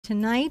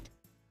Tonight,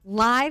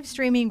 live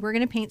streaming, we're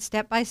going to paint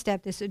step by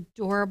step this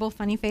adorable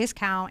funny face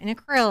cow in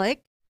acrylic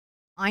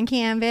on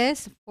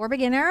canvas for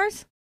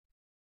beginners.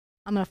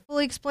 I'm going to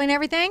fully explain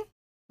everything.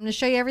 I'm going to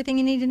show you everything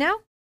you need to know.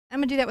 I'm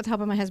going to do that with the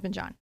help of my husband,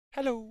 John.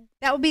 Hello.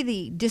 That will be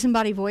the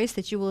disembodied voice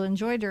that you will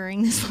enjoy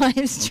during this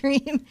live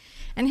stream.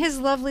 And his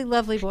lovely,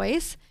 lovely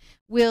voice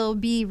will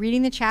be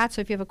reading the chat.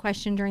 So if you have a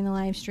question during the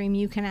live stream,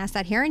 you can ask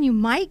that here, and you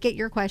might get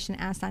your question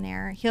asked on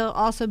air. He'll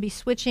also be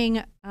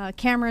switching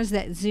cameras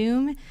that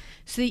zoom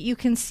so that you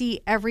can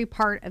see every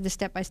part of the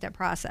step-by-step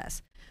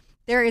process.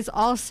 There is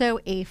also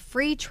a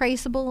free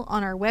traceable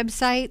on our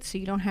website, so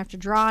you don't have to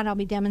draw, and I'll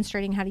be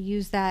demonstrating how to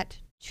use that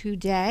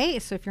today.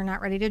 So if you're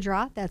not ready to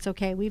draw, that's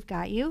okay. We've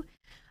got you.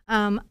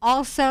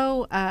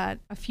 Also, a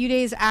few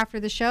days after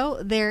the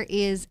show, there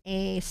is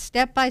a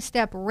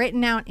step-by-step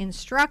written out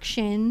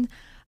instruction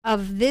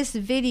of this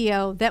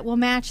video that will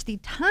match the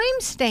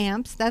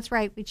timestamps. That's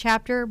right, we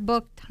chapter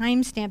book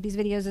timestamp these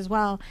videos as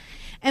well.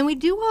 And we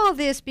do all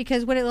this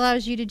because what it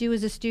allows you to do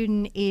as a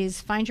student is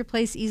find your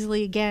place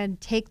easily again,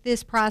 take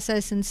this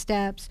process in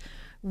steps,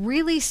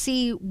 really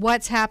see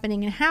what's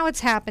happening and how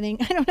it's happening.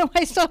 I don't know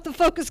why I still have the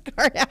focus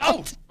card out.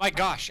 Oh my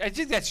gosh, I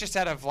think that's just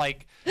out of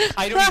like,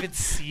 I don't even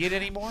see it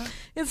anymore.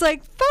 It's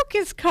like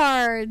focus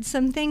card.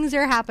 Some things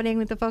are happening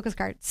with the focus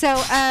card.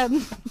 So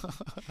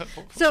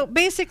so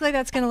basically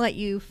that's going to let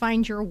you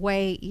find your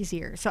way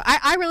easier. So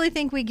I really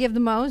think we give the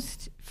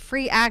most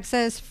free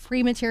access,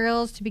 free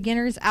materials to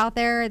beginners out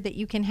there that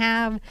you can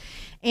have.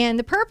 And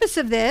the purpose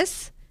of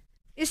this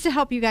is to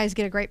help you guys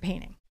get a great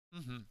painting.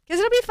 Because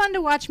it'll be fun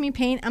to watch me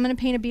paint. I'm going to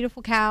paint a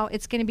beautiful cow.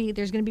 There's going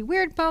to be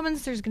weird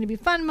moments. There's going to be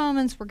fun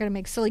moments. We're going to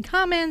make silly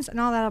comments and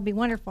all that'll be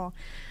wonderful.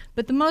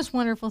 But the most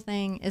wonderful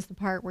thing is the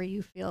part where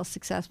you feel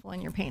successful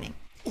in your painting.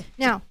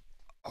 Now,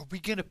 are we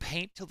going to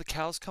paint till the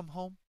cows come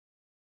home?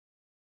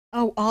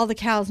 Oh, all the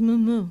cows moo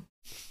moo.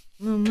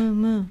 Moo moo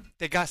moo.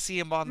 They got to see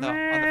them on the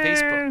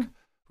Facebook.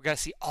 We got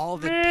to see all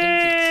the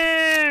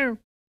paintings.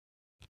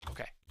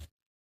 Okay.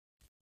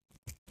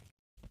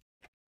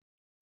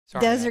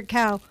 Sorry, Desert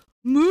cow.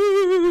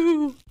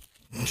 Moo!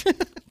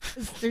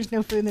 There's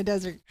no food in the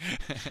desert.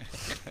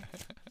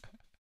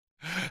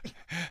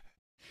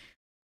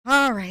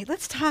 All right,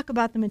 let's talk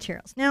about the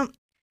materials. Now,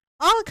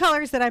 all the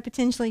colors that I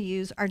potentially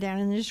use are down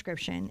in the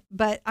description,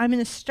 but I'm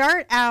going to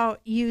start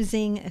out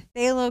using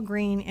Phthalo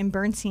Green and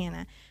Burnt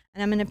Sienna,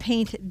 and I'm going to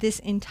paint this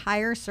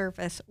entire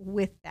surface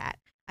with that.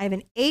 I have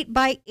an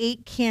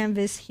 8x8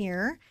 canvas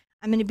here.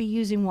 I'm going to be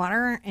using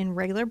water and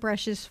regular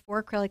brushes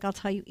for acrylic. I'll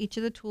tell you each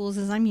of the tools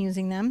as I'm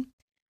using them.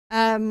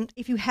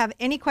 If you have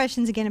any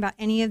questions again about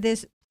any of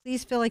this,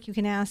 please feel like you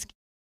can ask.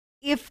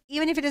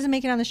 Even if it doesn't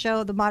make it on the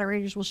show, the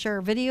moderators will share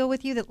a video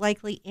with you that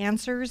likely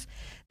answers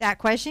that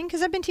question,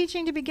 because I've been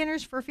teaching to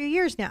beginners for a few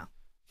years now.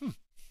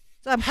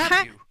 So I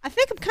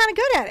think I'm kind of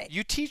good at it.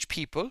 You teach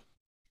people.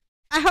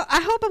 I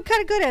hope I'm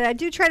kind of good at it. I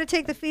do try to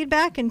take the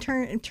feedback and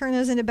turn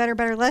those into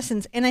better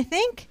lessons. And I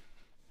think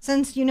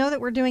since you know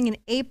that we're doing an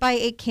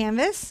 8x8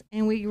 canvas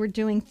and we were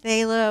doing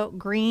Phthalo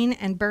Green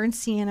and Burnt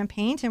Sienna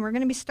paint, and we're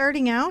going to be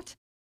starting out.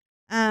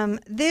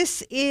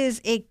 This is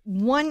a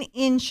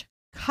 1-inch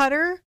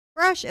cutter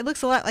brush. It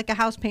looks a lot like a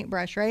house paint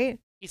brush, right?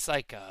 It's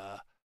like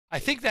I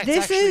think that's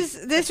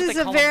this is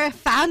a very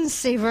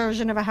fancy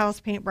version of a house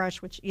paint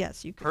brush, which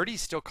yes, you could. Purdy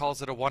still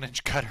calls it a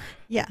 1-inch cutter.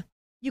 Yeah,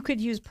 you could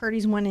use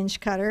Purdy's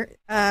 1-inch cutter.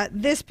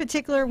 This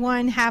particular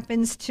one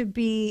happens to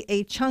be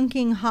a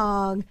chunking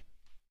hog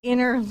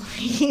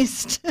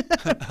interlaced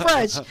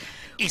brush,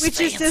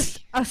 which is just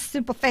a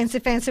super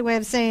fancy way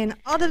of saying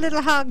all the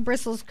little hog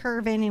bristles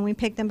curve in and we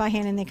pick them by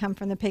hand and they come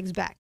from the pig's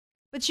back.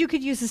 But you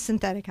could use a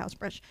synthetic house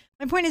brush.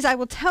 My point is I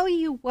will tell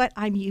you what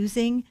I'm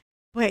using,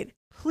 but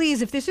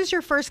please, if this is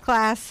your first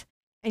class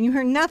and you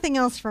hear nothing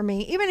else from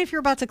me, even if you're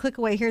about to click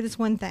away, hear this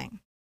one thing.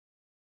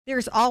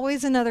 There's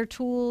always another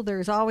tool.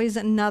 There's always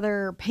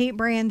another paint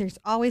brand. There's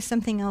always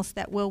something else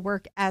that will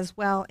work as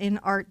well in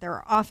art. There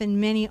are often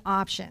many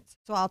options.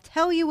 So I'll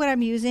tell you what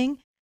I'm using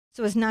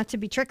so as not to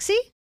be tricksy,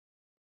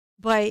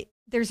 but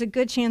there's a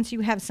good chance you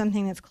have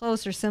something that's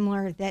close or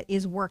similar that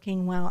is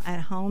working well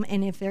at home.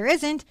 And if there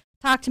isn't,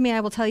 talk to me.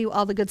 I will tell you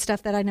all the good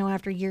stuff that I know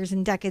after years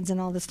and decades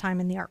and all this time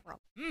in the art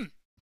world.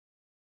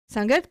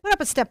 Sound good? What up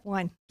with step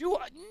one? No.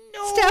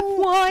 Step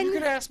one. You're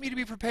going to ask me to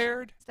be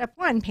prepared? Step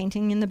one,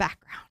 painting in the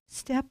background.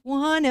 Step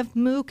one of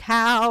moo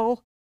cow.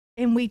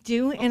 And we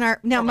do in our...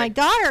 Now, my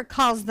daughter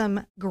calls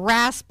them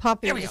grass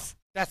puppies. There we go.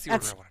 That's the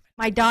order I want to make.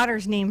 My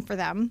daughter's name for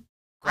them.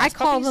 Grass I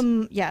call puppies?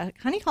 them... Yeah,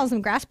 Honey calls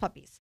them grass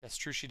puppies. That's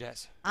true, she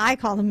does. I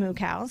call them moo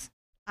cows.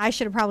 I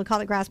should have probably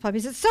called it grass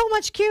puppies. It's so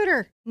much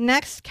cuter.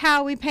 Next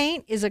cow we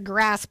paint is a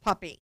grass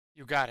puppy.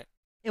 You got it.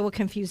 It will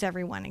confuse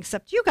everyone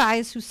except you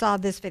guys who saw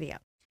this video.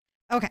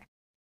 Okay.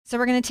 So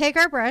we're going to take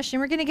our brush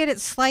and we're going to get it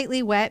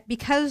slightly wet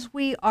because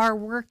we are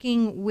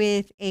working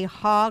with a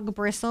hog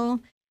bristle.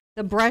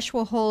 The brush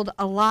will hold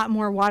a lot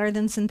more water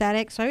than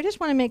synthetic. So I just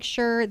want to make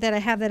sure that I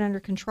have that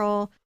under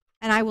control.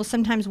 And I will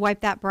sometimes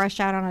wipe that brush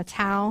out on a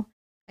towel.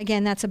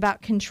 Again, that's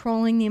about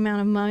controlling the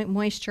amount of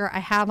moisture I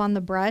have on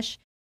the brush.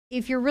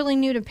 If you're really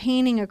new to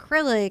painting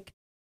acrylic,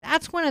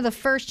 That's one of the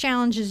first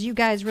challenges you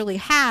guys really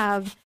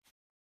have,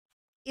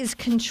 is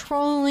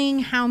controlling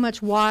how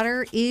much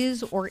water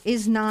is or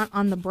is not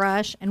on the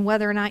brush and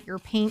whether or not your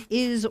paint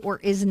is or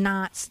is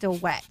not still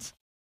wet.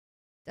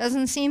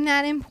 Doesn't seem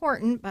that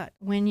important, but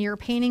when you're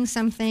painting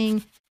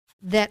something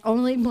that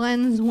only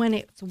blends when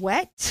it's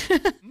wet,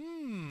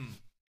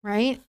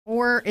 right?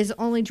 Or is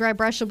only dry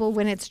brushable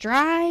when it's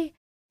dry,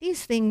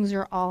 these things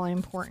are all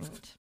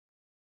important.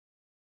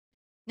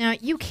 Now,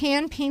 you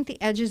can paint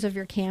the edges of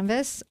your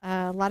canvas.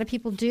 A lot of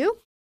people do,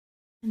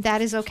 and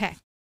that is okay.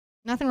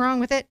 Nothing wrong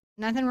with it,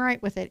 nothing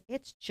right with it.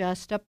 It's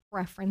just a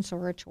preference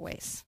or a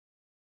choice.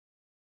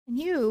 And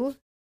you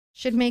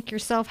should make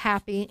yourself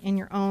happy in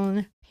your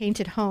own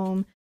painted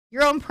home,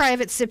 your own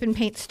private sip and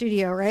paint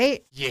studio,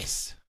 right?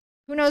 Yes.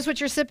 Who knows what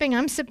you're sipping?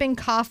 I'm sipping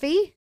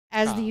coffee,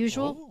 as the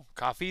usual. Oh,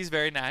 coffee is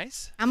very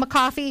nice. I'm a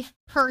coffee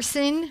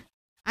person.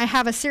 I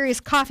have a serious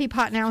coffee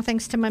pot now,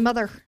 thanks to my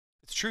mother.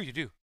 It's true, you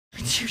do.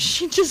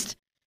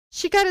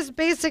 She got us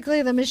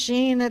basically the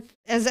machine that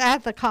is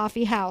at the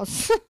coffee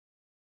house.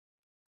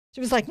 She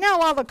was like,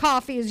 no, all the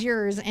coffee is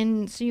yours.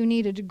 And so you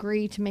need a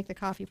degree to make the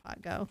coffee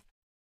pot go,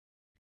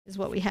 is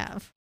what we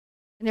have.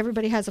 And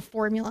everybody has a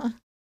formula.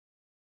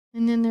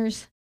 And then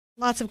there's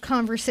lots of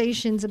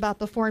conversations about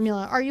the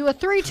formula. Are you a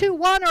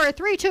 3-2-1 or a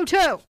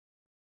 3-2-2?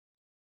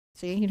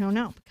 See, you don't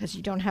know because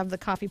you don't have the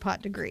coffee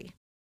pot degree.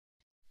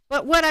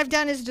 But what I've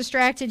done is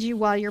distracted you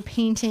while you're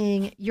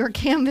painting your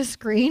canvas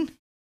green,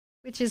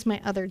 which is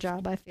my other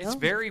job, I feel. It's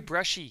very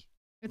brushy.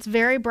 It's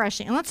very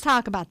brushy. And let's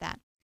talk about that.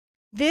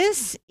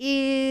 This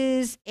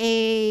is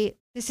a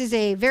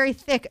very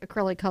thick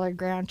acrylic colored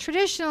ground.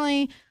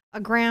 Traditionally, a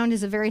ground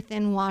is a very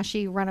thin,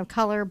 washy run of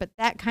color, but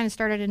that kind of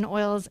started in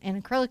oils,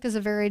 and acrylic is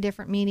a very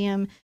different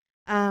medium.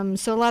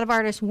 So a lot of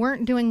artists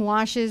weren't doing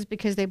washes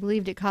because they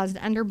believed it caused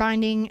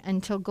underbinding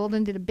until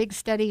Golden did a big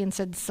study and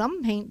said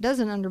some paint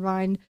doesn't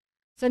underbind.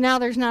 So now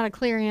there's not a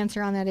clear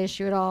answer on that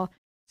issue at all.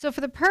 So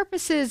for the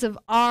purposes of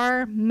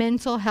our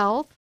mental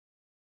health,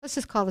 let's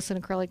just call this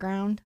an acrylic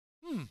ground.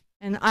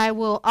 And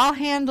I'll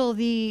handle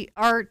the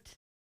art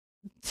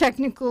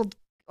technical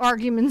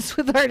arguments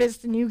with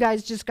artists, and you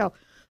guys just go,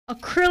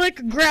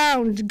 acrylic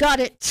ground, got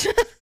it.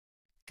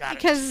 Got it.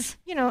 Because,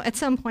 you know, at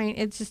some point,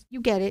 it's just,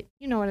 you get it.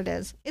 You know what it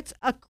is. It's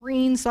a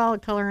green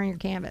solid color on your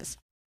canvas.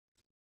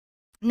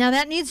 Now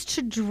that needs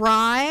to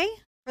dry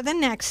for the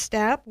next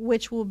step,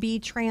 which will be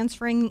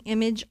transferring the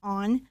image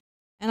on.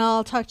 And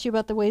I'll talk to you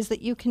about the ways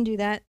that you can do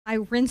that. I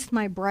rinsed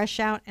my brush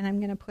out, and I'm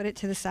going to put it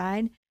to the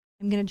side.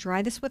 I'm going to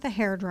dry this with a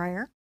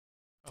hairdryer.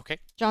 Okay.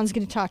 John's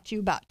going to talk to you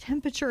about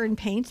temperature and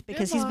paint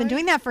because he's been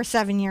doing that for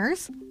 7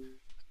 years.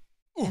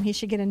 Ooh. And he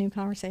should get a new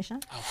conversation.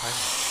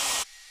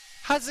 Okay.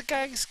 How's it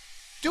guys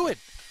doing?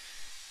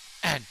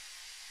 And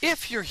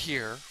if you're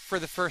here for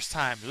the first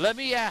time, let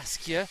me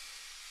ask you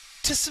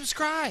to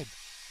subscribe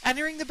and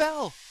ring the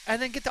bell and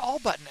then get the all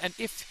button. And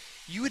if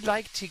you would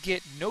like to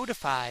get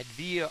notified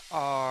via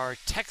our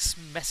text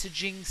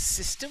messaging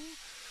system,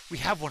 we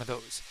have one of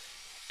those.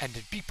 And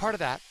to be part of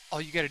that, all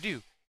you got to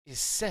do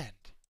is send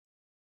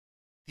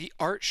the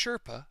Art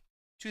Sherpa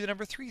to the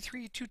number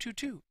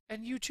 33222,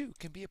 and you too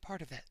can be a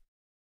part of that.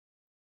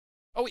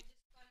 Oh wait,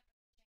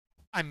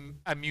 I'm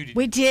muted.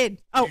 We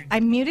did. Oh,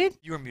 I'm muted?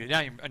 You were muted.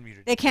 Now you're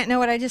unmuted. They can't know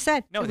what I just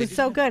said. No, it was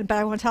so good, but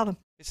I won't tell them.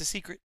 It's a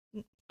secret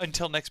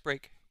until next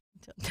break.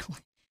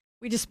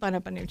 We just spun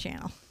up a new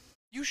channel.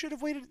 You should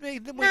have waited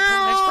until the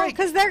next break.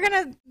 Because they're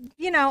going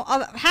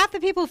to, half the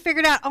people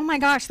figured out, oh my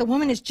gosh, the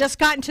woman has just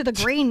gotten to the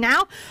green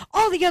now.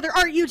 All the other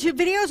art YouTube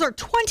videos are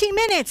 20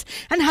 minutes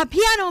and have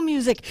piano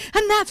music.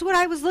 And that's what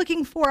I was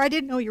looking for. I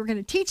didn't know you were going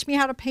to teach me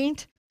how to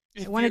paint.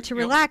 I wanted to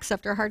relax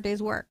after a hard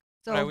day's work.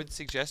 So what I would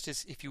suggest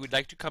is if you would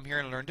like to come here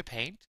and learn to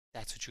paint,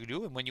 that's what you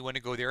do. And when you want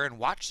to go there and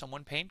watch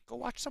someone paint, go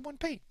watch someone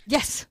paint.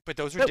 Yes. But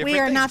those are different things. We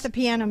are not the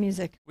piano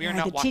music. We are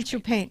not teach you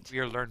paint. We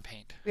are learn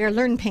paint. We are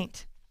learn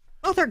paint.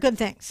 Both are good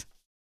things.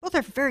 Both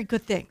are very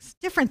good things.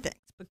 Different things,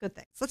 but good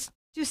things. Let's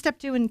do step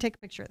 2 and take a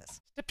picture of this.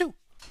 Step 2.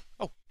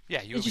 Oh, yeah.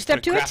 Did you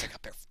step 2 it?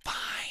 Up there.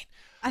 Fine.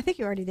 I think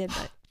you already did,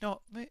 but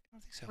no, I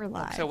don't think so. We're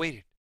live. So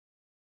waited.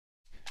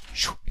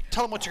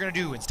 Tell them what you're going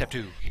to do in step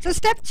 2. So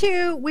step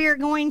 2, we are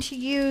going to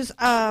use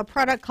a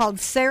product called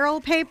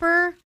Ceril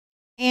paper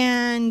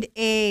and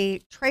a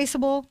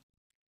traceable.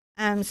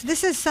 So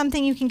this is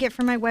something you can get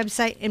from my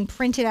website and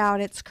print it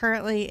out. It's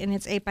currently in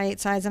its 8x8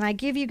 size, and I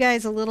give you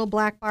guys a little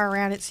black bar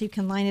around it so you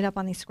can line it up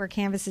on these square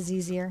canvases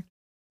easier.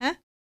 Huh?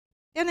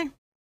 Down there.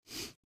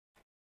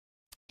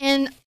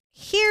 And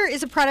here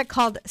is a product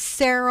called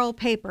Ceril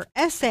paper,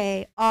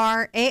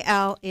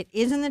 S-A-R-A-L. It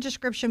is in the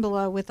description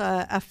below with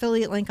an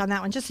affiliate link on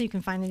that one, just so you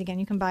can find it again.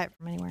 You can buy it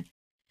from anywhere.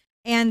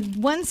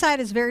 And one side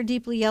is very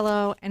deeply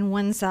yellow and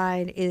one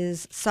side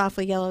is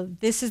softly yellow.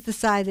 This is the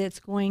side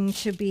that's going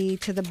to be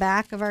to the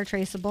back of our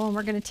traceable. And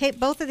we're going to tape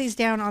both of these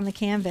down on the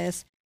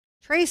canvas,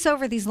 trace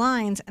over these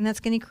lines, and that's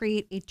going to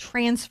create a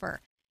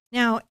transfer.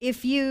 Now,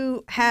 if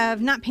you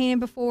have not painted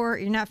before,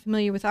 you're not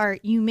familiar with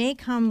art, you may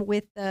come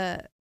with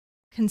the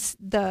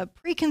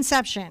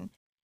preconception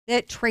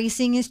that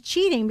tracing is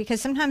cheating,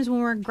 because sometimes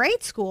when we're in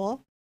grade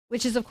school,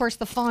 which is, of course,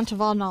 the font of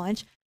all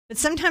knowledge, But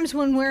sometimes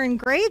when we're in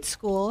grade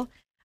school,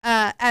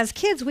 as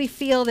kids, we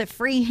feel that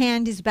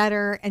freehand is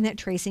better and that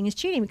tracing is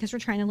cheating because we're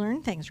trying to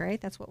learn things,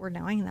 right? That's what we're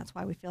doing, and that's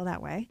why we feel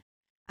that way.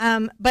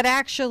 But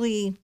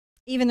actually,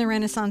 even the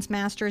Renaissance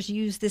masters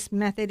use this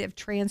method of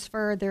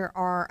transfer. There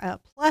are a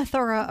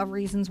plethora of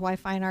reasons why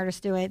fine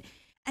artists do it,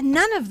 and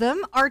none of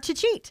them are to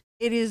cheat.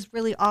 It is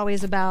really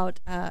always about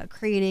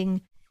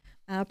creating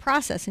a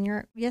process.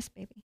 And yes,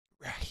 baby.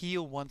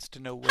 Raheel wants to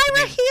know Hi,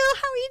 Raheel.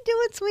 How are you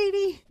doing,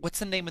 sweetie? What's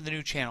the name of the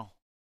new channel?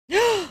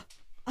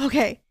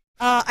 Okay.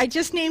 I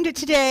just named it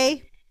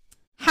today,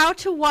 How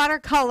to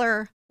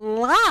Watercolor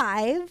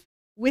Live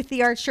with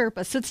the Art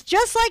Sherpa. So it's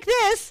just like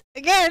this.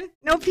 Again,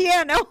 no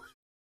piano.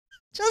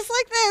 Just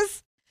like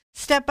this.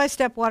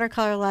 Step-by-step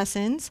watercolor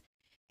lessons.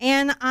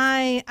 And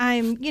I'm,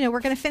 we're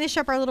going to finish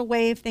up our little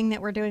wave thing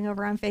that we're doing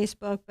over on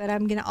Facebook, but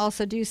I'm going to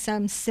also do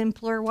some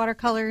simpler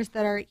watercolors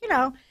that are,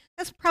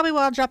 that's probably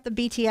where I'll drop the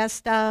BTS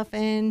stuff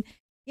and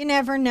you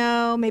never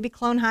know, maybe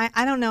Clone High.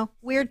 I don't know.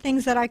 Weird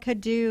things that I could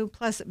do,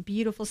 plus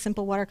beautiful,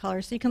 simple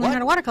watercolors. So you can learn how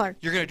to watercolor.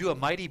 You're going to do a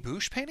Mighty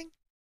Boosh painting?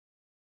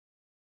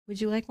 Would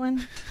you like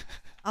one?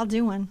 I'll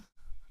do one.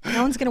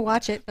 No one's going to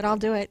watch it, but I'll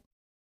do it.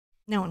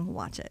 No one will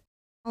watch it.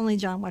 Only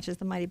John watches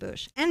the Mighty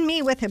Boosh. And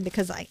me with him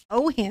because I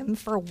owe him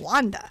for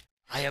Wanda.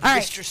 I am All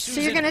right, Mr. Susan.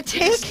 So you're going to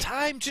take... It's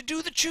time to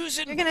do the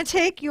choosing. You're going to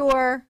take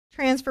your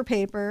transfer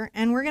paper,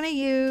 and we're going to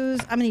use...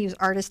 I'm going to use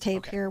artist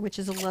tape here, which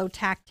is a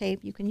low-tack tape.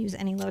 You can use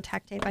any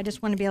low-tack tape. I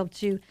just want to be able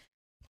to...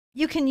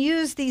 You can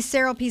use these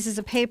serial pieces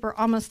of paper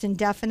almost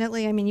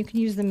indefinitely. I mean, you can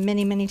use them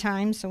many, many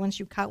times. So once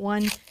you cut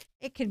one,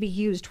 it could be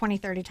used 20,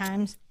 30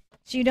 times.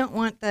 So you don't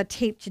want the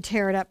tape to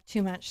tear it up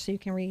too much so you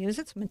can reuse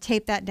it. So I'm going to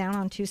tape that down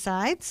on two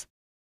sides.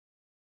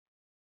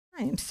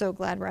 I am so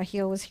glad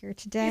Raheel was here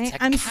today.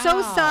 I'm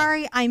so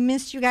sorry I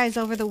missed you guys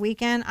over the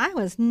weekend. I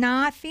was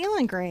not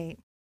feeling great.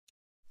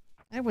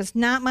 It was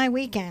not my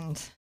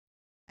weekend.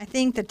 I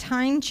think the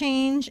time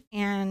change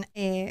and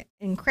an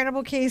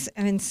incredible case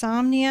of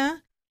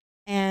insomnia,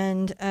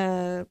 and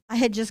I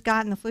had just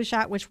gotten the flu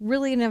shot, which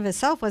really in and of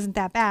itself wasn't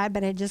that bad,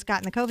 but I had just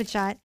gotten the COVID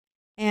shot.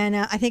 And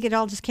I think it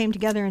all just came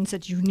together and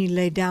said, you need to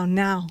lay down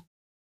now.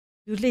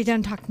 You lay down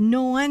and talk to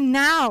no one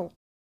now.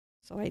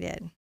 So I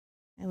did.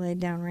 I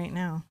laid down right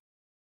now.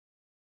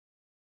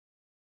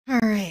 All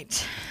right.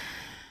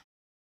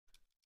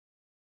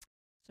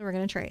 So we're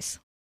going to trace.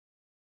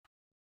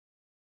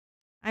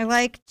 I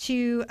like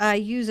to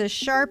use a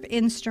sharp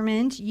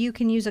instrument. You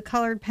can use a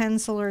colored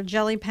pencil or a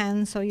jelly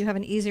pen so you have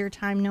an easier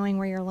time knowing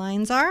where your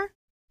lines are,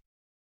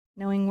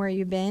 knowing where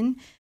you've been,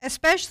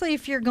 especially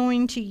if you're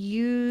going to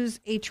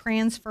use a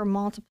transfer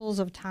multiples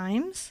of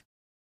times,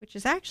 which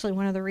is actually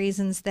one of the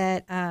reasons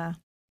that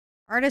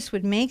artists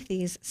would make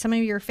these. Some of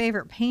your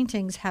favorite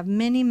paintings have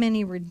many,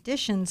 many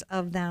renditions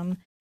of them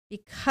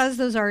because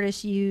those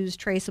artists use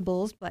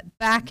traceables, but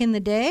back in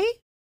the day,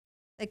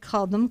 they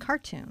called them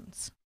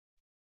cartoons.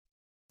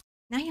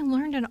 Now you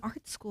learned an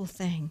art school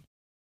thing.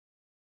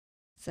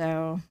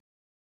 So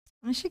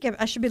I should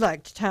be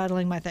like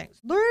titling my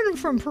things. Learn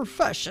from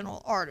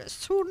professional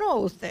artists who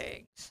know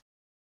things.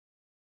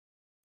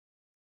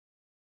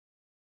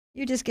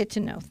 You just get to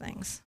know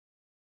things.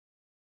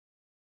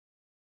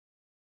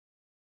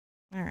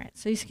 All right,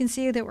 so you can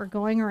see that we're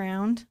going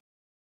around.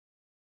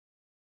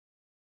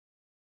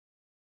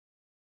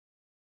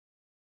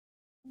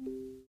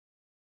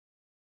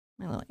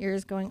 My little ear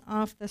is going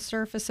off the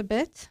surface a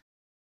bit.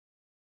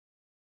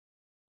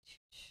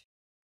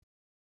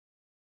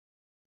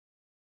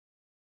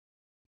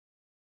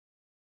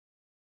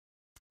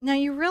 Now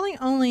you really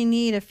only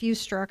need a few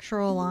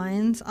structural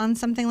lines on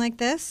something like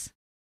this.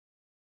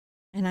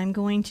 And I'm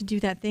going to do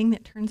that thing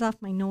that turns off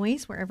my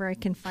noise wherever I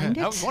can find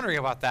it. I was wondering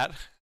about that.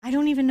 I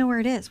don't even know where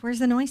it is. Where's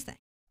the noise thing?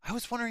 I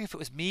was wondering if it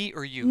was me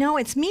or you. No,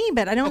 it's me,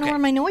 but I don't know where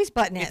my noise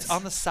button is. It's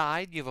on the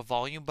side. You have a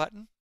volume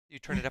button you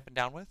turn it up and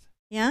down with.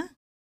 Yeah?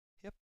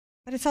 Yep.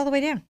 But it's all the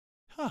way down.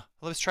 Huh.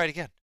 Well, let's try it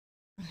again.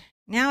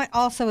 Now it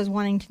also is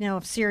wanting to know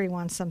if Siri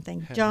wants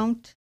something.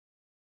 Don't.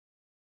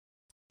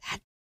 That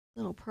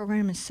little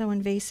program is so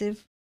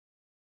invasive.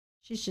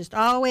 She's just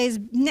always...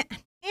 And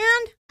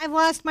I've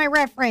lost my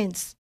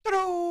reference.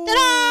 Ta-da!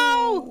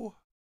 Ta-da!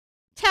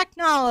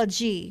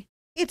 Technology.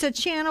 It's a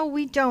channel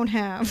we don't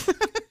have.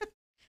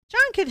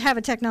 John could have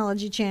a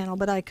technology channel,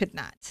 but I could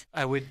not.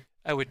 I would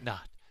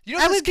not. You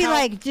know, I would be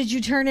like, did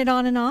you turn it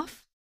on and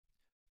off?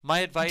 My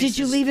advice Did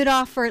you leave it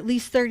off for at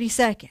least 30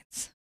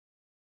 seconds?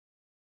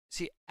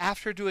 See,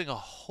 after doing a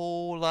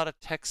whole lot of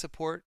tech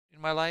support in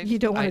my life, you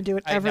don't want to do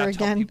it ever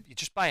again. You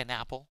just buy an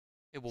Apple.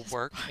 It will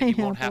work, and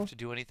you won't have to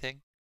do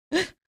anything.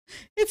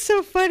 It's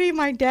so funny.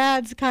 My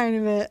dad's kind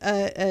of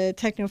a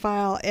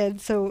technophile, and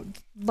so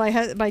my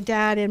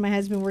dad and my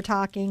husband were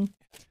talking,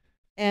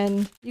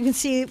 and you can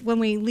see when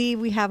we leave,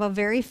 we have a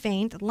very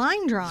faint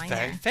line drawing.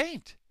 Very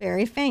faint.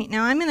 Very faint.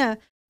 Now I'm gonna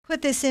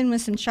put this in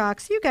with some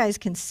chalk so you guys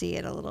can see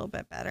it a little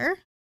bit better.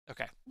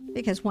 Okay.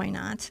 Because why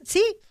not?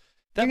 See,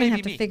 that you're gonna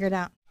have to figure it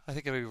out. I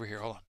think I may be over here.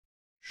 Hold on.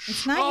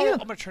 It's not you. I'm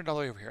gonna turn it all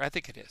the way over here. I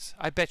think it is.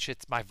 I bet you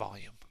it's my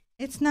volume.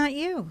 It's not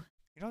you.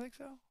 You don't think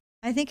so?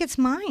 I think it's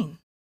mine.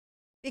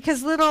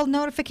 Because little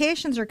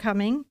notifications are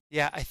coming.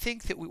 Yeah, I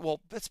think that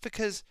that's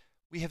because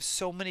we have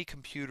so many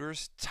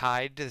computers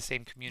tied to the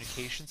same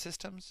communication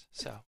systems.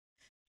 So,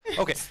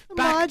 okay,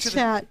 back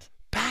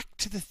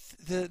to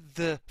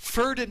the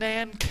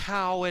Ferdinand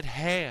cow at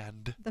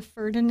hand. The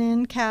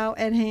Ferdinand cow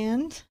at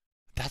hand.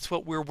 That's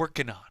what we're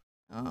working on.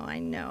 Oh, I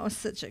know.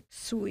 Such a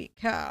sweet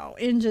cow.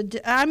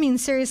 I mean,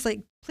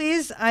 seriously,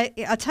 please,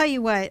 I'll tell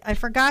you what. I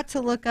forgot to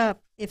look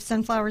up if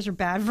sunflowers are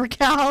bad for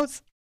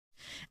cows.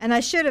 And I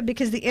should have,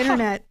 because the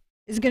internet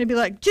is going to be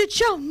like, did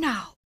you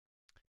know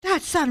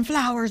that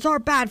sunflowers are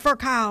bad for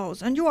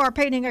cows? And you are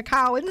painting a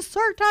cow in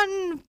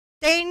certain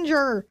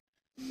danger.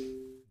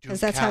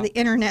 Because that's how the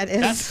internet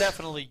is. That's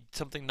definitely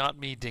something not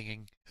me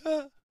dinging.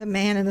 The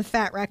man and the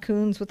fat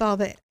raccoons with all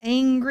the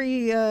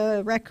angry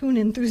raccoon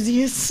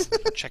enthusiasts.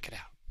 Check it out.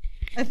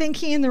 I think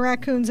he and the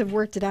raccoons have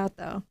worked it out,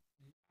 though.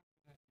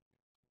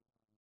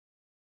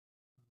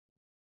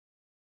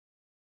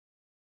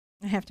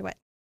 I have to what?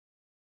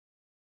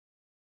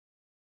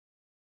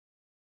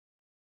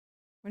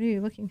 What are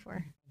you looking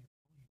for?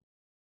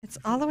 It's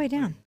all the way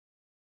down.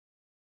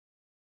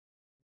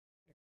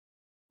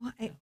 Well,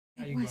 it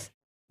was.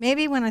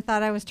 Maybe when I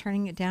thought I was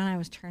turning it down, I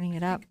was turning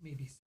it up.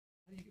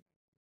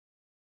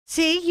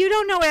 See, you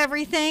don't know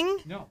everything.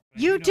 No.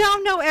 You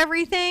don't know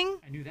everything.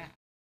 I knew that.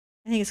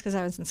 I think it's because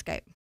I was in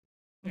Skype.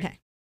 Okay.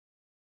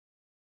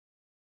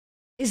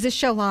 Is this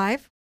show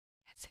live?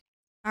 Yes.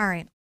 All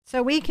right.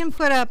 So we can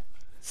put up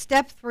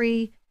step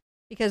 3,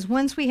 because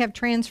once we have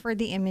transferred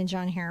the image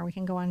on here, we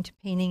can go on to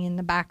painting in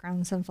the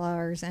background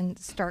sunflowers and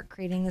start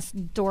creating this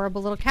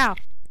adorable little cow.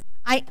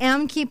 I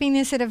am keeping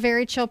this at a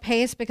very chill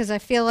pace because I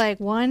feel like,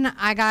 1,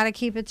 I got to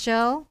keep it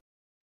chill,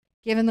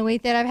 given the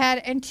week that I've had,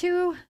 and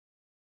 2,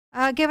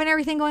 given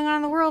everything going on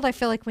in the world, I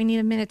feel like we need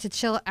a minute to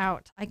chill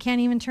out. I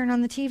can't even turn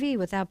on the TV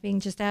without being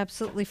just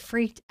absolutely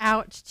freaked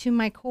out to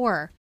my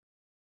core.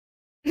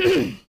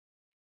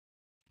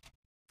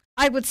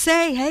 I would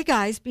say, hey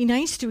guys, be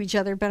nice to each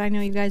other, but I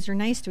know you guys are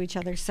nice to each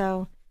other.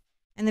 So,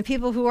 and the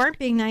people who aren't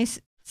being nice,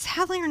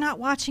 sadly, are not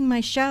watching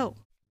my show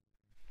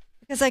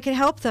because I could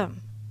help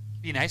them.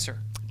 Be nicer.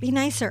 Be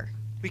nicer.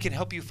 We can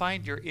help you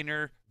find your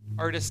inner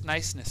artist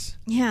niceness.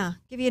 Yeah,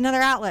 give you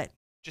another outlet.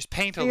 Just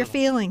paint a for little. your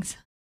feelings.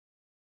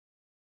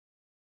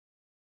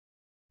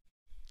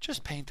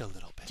 Just paint a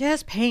little bit.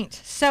 Just paint.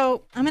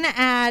 So I'm going to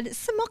add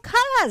some more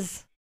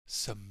colors.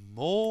 Some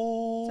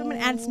more. So I'm going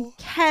to add some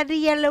cad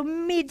yellow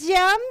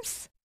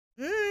mediums.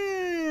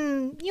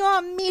 You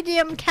are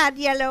medium cad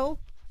yellow.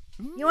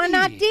 You are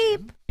not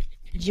deep.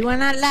 You are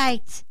not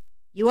light.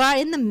 You are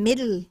in the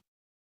middle.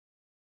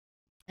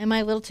 Am I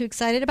a little too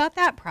excited about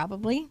that?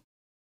 Probably.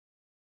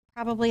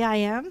 Probably I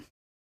am.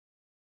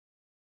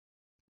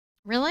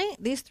 Really?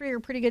 These 3 are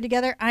pretty good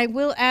together. I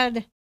will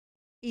add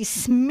a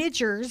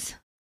smidgers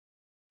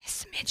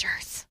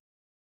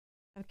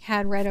of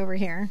Cad Red over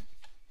here.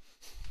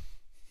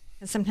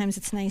 And sometimes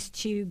it's nice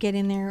to get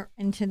in there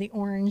into the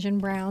orange and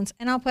browns.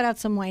 And I'll put out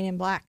some white and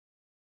black.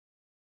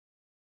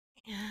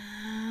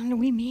 And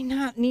we may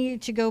not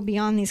need to go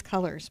beyond these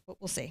colors, but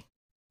we'll see.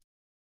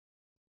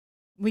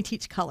 We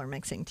teach color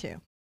mixing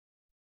too.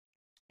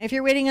 If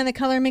you're waiting on the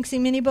color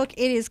mixing mini book,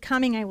 it is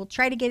coming. I will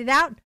try to get it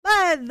out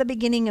by the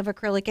beginning of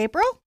Acrylic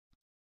April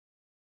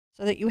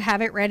so that you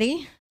have it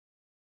ready.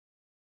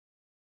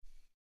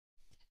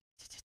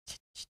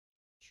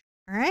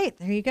 All right,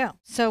 there you go.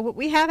 So what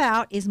we have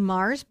out is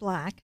Mars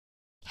Black,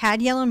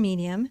 Cad Yellow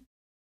Medium,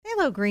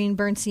 Phthalo Green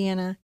Burnt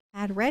Sienna,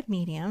 Cad Red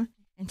Medium,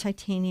 and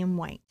Titanium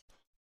White.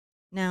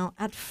 Now,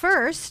 at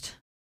first,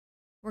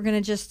 we're going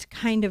to just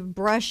kind of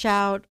brush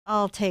out.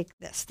 I'll take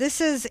this. This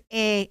is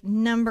a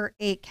number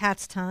 8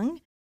 cat's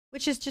tongue,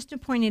 which is just a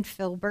pointed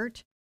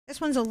filbert.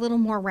 This one's a little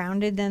more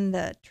rounded than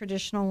the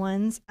traditional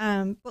ones.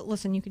 But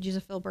listen, you could use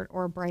a filbert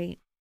or a bright.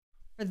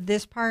 For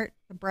this part,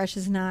 the brush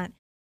is not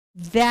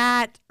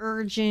that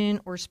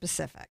urgent or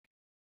specific.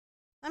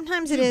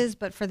 Sometimes it is,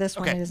 but for this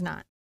one, it is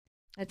not.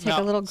 I take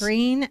a little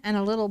green and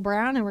a little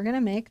brown, and we're going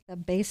to make the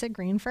basic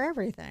green for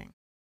everything.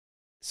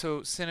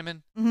 So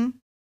cinnamon.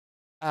 And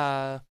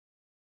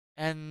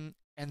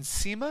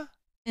Sema?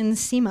 And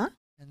Sema.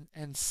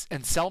 And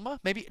Selma?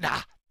 Maybe?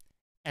 Nah.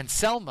 And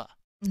Selma.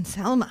 And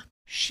Selma.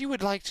 She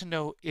would like to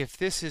know if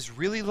this is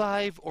really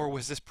live or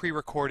was this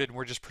pre-recorded and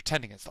we're just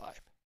pretending it's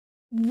live.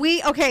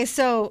 Okay,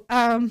 so,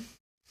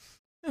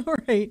 all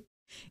right.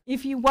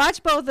 If you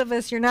watch both of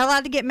us, you're not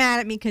allowed to get mad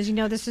at me because you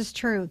know this is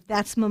true.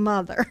 That's my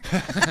mother.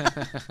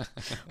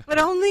 But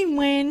only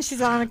when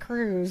she's on a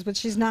cruise, but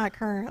she's not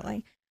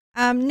currently.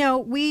 No,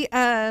 we,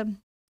 on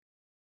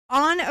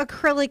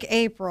Acrylic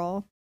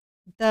April,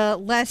 the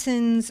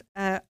lessons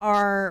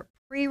are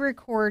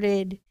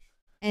pre-recorded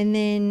and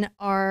then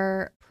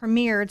are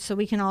premiered so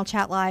we can all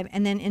chat live.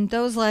 And then in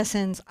those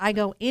lessons, I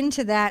go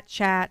into that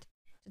chat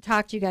to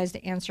talk to you guys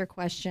to answer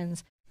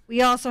questions.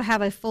 We also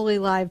have a fully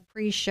live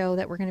pre-show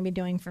that we're going to be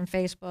doing from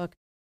Facebook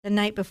the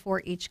night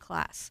before each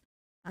class.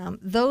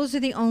 Those are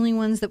the only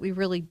ones that we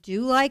really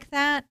do like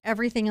that.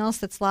 Everything else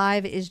that's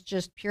live is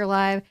just pure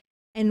live.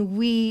 And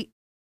we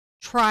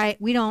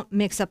we don't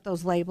mix up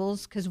those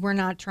labels because we're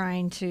not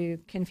trying to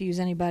confuse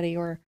anybody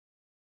or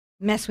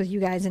mess with you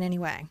guys in any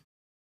way.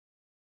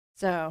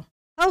 So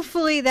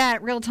hopefully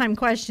that real-time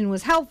question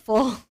was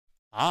helpful.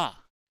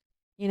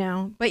 You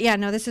know, but yeah,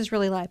 no, this is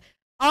really live.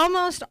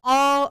 Almost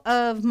all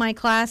of my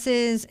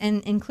classes,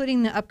 and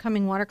including the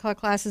upcoming watercolor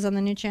classes on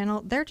the new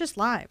channel, they're just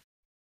live.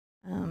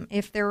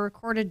 If they're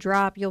recorded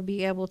drop, you'll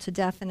be able to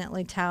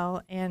definitely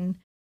tell. And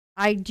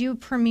I do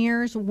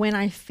premieres when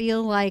I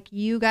feel like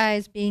you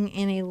guys being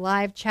in a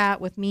live chat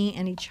with me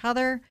and each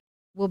other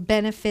will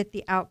benefit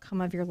the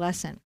outcome of your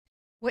lesson.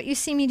 What you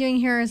see me doing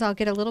here is I'll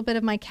get a little bit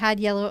of my cad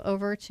yellow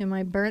over to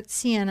my burnt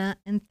sienna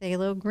and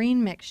phthalo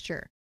green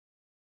mixture.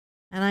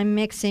 And I'm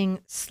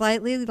mixing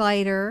slightly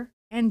lighter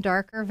and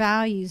darker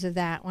values of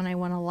that. When I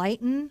want to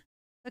lighten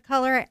the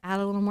color, I add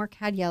a little more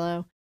cad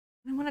yellow.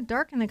 When I want to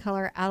darken the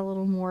color, add a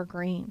little more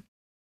green.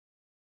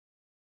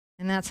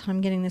 And that's how I'm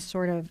getting this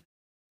sort of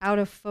out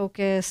of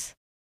focus,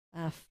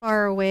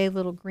 far away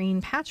little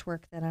green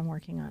patchwork that I'm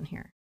working on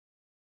here.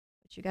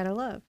 But you gotta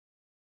love.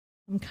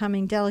 I'm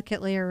coming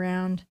delicately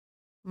around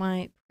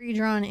my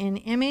pre-drawn in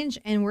image,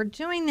 and we're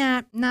doing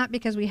that not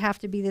because we have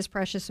to be this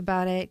precious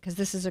about it, because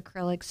this is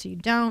acrylic, so you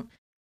don't,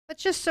 but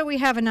just so we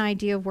have an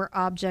idea of where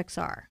objects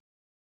are.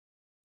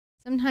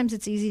 Sometimes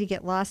it's easy to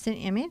get lost in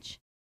image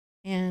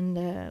and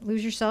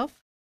lose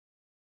yourself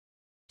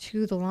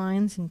to the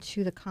lines and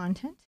to the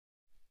content,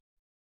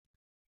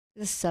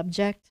 the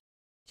subject,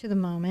 to the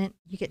moment.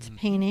 You get to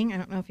painting. I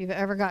don't know if you've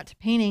ever got to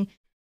painting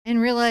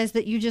and realized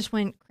that you just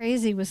went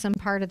crazy with some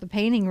part of the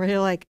painting where you're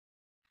like,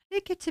 I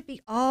did get to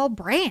be all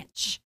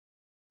branch,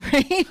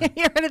 right?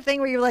 You heard a thing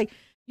where you're like,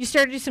 you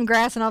started to do some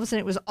grass and all of a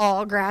sudden it was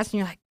all grass and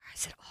you're like, I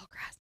said all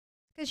grass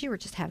because you were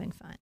just having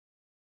fun.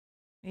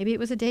 Maybe it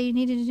was a day you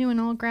needed to do an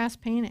all grass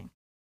painting.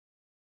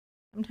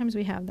 Sometimes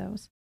we have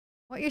those.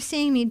 What you're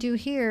seeing me do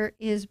here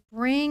is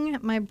bring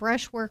my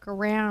brushwork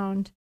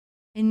around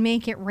and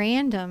make it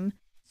random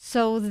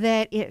so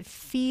that it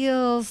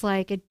feels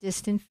like a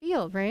distant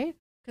field, right?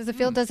 Because the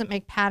field doesn't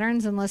make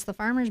patterns unless the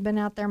farmer's been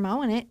out there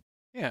mowing it.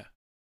 Yeah.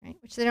 Right?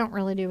 Which they don't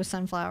really do with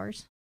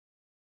sunflowers.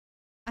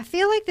 I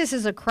feel like this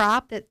is a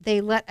crop that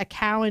they let a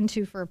cow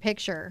into for a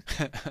picture.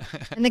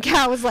 And the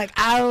cow was like,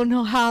 I don't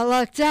know how I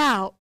lucked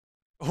out.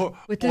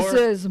 But this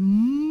is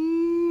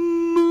moving.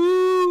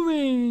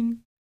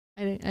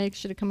 I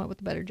should have come up with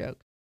a better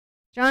joke.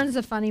 John's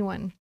a funny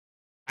one.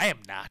 I am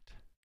not.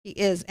 He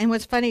is. And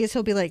what's funny is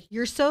he'll be like,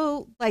 you're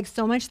so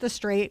much the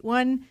straight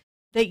one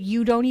that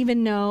you don't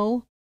even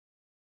know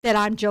that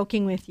I'm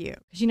joking with you.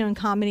 Because, you know, in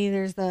comedy,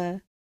 there's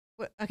there's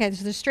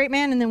the straight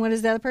man, and then what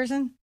is the other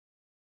person?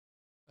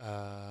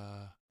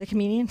 The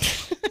comedian?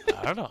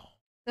 I don't know.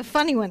 The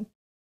funny one.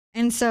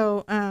 And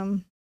so,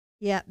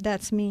 yeah,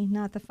 that's me,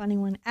 not the funny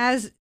one.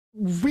 As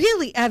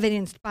really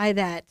evidenced by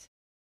that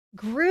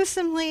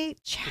gruesomely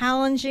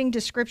challenging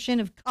description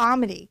of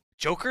comedy.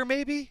 Joker,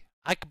 maybe?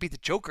 I could be the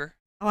Joker.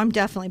 Oh, I'm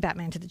definitely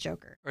Batman to the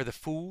Joker. Or the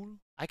Fool.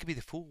 I could be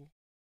the Fool.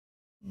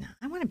 No,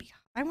 I want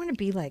to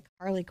be like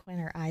Harley Quinn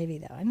or Ivy,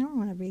 though. I don't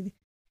want to be.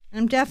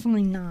 I'm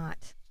definitely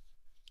not.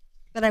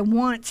 But I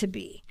want to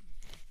be.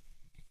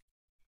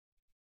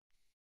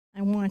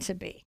 I want to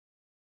be.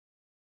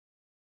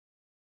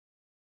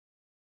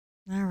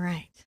 All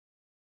right.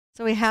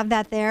 So we have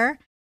that there.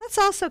 Let's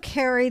also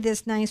carry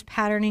this nice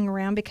patterning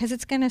around because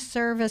it's going to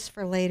serve us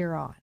for later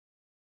on.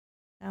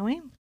 Shall we?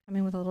 Come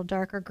in with a little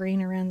darker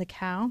green around the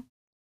cow.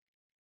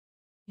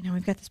 You know,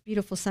 we've got this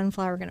beautiful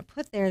sunflower we're going to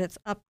put there that's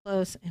up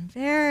close and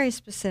very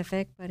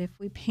specific. But if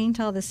we paint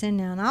all this in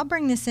now, and I'll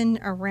bring this in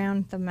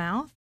around the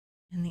mouth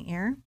and the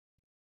ear,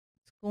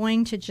 it's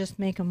going to just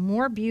make a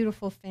more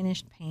beautiful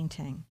finished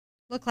painting.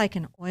 Look like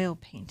an oil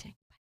painting,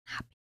 but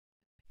not.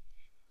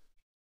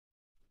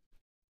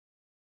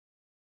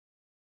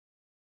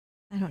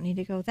 I don't need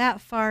to go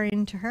that far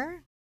into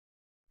her.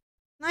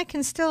 And I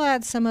can still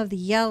add some of the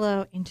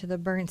yellow into the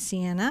burnt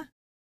sienna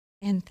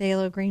and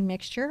phthalo green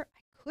mixture.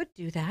 I could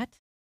do that,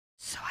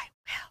 so I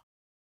will.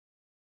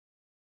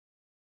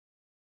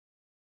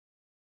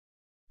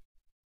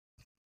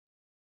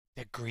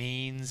 The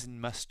greens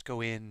must go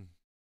in.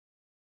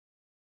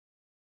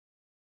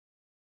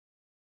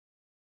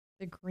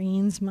 The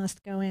greens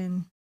must go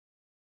in.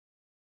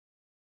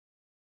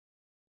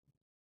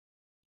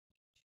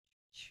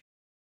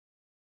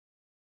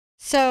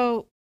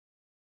 So,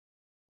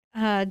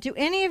 do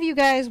any of you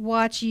guys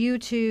watch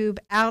YouTube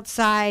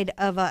outside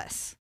of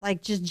us?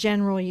 Like just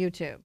general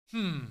YouTube?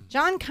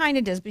 John kind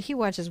of does, but he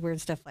watches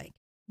weird stuff like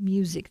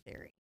music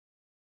theory.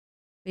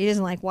 But he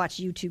doesn't like watch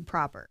YouTube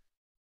proper.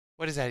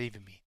 What does that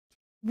even mean?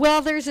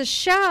 Well, there's a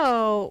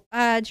show.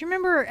 Do you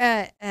remember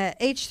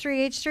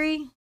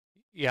H3H3?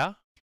 Yeah.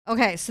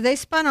 Okay, so they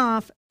spun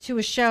off to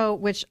a show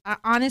which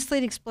honestly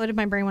it exploded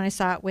my brain when I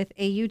saw it with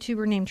a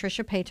YouTuber named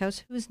Trisha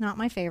Paytas, who's not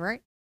my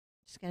favorite.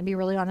 Just going to be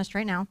really honest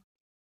right now.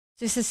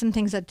 This is some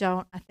things that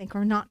I think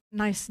are not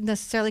nice,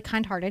 necessarily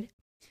kind-hearted.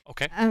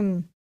 Okay.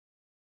 And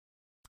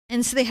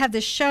so they have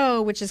this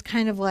show, which is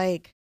kind of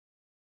like,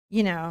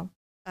 you know,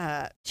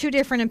 two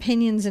different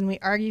opinions and we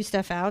argue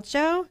stuff out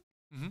show.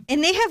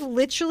 And they have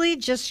literally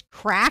just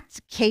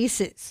cracked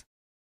cases.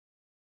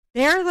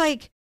 They're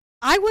like,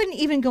 I wouldn't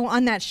even go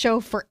on that show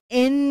for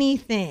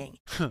anything.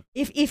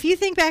 If you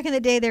think back in the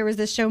day, there was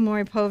this show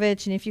Maury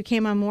Povich, and if you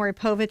came on Maury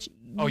Povich,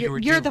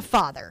 you're the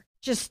father.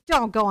 Just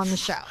don't go on the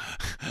show.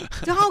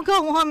 Don't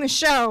go on the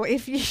show.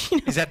 If you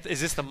know.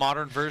 Is this the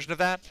modern version of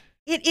that?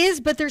 It is,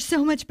 but they're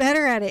so much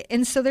better at it.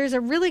 And so there's a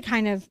really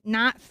kind of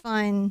not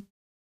fun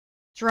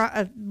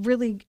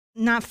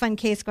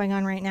case going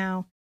on right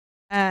now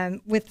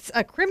with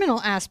a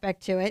criminal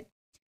aspect to it.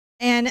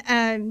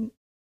 And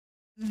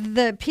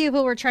the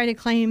people were trying to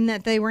claim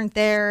that they weren't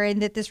there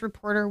and that this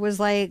reporter was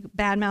like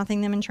bad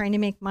mouthing them and trying to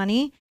make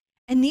money.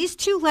 And these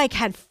two like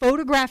had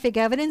photographic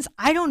evidence.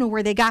 I don't know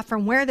where they got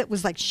from where that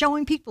was like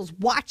showing people's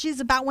watches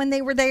about when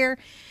they were there.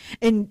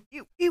 And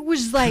it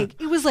was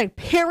like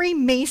Perry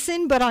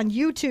Mason, but on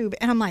YouTube.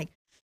 And I'm like,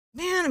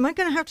 man, am I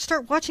going to have to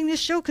start watching this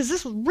show? Because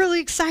this was really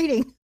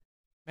exciting.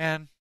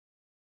 Man.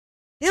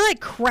 They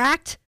like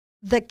cracked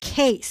the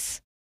case.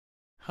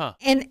 Huh.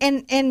 And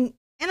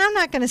I'm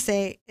not going to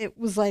say it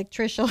was like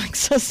Trisha like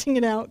sussing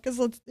it out because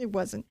it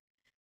wasn't.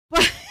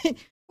 But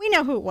we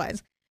know who it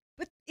was.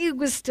 But it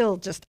was still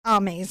just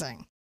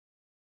amazing.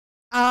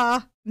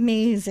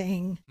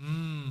 Amazing.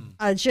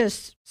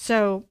 Just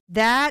so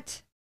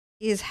that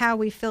is how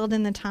we filled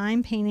in the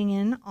time painting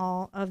in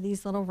all of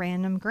these little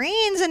random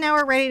greens. And now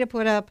we're ready to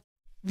put up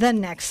the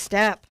next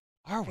step.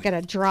 Are we? We're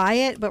going to dry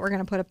it, but we're going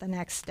to put up the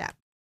next step.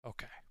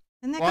 Okay.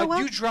 And then Well,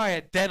 you dry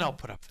it, then I'll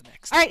put up the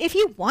next. All right, if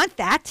you want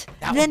that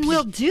then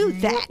we'll do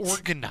that. More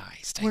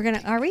organized.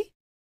 Are we?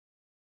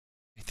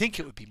 I think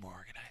it would be more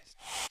organized.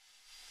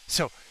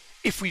 So,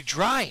 if we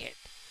dry it,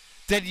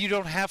 then you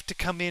don't have to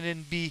come in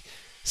and be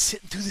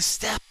sitting through the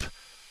step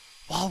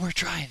while we're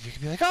drying. You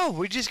can be like, oh,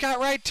 we just got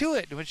right to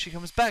it. And when she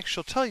comes back,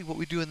 she'll tell you what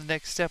we do in the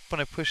next step when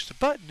I push the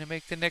button to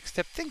make the next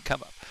step thing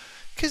come up.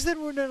 Because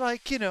then we're not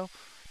like,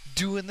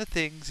 doing the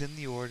things in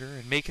the order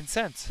and making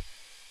sense.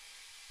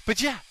 But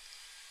yeah.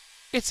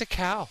 It's a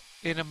cow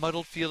in a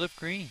muddled field of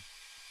green.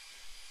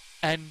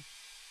 And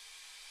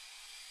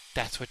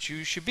that's what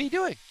you should be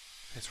doing.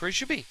 That's where you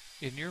should be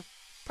in your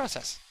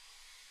process.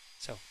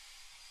 So,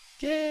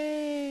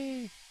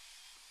 yay!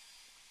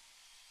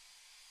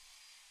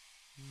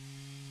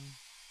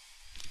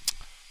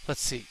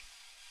 Let's see.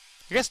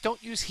 I guess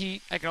don't use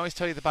heat. I can always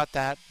tell you about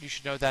that. You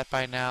should know that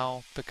by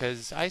now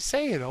because I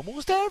say it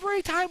almost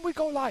every time we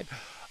go live.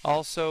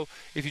 Also,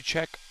 if you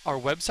check our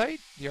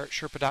website,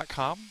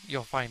 TheArtSherpa.com,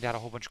 you'll find out a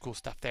whole bunch of cool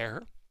stuff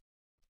there.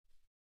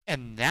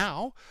 And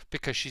now,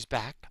 because she's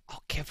back,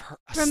 I'll give her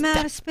a From step.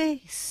 outer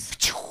space.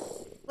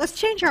 Let's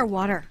change our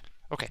water.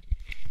 Okay.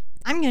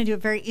 I'm going to do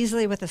it very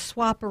easily with a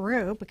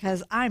swapperoo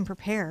because I'm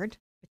prepared.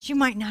 But you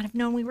might not have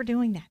known we were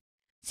doing that.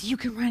 So you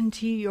can run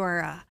to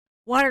your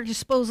water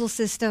disposal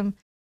system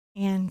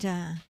and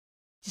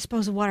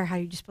dispose of water how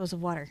you dispose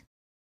of water.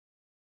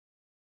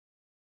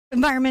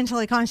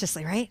 Environmentally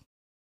consciously, right?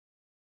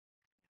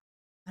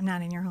 I'm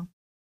not in your home.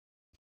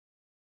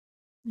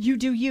 You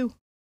do you.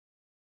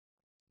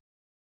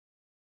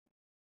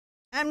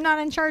 I'm not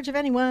in charge of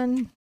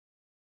anyone.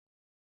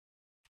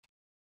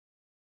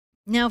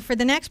 Now, for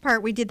the next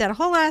part, we did that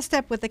whole last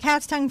step with the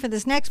cat's tongue. For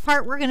this next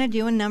part, we're going to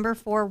do a number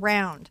 4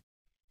 round.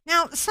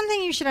 Now,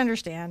 something you should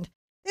understand.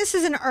 This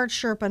is an Art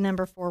Sherpa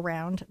number 4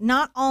 round.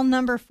 Not all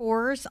number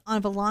 4s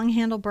of a long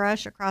handle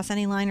brush across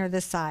any line are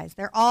this size.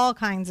 They're all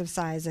kinds of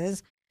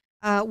sizes.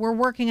 We're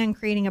working on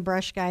creating a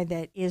brush guide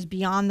that is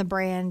beyond the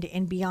brand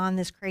and beyond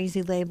this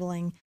crazy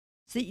labeling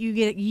so that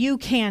you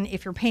can,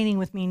 if you're painting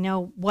with me,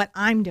 know what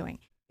I'm doing.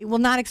 It will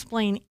not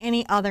explain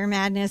any other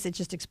madness. It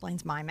just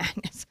explains my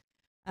madness.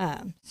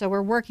 So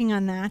we're working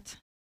on that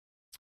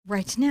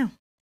right now.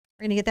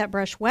 We're going to get that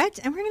brush wet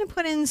and we're going to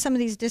put in some of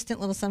these distant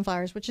little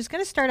sunflowers, which is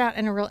going to start out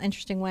in a real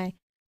interesting way.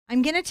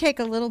 I'm going to take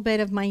a little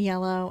bit of my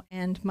yellow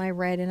and my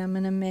red and I'm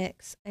going to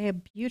mix a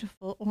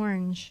beautiful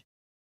orange.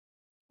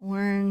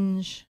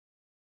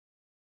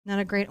 Not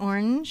a great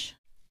orange.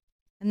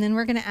 And then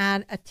we're going to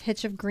add a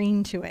titch of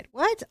green to it.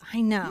 What?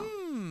 I know.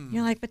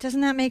 You're like, but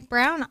doesn't that make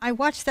brown? I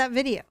watched that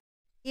video.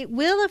 It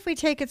will if we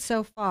take it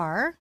so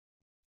far.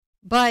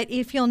 But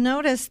if you'll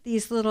notice,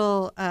 these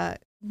little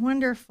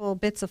wonderful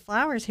bits of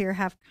flowers here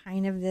have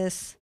kind of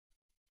this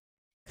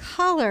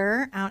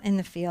color out in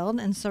the field.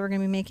 And so we're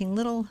going to be making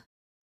little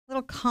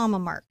comma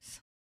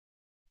marks.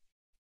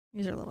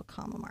 These are little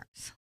comma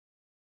marks.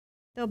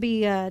 There'll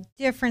be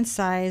different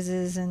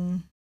sizes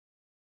and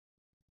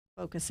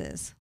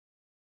focuses.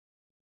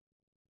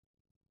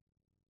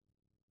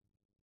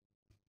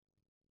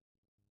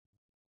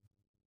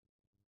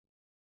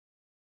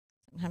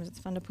 Sometimes it's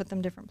fun to put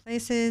them different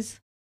places.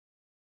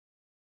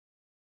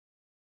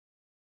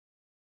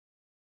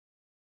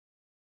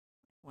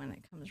 One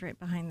that comes right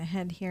behind the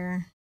head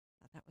here.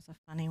 I thought that was a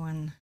funny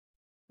one.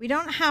 We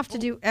don't have to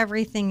do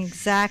everything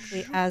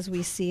exactly as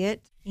we see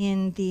it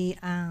in the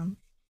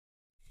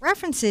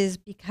references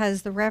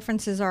because the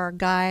references are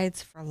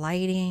guides for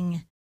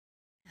lighting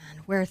and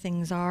where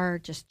things are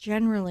just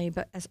generally.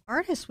 But as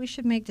artists, we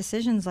should make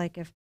decisions like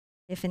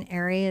if an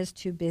area is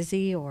too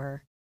busy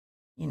or,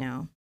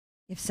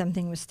 if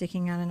something was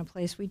sticking out in a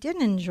place we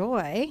didn't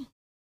enjoy,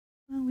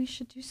 well, we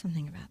should do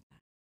something about that.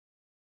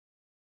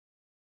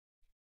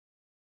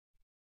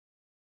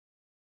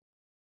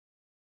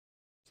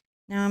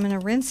 Now I'm going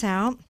to rinse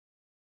out,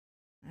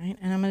 right?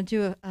 And I'm going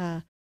to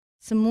do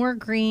some more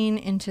green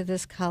into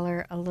this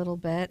color a little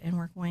bit, and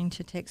we're going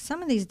to take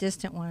some of these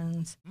distant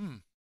ones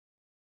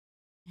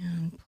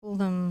and pull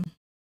them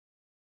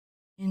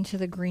into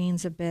the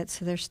greens a bit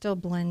so they're still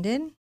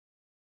blended.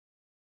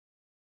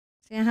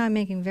 See how I'm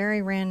making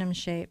very random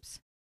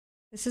shapes.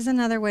 This is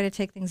another way to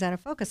take things out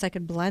of focus. I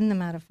could blend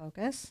them out of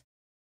focus,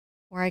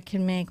 or I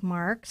can make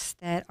marks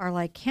that are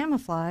like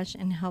camouflage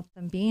and help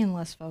them be in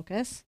less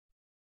focus.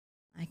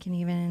 I can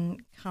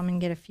even come and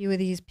get a few of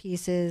these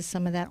pieces,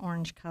 some of that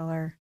orange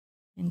color,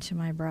 into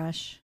my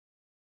brush.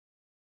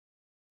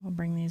 We'll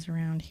bring these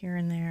around here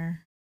and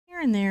there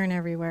and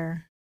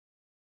everywhere.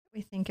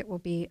 We think it will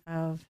be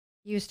of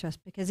use to us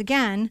because,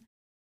 again,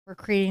 we're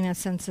creating a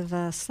sense of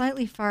a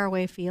slightly far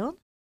away field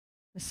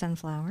with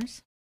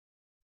sunflowers.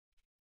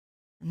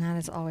 And that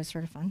is always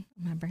sort of fun.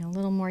 I'm going to bring a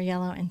little more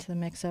yellow into the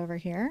mix over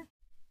here.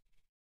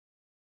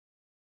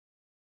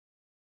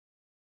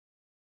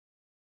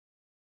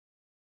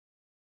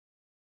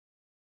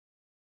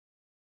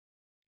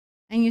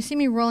 And you see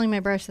me rolling my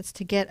brush, that's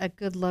to get a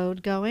good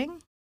load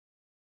going.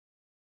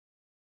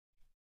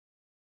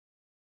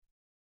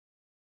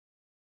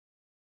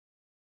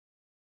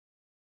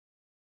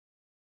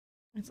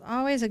 It's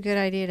always a good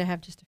idea to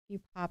have just a few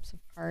pops of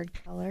hard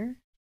color.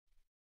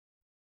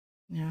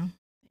 You know,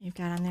 that you've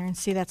got on there, and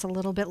see that's a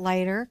little bit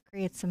lighter,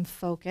 create some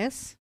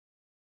focus.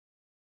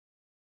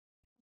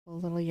 Pull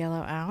a little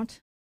yellow out.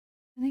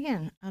 And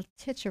again, a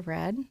titch of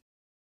red,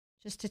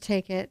 just to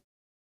take it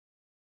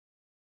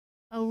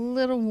a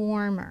little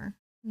warmer.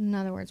 In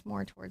other words,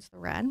 more towards the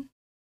red.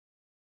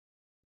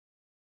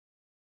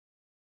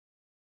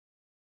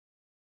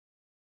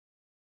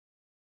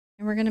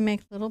 And we're going to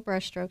make little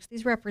brush strokes.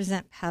 These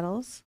represent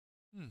petals.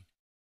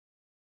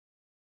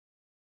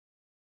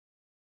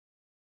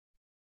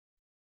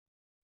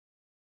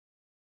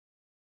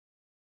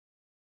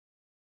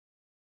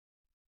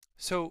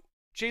 So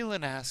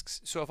Jalen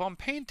asks, so if I'm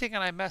painting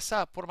and I mess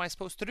up, what am I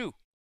supposed to do?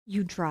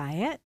 You dry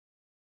it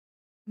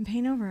and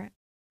paint over it.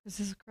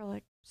 This is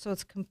acrylic. So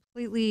it's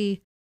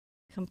completely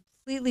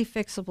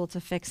fixable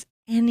to fix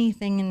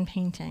anything in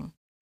painting.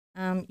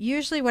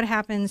 Usually what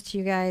happens to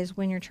you guys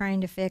when you're trying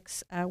to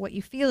fix what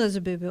you feel is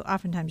a boo-boo,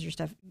 oftentimes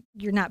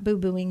you're not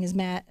boo-booing as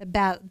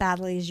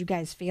badly as you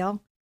guys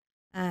feel,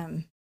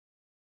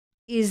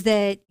 is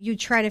that you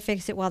try to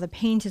fix it while the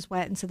paint is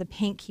wet, and so the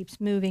paint keeps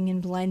moving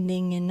and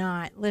blending and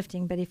not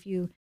lifting. But if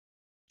you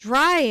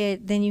dry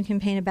it, then you can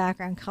paint a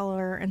background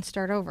color and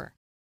start over.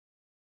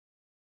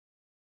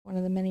 One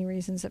of the many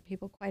reasons that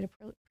people quite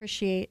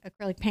appreciate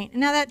acrylic paint. And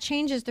now that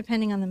changes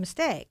depending on the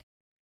mistake.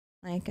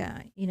 Like,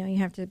 you know, you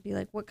have to be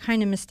like, what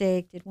kind of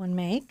mistake did one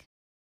make?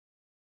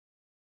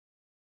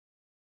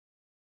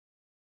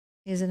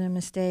 Is it a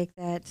mistake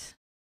that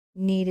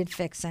needed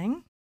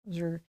fixing?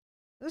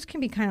 Those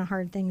can be kind of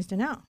hard things to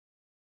know.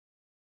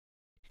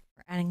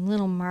 We're adding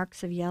little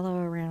marks of yellow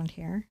around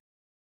here.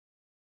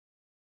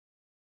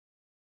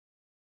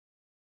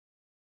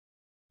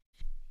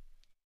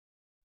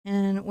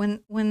 And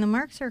when the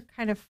marks are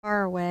kind of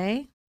far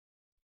away,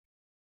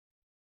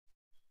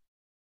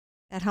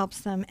 that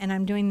helps them, and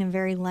I'm doing them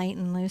very light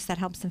and loose, that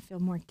helps them feel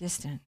more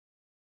distant.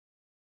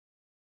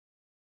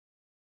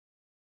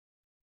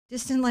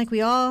 Distant like we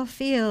all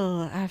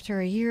feel after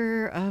a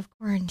year of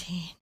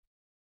quarantine.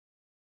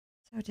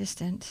 So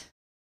distant.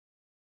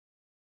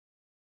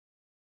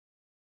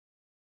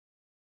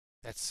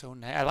 That's so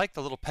nice. I like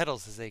the little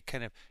petals as they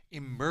kind of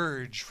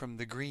emerge from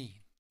the green.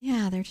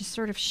 Yeah, they're just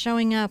sort of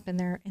showing up, and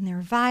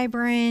they're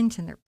vibrant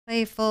and they're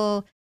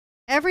playful.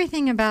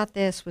 Everything about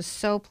this was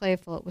so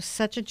playful. It was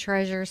such a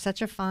treasure, such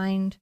a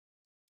find.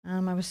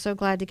 I was so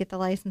glad to get the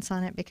license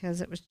on it because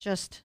it was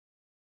just,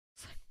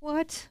 it's like,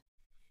 what?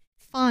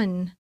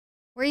 Fun.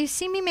 Where you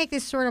see me make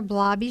these sort of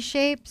blobby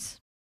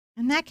shapes,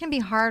 and that can be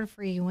hard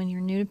for you when you're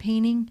new to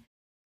painting.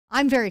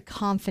 I'm very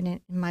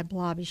confident in my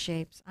blobby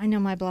shapes. I know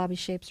my blobby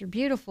shapes are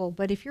beautiful,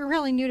 but if you're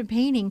really new to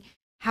painting,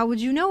 how would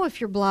you know if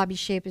your blobby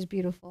shape is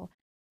beautiful?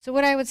 So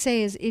what I would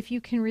say is if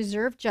you can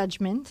reserve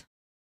judgment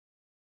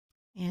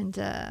and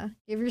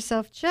give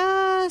yourself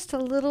just a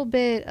little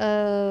bit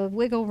of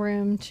wiggle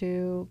room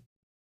to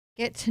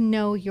get to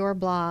know your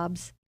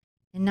blobs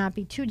and not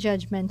be too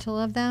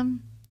judgmental of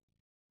them,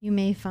 you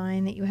may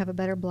find that you have a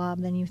better blob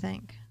than you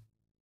think.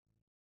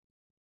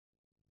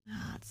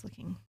 Ah, it's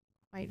looking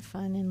quite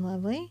fun and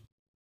lovely.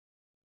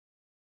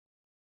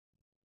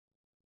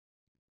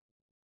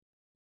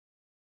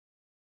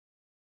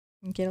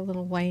 And get a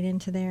little white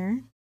into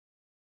there.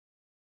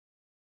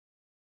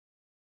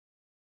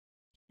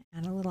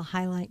 Add a little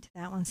highlight to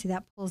that one. See,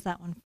 that pulls that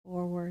one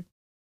forward.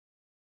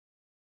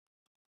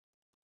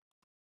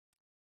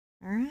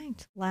 All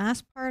right,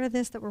 last part of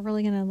this that we're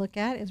really going to look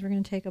at is we're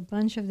going to take a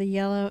bunch of the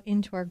yellow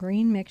into our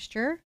green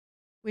mixture,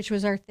 which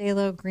was our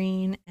phthalo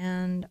green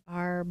and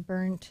our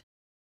burnt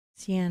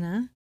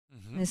sienna.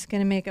 And it's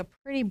going to make a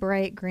pretty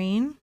bright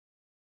green.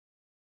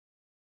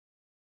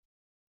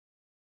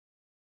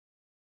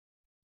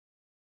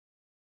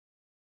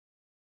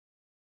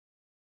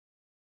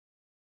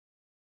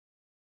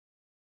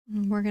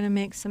 And we're going to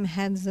make some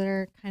heads that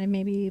are kind of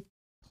maybe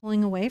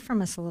pulling away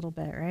from us a little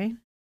bit, right?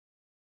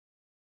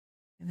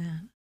 Look at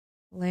that.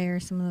 Layer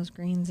some of those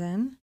greens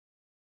in.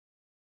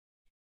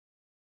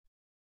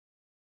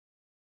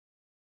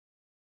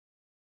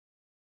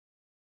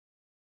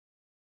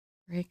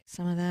 Break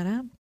some of that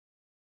up.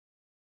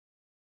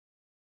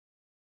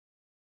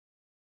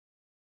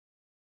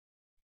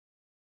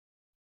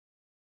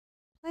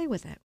 Play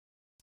with it.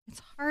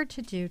 It's hard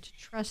to do, to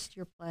trust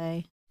your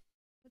play,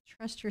 but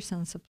trust your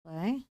sense of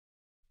play.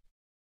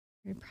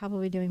 You're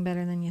probably doing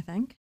better than you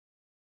think.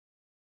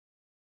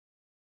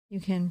 You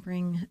can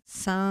bring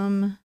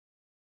some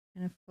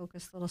kind of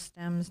focused little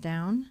stems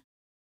down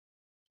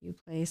a few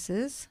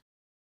places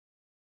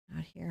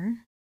out here.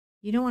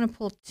 You don't want to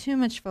pull too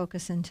much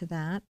focus into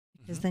that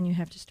because then you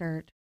have to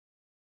start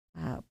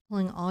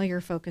pulling all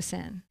your focus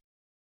in,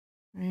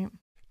 right?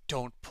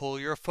 Don't pull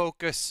your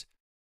focus.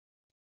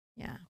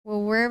 Yeah.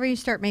 Well, wherever you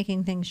start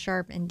making things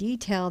sharp and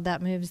detailed,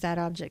 that moves that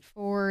object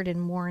forward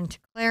and more into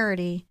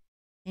clarity.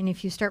 And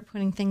if you start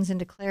putting things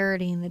into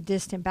clarity in the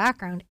distant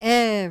background,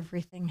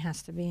 everything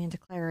has to be into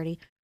clarity,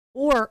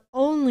 or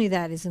only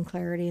that is in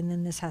clarity, and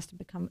then this has to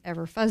become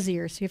ever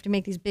fuzzier. So you have to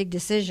make these big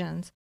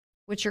decisions,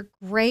 which are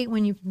great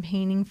when you've been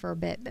painting for a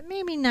bit, but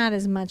maybe not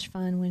as much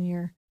fun when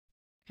you're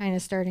kind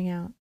of starting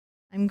out.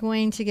 I'm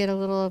going to get a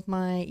little of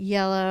my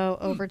yellow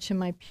over to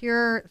my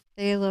pure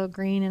phthalo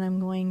green, and I'm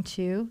going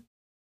to...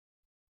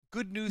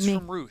 Good news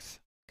from Ruth.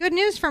 Good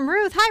news from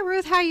Ruth. Hi,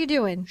 Ruth. How you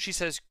doing? She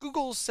says,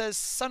 Google says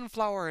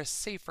sunflower is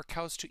safe for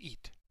cows to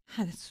eat.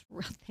 That's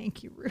real.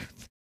 Thank you,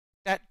 Ruth.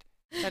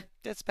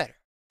 That's better.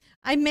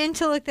 I meant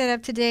to look that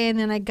up today, and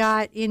then I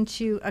got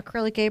into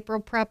Acrylic April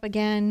prep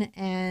again,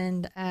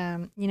 and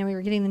we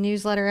were getting the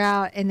newsletter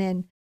out, and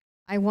then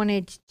I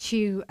wanted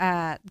to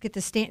get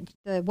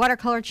the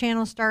watercolor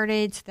channel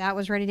started, so that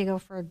was ready to go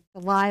for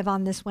the live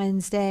on this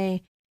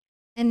Wednesday.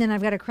 And then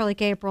I've got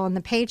Acrylic April, and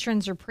the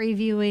patrons are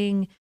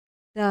previewing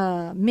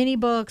the mini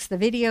books, the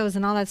videos,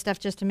 and all that stuff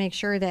just to make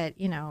sure that,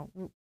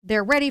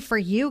 they're ready for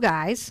you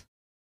guys.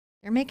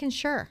 They're making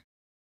sure.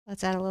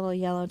 Let's add a little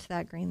yellow to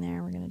that green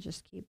there. We're going to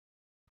just keep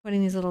putting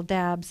these little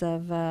dabs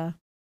of,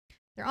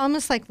 they're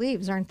almost like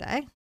leaves, aren't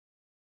they?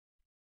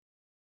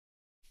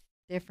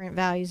 Different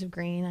values of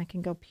green. I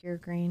can go pure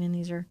green, and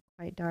these are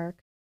quite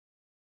dark.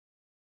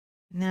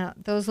 Now,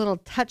 those little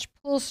touch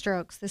pull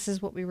strokes, this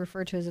is what we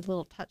refer to as a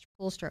little touch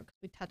pull stroke.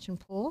 We touch and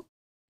pull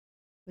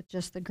with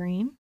just the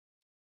green.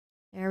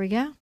 There we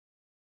go.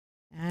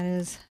 That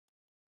is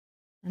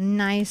a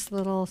nice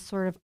little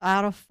sort of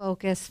out of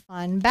focus,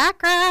 fun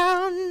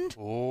background.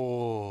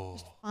 Oh.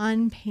 Just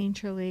fun,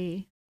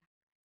 painterly.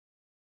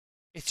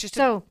 It's just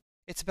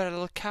it's about a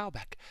little cow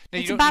back. Now,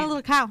 it's about a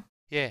little cow.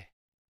 Yeah.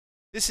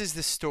 This is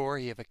the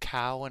story of a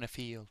cow in a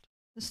field.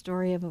 The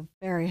story of a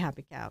very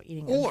happy cow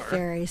eating a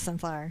very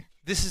sunflower.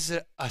 This is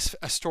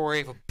a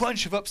story of a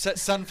bunch of upset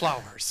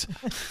sunflowers.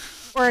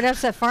 Or an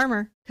upset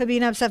farmer. Could be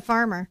an upset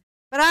farmer.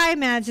 But I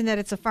imagine that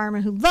it's a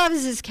farmer who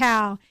loves his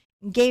cow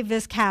and gave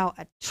this cow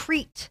a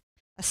treat,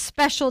 a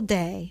special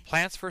day.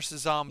 Plants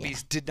vs.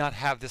 Zombies did not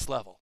have this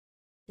level.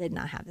 Did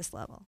not have this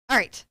level. All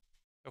right.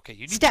 Okay.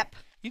 You need a step.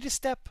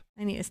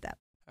 I need a step.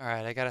 All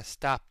right. I got to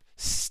stop.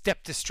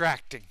 Step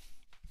distracting.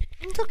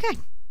 It's okay.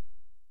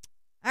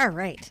 All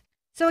right.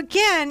 So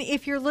again,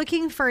 if you're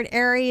looking for an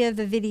area of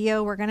the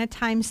video, we're going to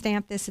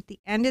timestamp this at the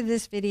end of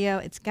this video.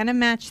 It's going to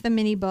match the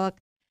mini book.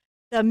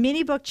 The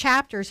mini book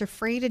chapters are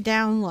free to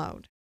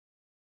download.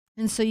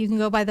 And so you can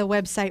go by the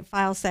website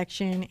file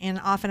section, and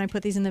often I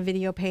put these in the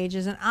video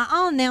pages, and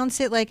I'll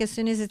announce it like as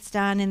soon as it's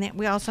done, and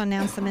we also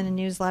announce them in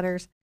the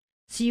newsletters,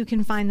 so you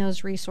can find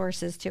those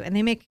resources too. And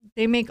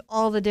they make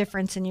all the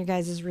difference in your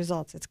guys'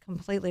 results. It's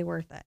completely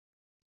worth it.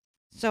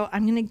 So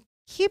I'm going to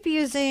keep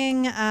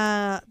using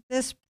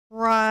this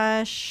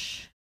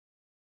brush,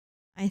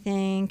 I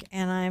think,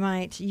 and I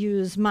might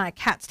use my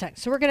cat's tongue.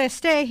 So we're going to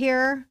stay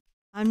here.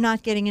 I'm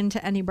not getting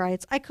into any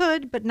brights. I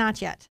could, but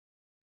not yet.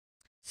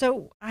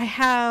 So I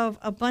have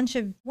a bunch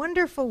of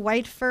wonderful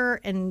white fur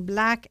and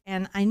black,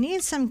 and I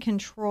need some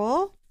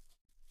control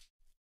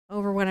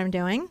over what I'm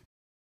doing.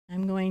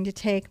 I'm going to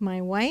take my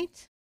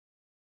white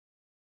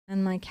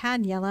and my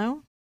cad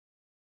yellow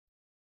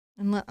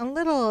and a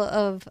little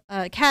of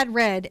cad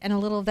red and a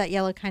little of that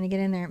yellow kind of get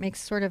in there. It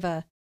makes sort of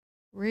a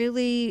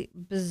really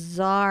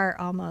bizarre,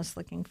 almost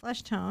looking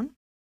flesh tone,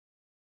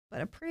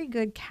 but a pretty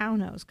good cow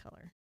nose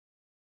color.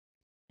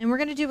 And we're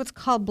going to do what's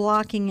called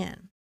blocking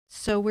in.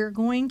 So we're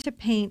going to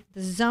paint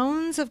the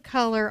zones of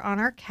color on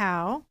our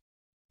cow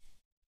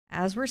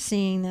as we're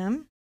seeing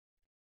them.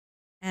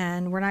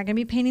 And we're not going to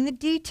be painting the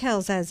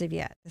details as of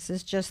yet. This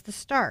is just the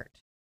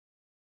start.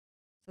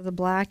 So the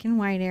black and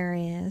white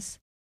areas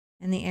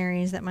and the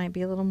areas that might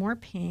be a little more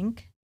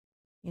pink,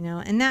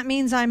 and that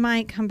means I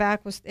might come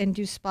back and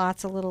do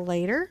spots a little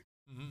later,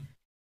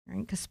 right?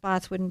 Because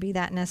spots wouldn't be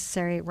that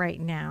necessary right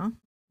now.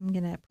 I'm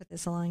going to put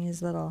this along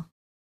his little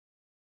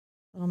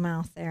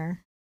mouth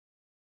there.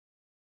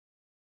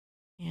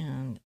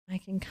 And I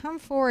can come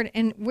forward,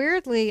 and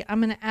weirdly,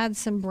 I'm going to add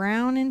some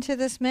brown into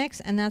this mix,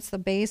 and that's the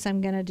base I'm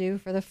going to do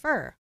for the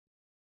fur.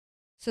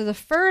 So the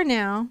fur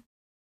now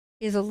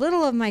is a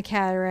little of my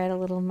cad red, a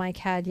little of my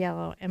cad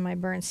yellow, and my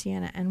burnt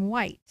sienna and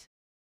white.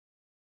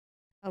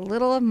 A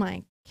little of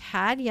my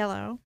cad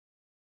yellow,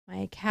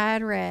 my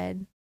cad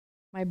red,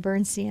 my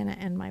burnt sienna,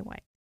 and my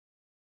white.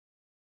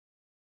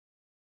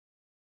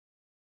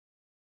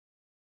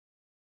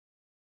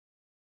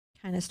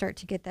 Kind of start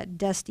to get that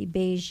dusty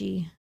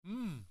beigey,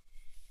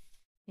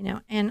 you know,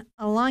 and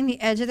along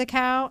the edge of the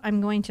cow, I'm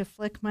going to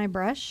flick my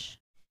brush.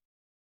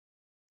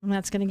 And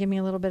that's going to give me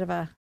a little bit of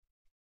a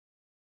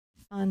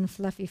fun,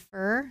 fluffy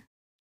fur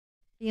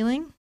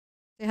feeling.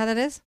 See how that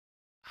is?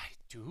 I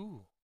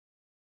do.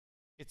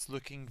 It's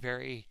looking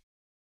very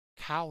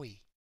cowy.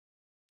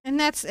 And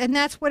that's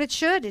what it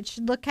should. It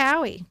should look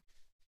cowy.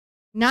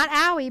 Not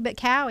owie, but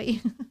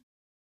cowy.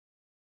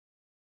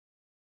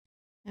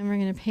 And we're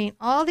going to paint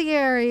all the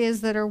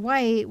areas that are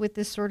white with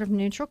this sort of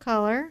neutral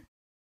color.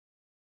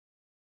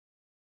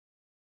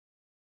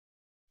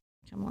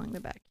 Come along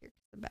the back here.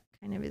 The back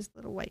kind of is a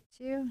little white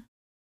too.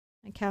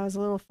 My cow is a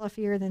little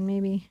fluffier than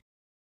maybe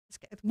this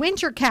guy.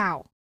 Winter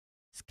cow.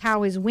 This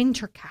cow is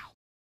winter cow.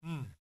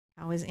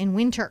 Cow is in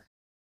winter.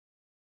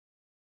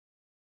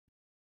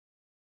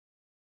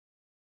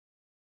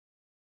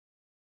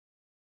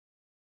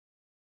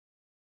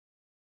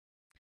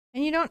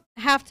 And you don't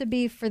have to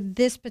be, for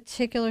this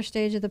particular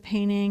stage of the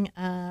painting,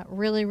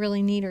 really,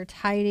 really neat or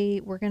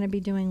tidy. We're going to be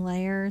doing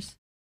layers.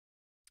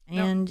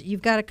 And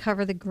you've got to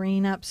cover the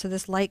green up, so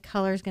this light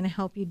color is going to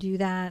help you do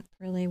that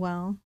really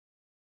well.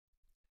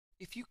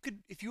 If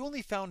you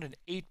only found an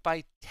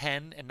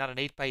 8x10 and not an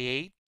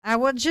 8x8, I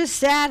would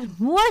just add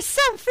more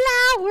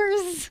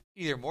sunflowers.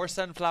 Either more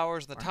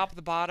sunflowers on the top of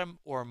the bottom,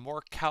 or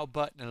more cow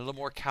butt and a little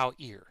more cow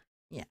ear.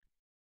 Yeah.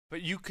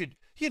 But you could,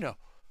 you know.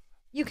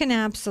 You can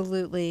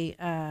absolutely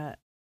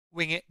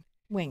wing it.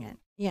 Wing it,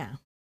 yeah.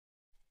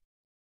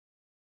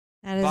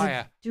 That is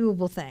a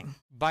doable thing.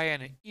 By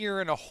an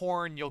ear and a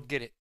horn, you'll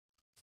get it.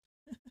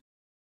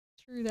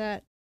 True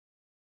that.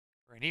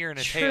 Or an ear and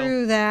a tail.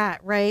 True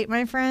that, right,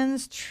 my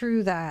friends?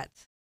 True that.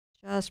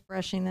 Just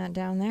brushing that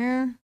down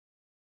there.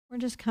 We're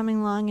just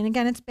coming along. And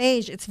again, it's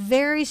beige. It's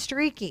very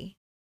streaky.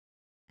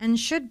 And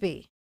should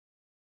be.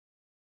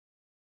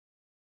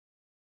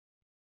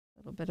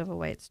 A little bit of a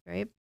white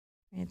stripe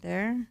right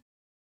there.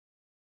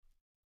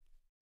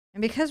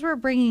 And because we're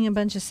bringing a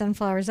bunch of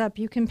sunflowers up,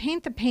 you can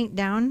paint the paint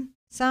down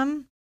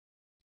some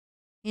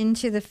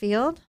into the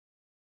field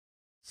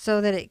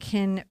so that it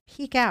can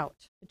peek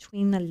out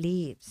between the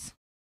leaves.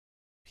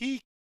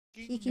 Peeky.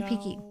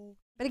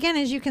 But again,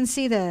 as you can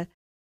see,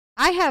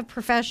 I have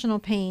professional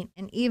paint,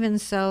 and even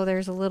so,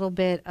 there's a little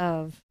bit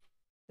of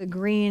the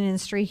green and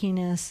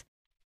streakiness.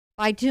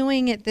 By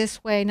doing it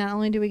this way, not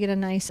only do we get a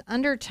nice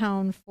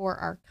undertone for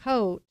our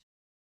coat,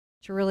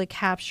 to really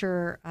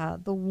capture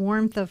the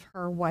warmth of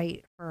her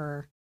white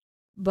fur,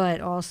 but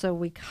also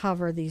we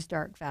cover these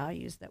dark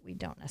values that we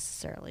don't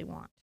necessarily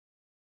want.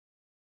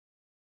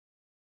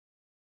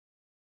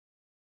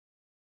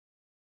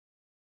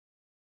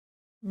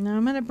 Now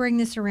I'm going to bring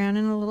this around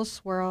in a little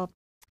swirl.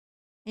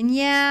 And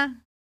yeah,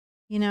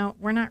 you know,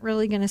 we're not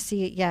really going to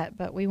see it yet,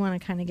 but we want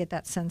to kind of get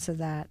that sense of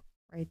that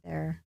right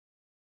there.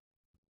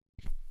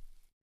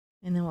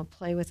 And then we'll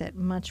play with it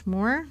much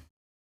more.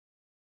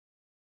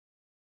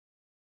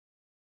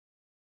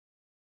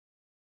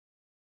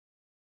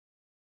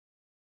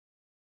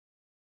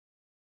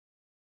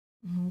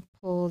 We'll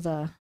pull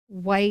the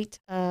white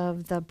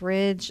of the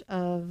bridge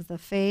of the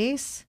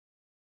face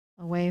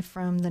away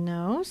from the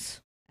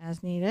nose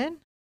as needed.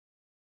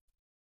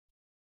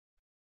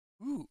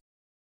 Ooh.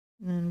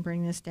 And then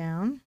bring this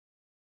down.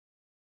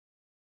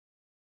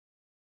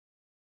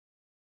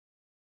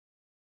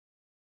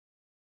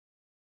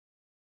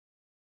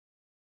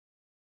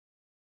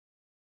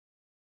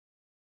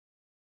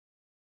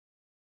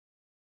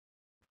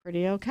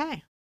 Pretty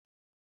okay.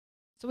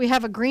 So we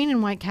have a green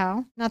and white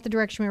cow, not the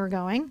direction we were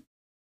going.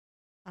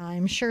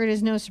 I'm sure it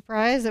is no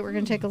surprise that we're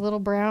going to take a little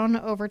brown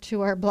over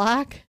to our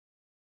black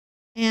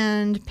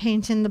and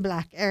paint in the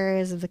black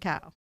areas of the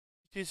cow.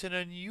 It is an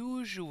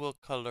unusual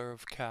color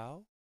of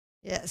cow.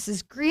 Yes,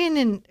 this green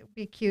and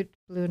be cute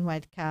blue and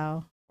white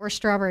cow. Or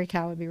strawberry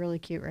cow would be really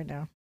cute right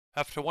now.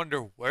 Have to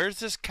wonder, where's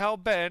this cow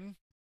been?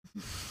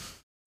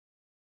 It's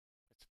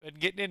been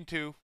getting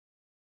into.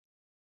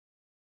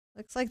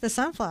 Looks like the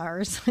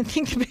sunflowers. I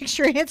think the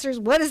picture answers,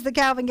 what is the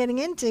cow been getting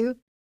into?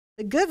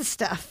 The good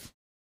stuff.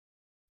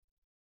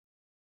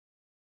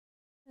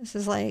 This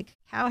is like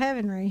cow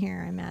heaven right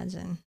here, I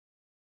imagine.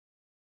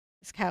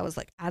 This cow was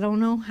like, I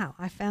don't know how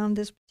I found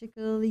this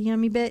particularly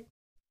yummy bit,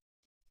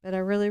 but I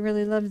really,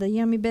 really love the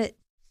yummy bit.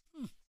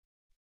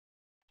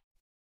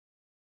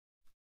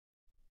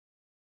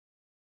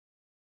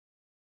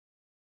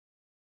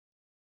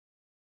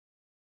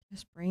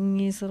 Just bring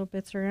these little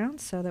bits around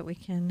so that we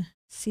can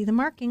see the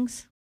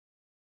markings.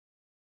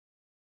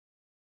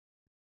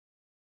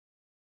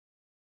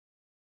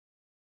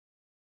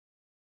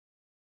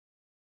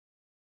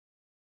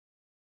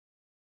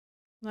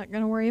 Not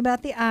going to worry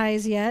about the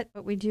eyes yet,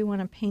 but we do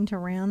want to paint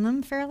around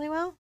them fairly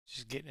well.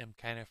 Just getting them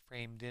kind of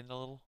framed in a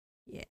little.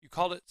 Yeah. You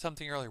called it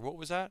something earlier. What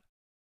was that?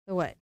 The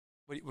what?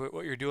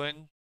 What you're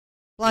doing?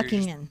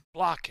 Blocking in.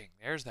 Blocking.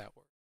 There's that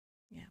word.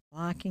 Yeah,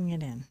 blocking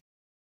it in.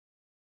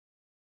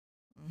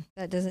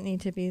 That doesn't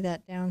need to be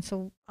that down.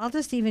 So I'll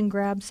just even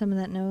grab some of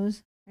that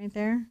nose right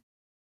there.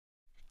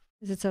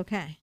 Because it's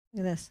okay.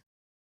 Look at this.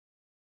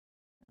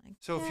 Like,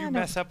 So if you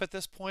mess up at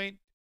this point,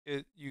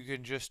 you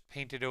can just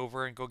paint it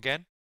over and go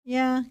again?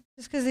 Yeah,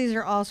 just because these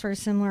are all sort of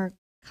similar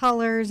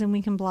colors and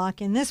we can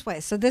block in this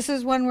way. So this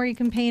is one where you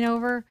can paint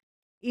over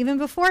even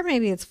before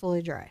maybe it's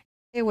fully dry.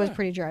 It was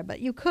pretty dry, but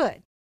you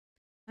could.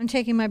 I'm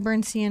taking my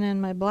burnt sienna and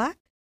my black.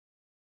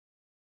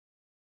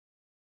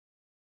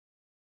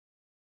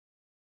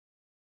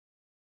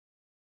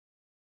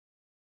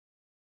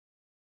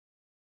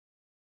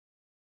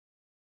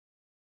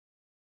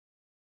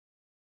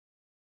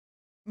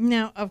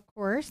 Now, of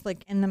course,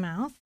 like in the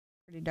mouth,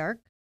 pretty dark.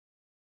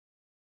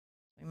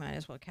 We might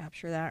as well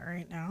capture that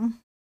right now.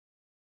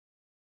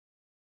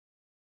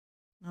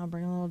 I'll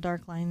bring a little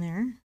dark line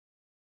there.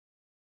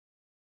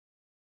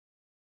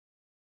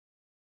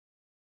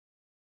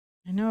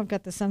 I know I've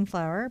got the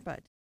sunflower,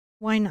 but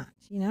why not,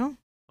 you know?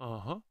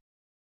 Uh-huh.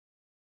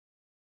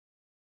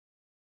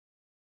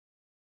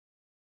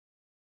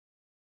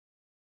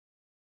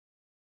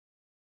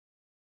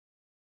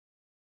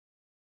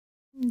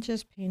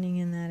 Just painting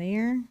in that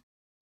ear.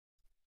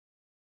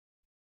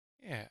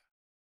 Yeah.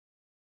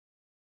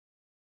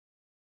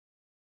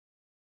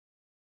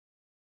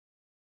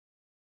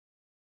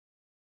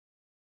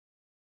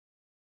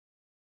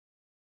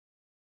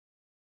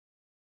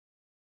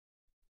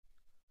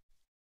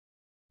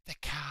 The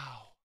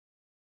cow.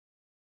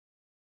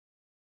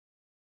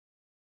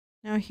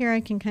 Now here I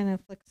can kind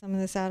of flick some of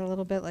this out a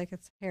little bit like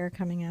it's hair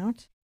coming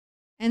out.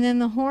 And then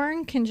the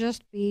horn can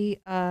just be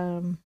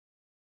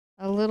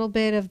a little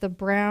bit of the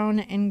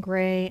brown and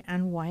gray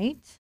and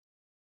white.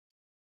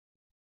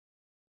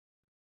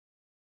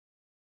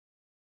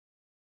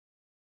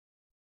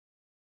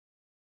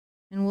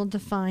 And we'll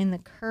define the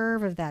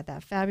curve of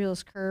that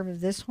fabulous curve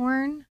of this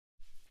horn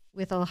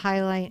with a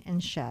highlight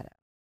and shadow.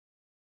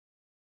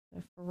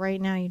 So for right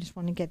now, you just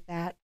want to get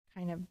that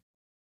kind of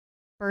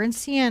burnt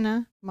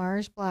sienna,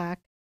 Mars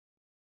black,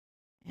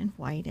 and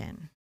white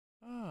in.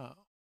 Oh.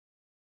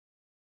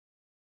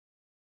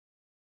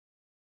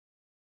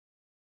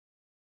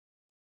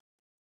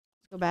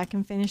 Let's go back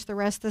and finish the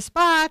rest of the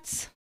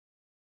spots.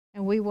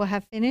 And we will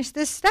have finished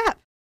this step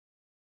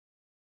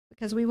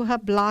because we will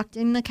have blocked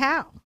in the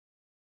cow.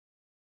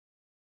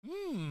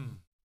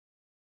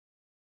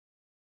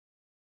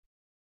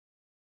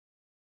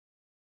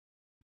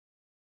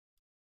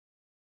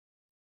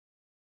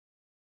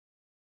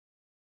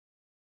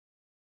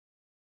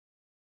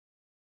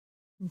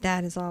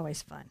 That is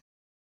always fun.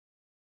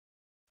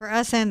 For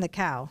us and the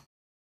cow.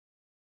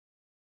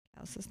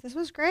 Cow says, this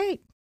was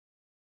great.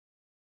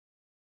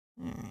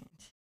 All right.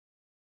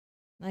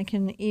 I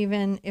can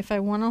even, if I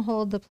want to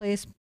hold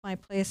my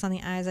place on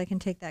the eyes, I can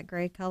take that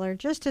gray color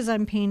just as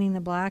I'm painting the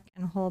black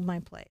and hold my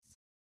place.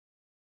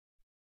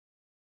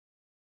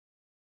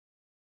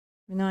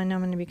 Even though I know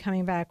I'm going to be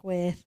coming back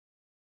with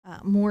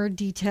more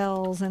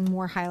details and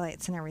more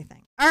highlights and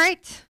everything. All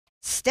right.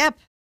 Step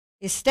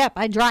is step.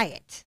 I dry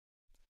it.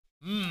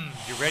 You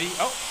ready?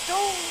 Oh,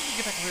 no!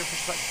 Get back over here,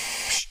 push the button.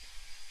 Psh,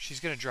 she's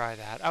going to dry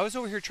that. I was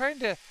over here trying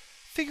to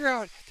figure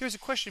out, there's a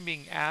question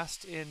being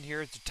asked in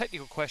here. It's a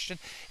technical question.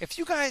 If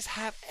you guys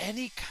have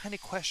any kind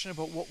of question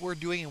about what we're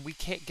doing and we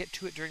can't get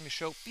to it during the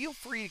show, feel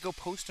free to go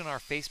post in our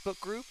Facebook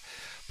group,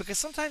 because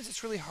sometimes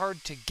it's really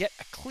hard to get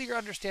a clear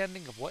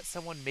understanding of what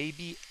someone may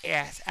be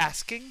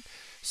asking.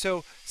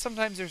 So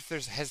sometimes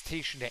there's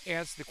hesitation to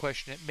answer the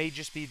question. It may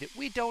just be that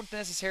we don't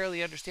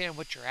necessarily understand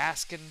what you're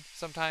asking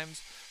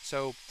sometimes.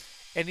 So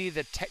any of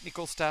the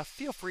technical stuff,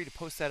 feel free to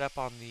post that up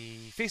on the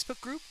Facebook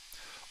group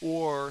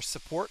or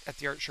support at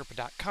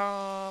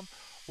TheArtSherpa.com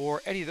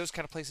or any of those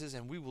kind of places,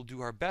 and we will do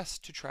our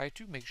best to try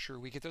to make sure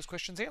we get those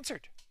questions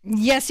answered.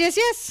 Yes, yes,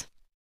 yes.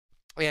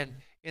 And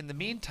in the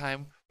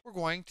meantime, we're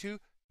going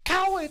to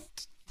cow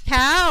it.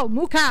 Cow,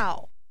 moo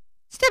cow.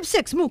 Step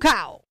 6, moo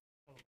cow.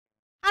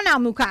 How now,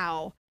 moo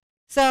cow.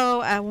 So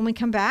when we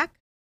come back,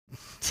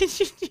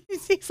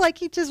 it's like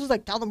he just was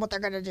like, tell them what they're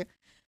going to do.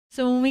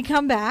 So when we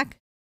come back,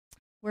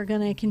 we're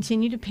going to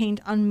continue to paint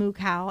on moo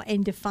cow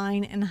and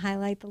define and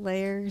highlight the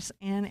layers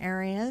and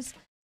areas.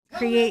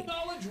 Create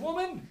knowledge,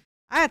 woman.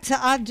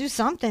 I'll do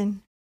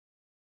something.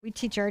 We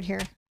teach art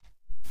here.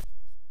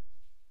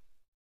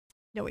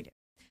 No, we do.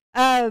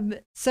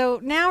 So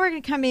now we're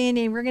going to come in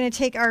and we're going to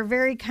take our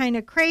very kind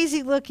of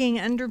crazy looking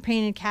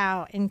underpainted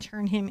cow and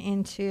turn him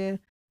into,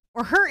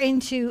 or her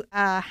into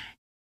a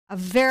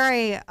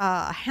very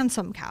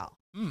handsome cow.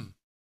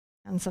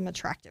 Handsome,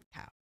 attractive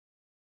cow.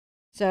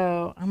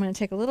 So I'm going to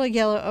take a little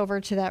yellow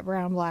over to that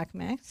brown black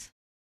mix.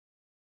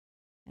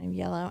 Kind of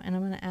yellow, and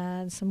I'm going to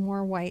add some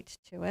more white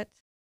to it.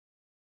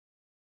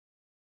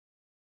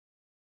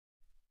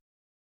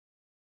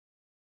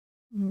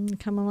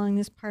 Come along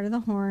this part of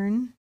the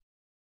horn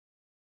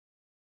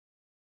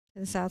to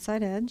this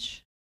outside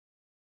edge.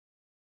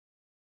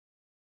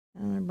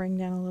 I'm going to bring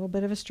down a little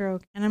bit of a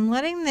stroke, and I'm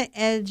letting the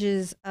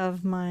edges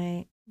of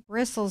my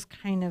bristles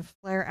kind of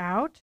flare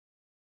out.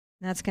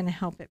 And that's going to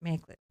help it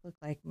make it look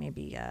like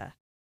maybe a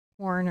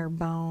horn or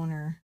bone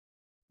or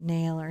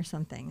nail or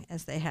something,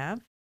 as they have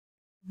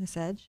on this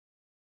edge.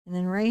 And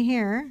then right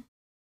here,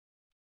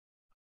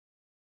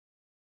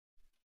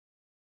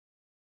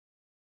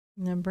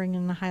 and then bring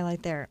in the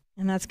highlight there.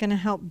 And that's going to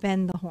help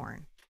bend the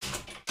horn.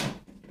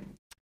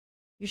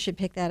 You should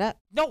pick that up.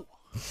 No!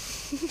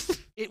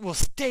 It will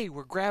stay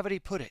where gravity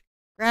put it.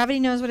 Gravity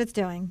knows what it's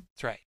doing.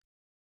 That's right.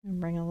 And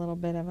bring a little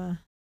bit of a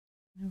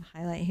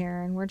highlight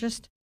here. And we're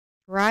just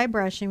dry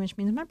brushing, which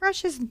means my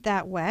brush isn't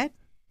that wet.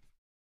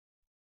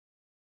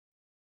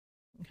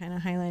 I'm kind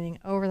of highlighting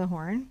over the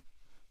horn.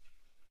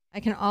 I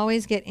can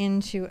always get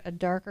into a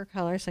darker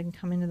color, so I can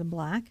come into the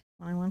black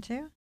when I want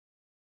to.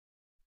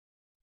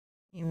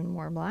 Even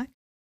more black.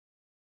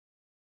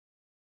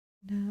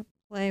 And,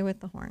 play with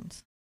the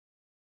horns.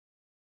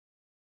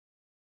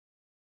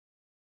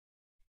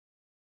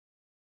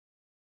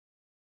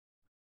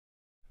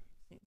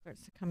 It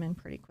starts to come in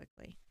pretty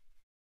quickly.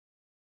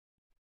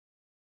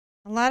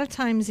 A lot of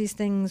times these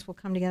things will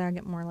come together. I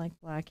get more like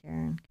black here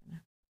and kind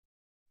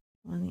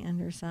of on the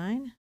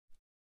underside.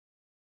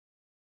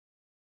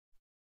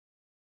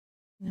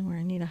 And then where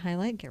I need a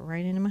highlight, get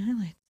right into my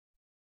highlights.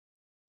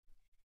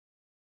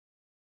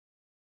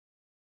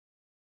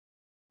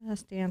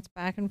 Just dance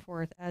back and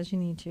forth as you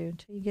need to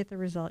until you get the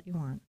result you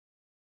want.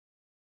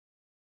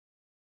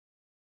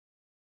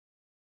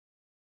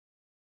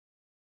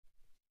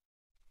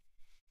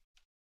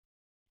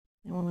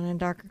 And when I want a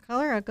darker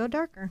color, I'll go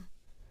darker.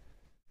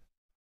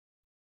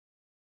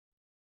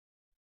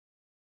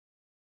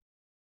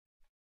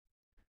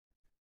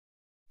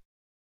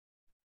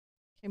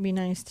 It'd be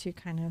nice to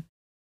kind of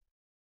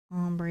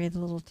ombre the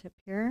little tip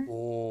here.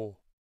 Oh.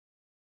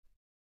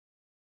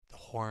 The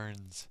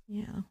horns.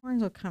 Yeah, the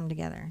horns will come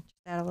together.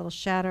 Just add a little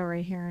shadow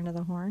right here into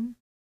the horn.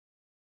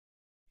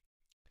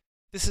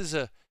 This is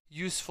a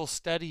useful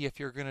study if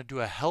you're going to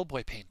do a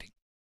Hellboy painting.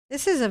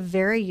 This is a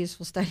very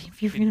useful study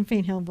if you're going to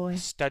paint Hellboy.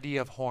 Study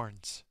of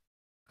horns.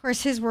 Of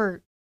course, his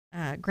were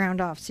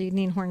ground off, so you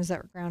need horns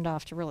that were ground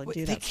off to really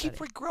do that. They keep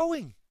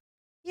regrowing.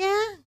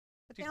 Yeah,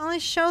 but they only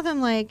show them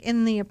like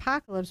in the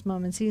apocalypse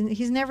moments.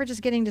 He's never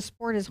just getting to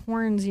sport his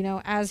horns, you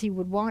know, as he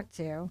would want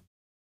to.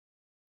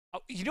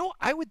 You know,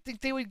 I would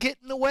think they would get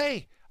in the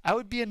way. I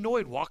would be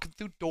annoyed walking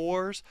through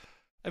doors.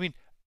 I mean,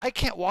 I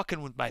can't walk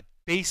in with my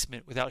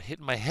basement without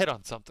hitting my head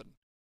on something.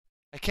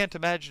 I can't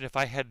imagine if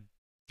I had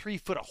 3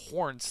 foot of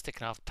horns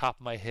sticking off the top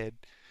of my head.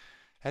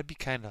 That'd be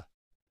kind of...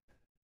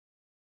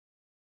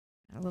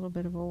 A little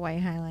bit of a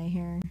white highlight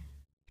here.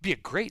 It'd be a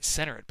great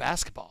center at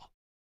basketball.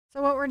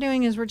 So what we're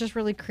doing is we're just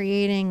really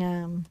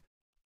creating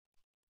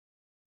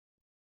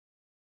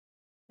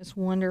this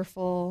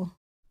wonderful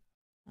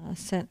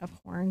set of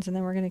horns, and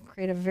then we're going to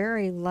create a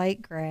very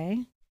light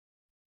gray.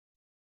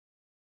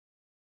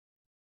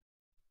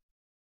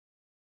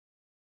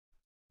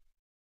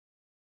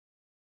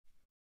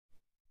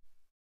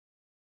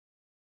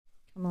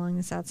 Come along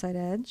this outside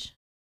edge.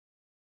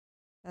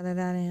 Feather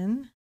that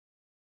in.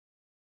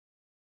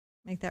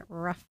 Make that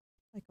rough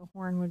like a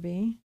horn would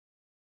be.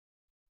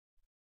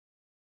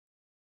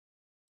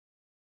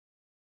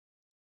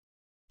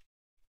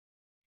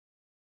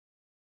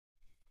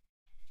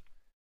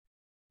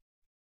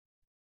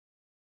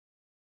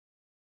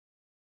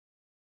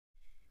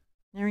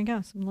 There we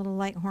go, some little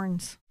light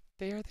horns.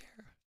 They are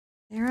there.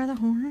 There are the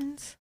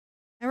horns.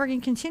 And we're going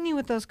to continue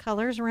with those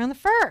colors around the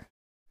fur.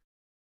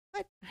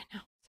 What? I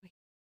know. Sweet.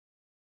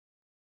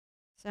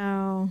 So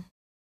I'm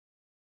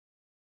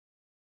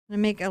going to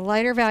make a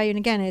lighter value. And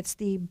again, it's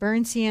the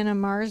burnt sienna,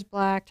 Mars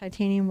black,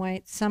 titanium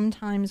white,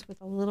 sometimes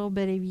with a little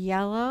bit of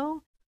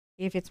yellow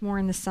if it's more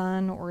in the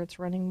sun or it's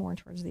running more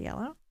towards the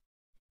yellow.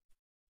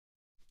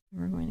 And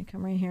we're going to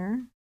come right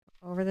here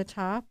over the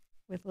top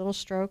with little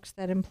strokes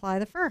that imply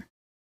the fur.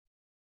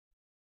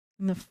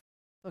 And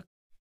the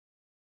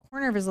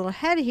corner of his little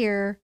head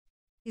here,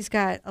 he's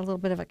got a little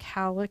bit of a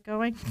cowlick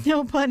going.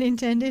 No pun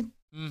intended.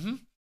 Mm-hmm.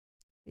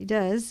 He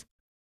does.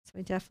 So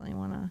we definitely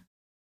want to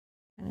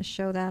kind of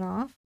show that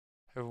off.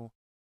 So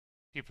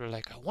people are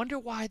like, I wonder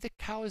why the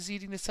cow is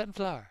eating the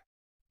sunflower.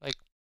 Like,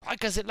 probably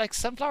because it likes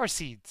sunflower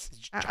seeds.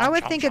 I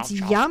would think it's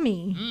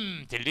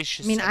yummy.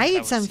 Delicious. I mean, I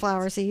eat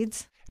sunflower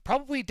seeds. It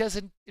probably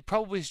doesn't. It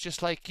probably is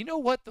just like, you know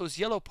what? Those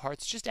yellow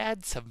parts just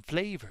add some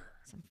flavor.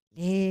 Some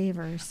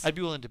flavors. I'd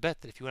be willing to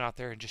bet that if you went out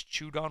there and just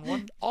chewed on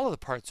one, all of the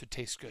parts would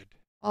taste good.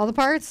 All the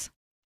parts?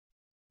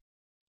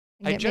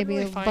 I get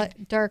maybe generally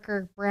a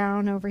darker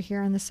brown over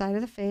here on the side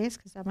of the face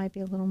because that might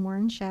be a little more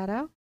in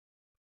shadow.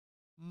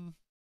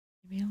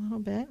 Maybe a little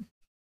bit.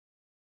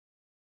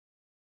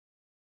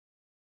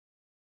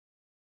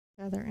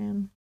 Feather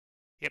in.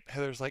 Yep,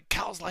 Heather's like,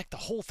 cows like the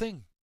whole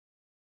thing.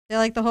 They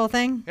like the whole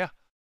thing? Yeah.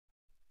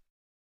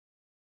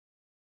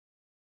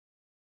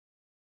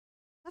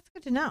 That's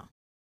good to know.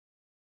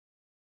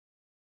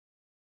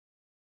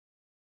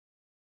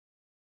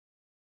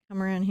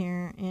 Come around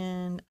here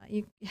and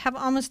you have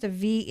almost a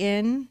V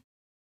in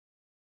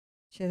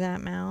to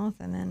that mouth,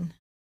 and then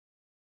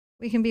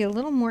we can be a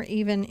little more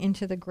even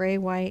into the gray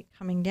white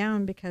coming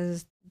down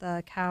because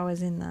the cow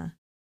is in the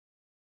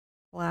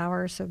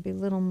flower, so it'd be a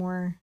little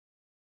more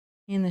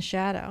in the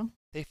shadow.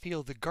 They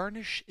feel the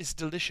garnish is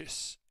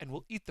delicious and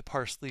will eat the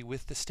parsley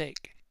with the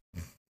steak.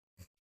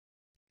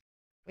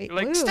 Wait, You're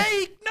like, ooh.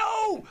 steak,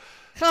 no!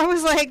 I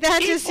was like,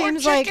 that Eat just more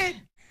seems chicken! like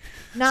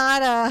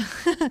not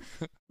a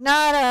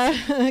not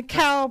a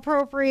cow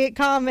appropriate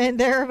comment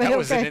there, but That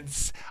was okay.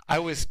 I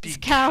was being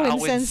cow cow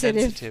insensitive.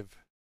 insensitive.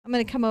 I'm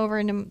going to come over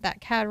into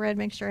that Cad Red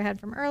mixture I had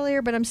from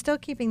earlier, but I'm still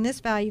keeping this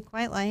value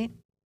quite light.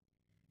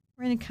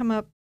 We're going to come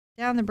up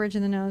down the bridge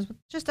of the nose with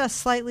just a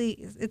slightly,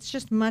 it's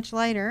just much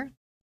lighter.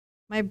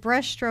 My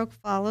brush stroke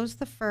follows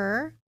the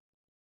fur.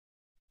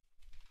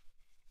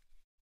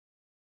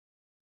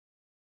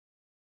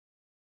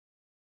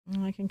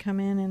 And I can come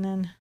in and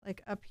then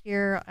like up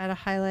here add a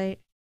highlight.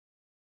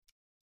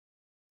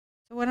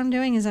 So what I'm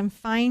doing is I'm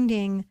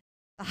finding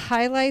the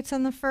highlights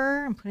on the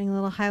fur. I'm putting a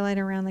little highlight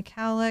around the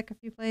cowlick a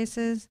few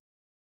places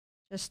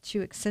just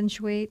to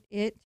accentuate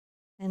it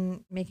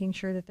and making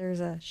sure that there's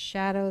a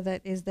shadow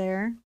that is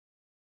there.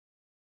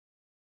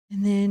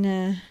 And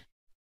then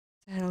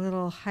add a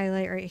little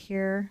highlight right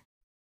here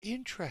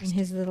Interesting. in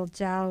his little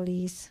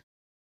jowlies.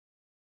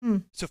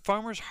 So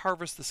farmers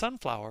harvest the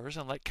sunflowers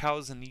and let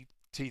cows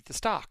to eat the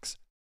stalks.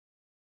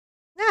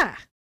 Yeah.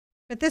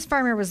 But this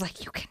farmer was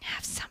like, you can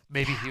have some.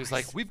 Maybe he was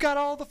like, we've got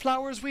all the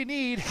flowers we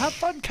need. Have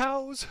fun,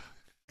 cows.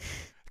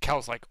 The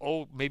cow's like,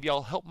 oh, maybe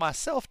I'll help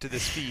myself to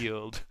this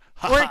field.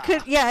 Or it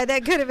could, yeah,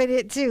 that could have been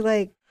it too.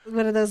 Like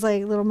one of those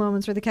like little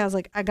moments where the cow's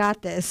like, I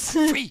got this.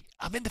 Free.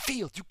 I'm in the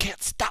field. You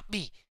can't stop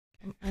me.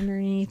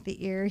 Underneath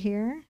the ear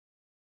here.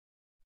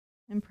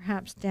 And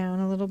perhaps down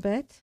a little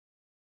bit.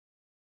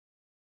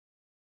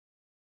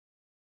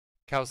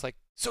 Cow's like,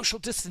 social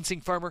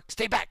distancing, farmer.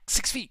 Stay back.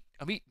 6 feet.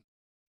 I'm eating.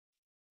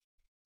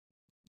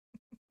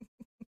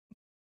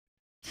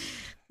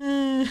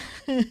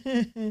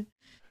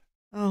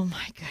 Oh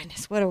my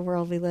goodness, what a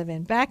world we live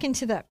in. Back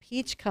into that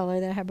peach color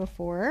that I had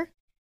before.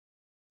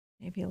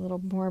 Maybe a little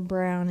more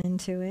brown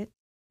into it.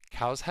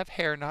 Cows have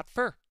hair, not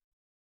fur.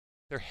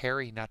 They're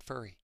hairy, not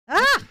furry.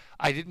 Ah!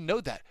 I didn't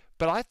know that,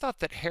 but I thought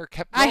that hair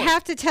kept growing. I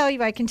have to tell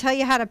you, I can tell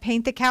you how to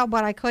paint the cow,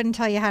 but I couldn't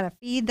tell you how to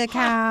feed the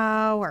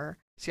cow. Or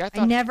See, I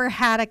I never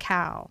had a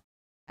cow.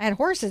 I had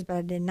horses, but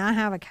I did not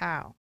have a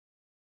cow.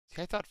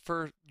 See, I thought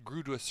fur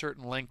grew to a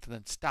certain length and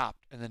then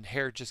stopped, and then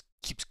hair just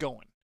keeps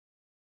going.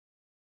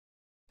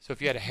 So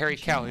if you had a hairy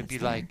cow, it'd be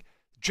like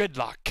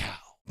dreadlock cow.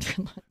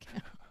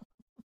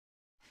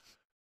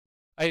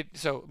 I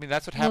mean,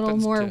 that's what A happens. little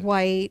more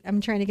white.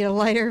 I'm trying to get a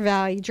lighter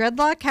value.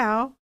 Dreadlock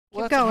cow.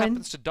 Well, Keep that's what going.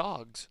 happens to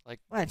dogs. Like,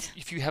 What?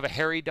 if you have a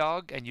hairy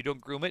dog and you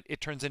don't groom it,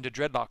 it turns into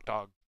dreadlock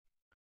dog.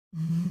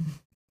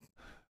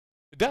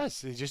 It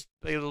does. They just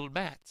lay little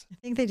mats. I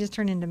think they just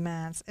turn into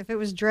mats. If it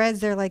was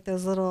dreads, they're like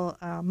those little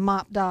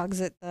mop dogs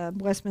at the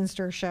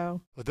Westminster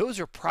show. Well, those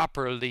are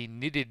properly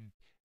knitted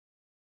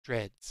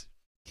dreads.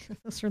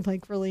 Those are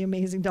like really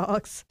amazing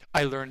dogs.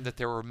 I learned that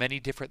there were many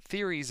different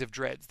theories of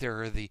dreads.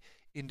 There are the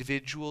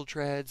individual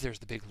dreads. There's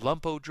the big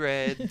lumpo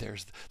dread.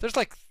 there's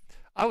like,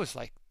 I was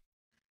like.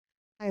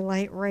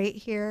 Highlight right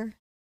here.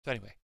 So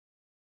anyway,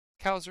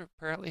 cows are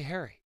apparently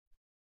hairy.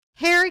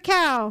 Hairy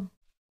cow.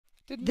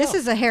 This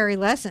is a hairy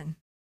lesson.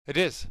 It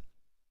is.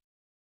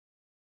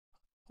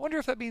 I wonder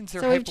if that means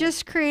they're So we've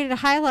just created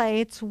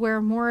highlights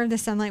where more of the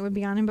sunlight would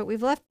be on him, but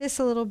we've left this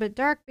a little bit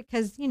dark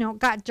because, you know, it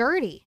got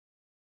dirty.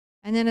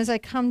 And then as I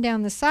come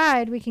down the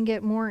side, we can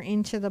get more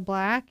into the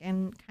black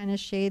and kind of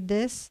shade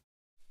this,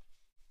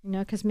 you know,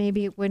 because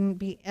maybe it wouldn't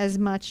be as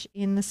much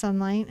in the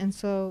sunlight. And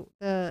so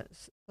the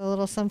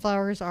little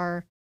sunflowers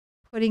are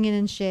putting it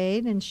in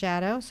shade and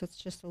shadow. So it's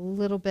just a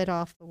little bit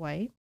off the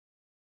white.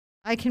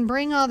 I can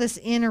bring all this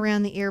in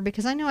around the ear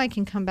because I know I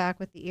can come back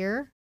with the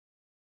ear.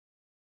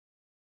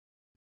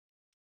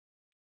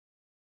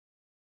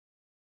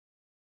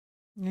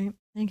 Right.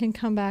 I can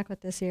come back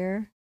with this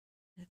ear.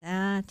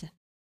 That.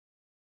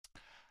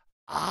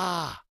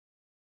 Ah,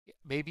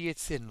 maybe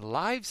it's in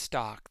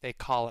livestock they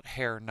call it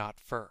hair, not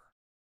fur.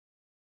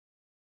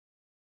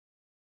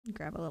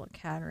 Grab a little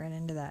cat right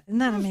into that. Isn't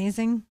that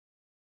amazing?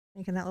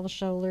 Making that little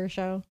shoulder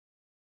show.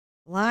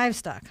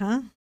 Livestock,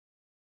 huh?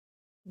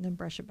 And then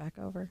brush it back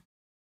over.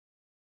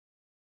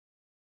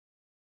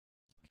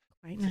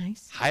 Quite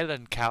nice.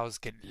 Highland cows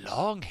get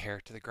long hair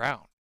to the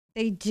ground.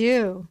 They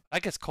do.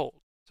 That gets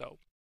cold, so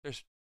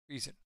there's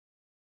reason.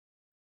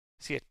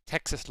 See a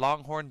Texas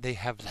Longhorn, they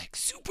have like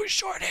super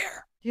short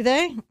hair. Do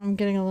they? I'm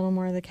getting a little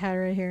more of the cat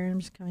right here. I'm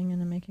just coming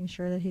in and making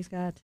sure that he's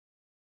got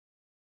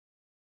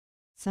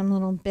some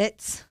little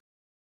bits.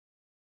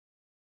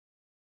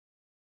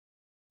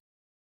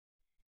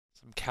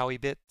 Some cowy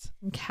bits.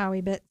 Some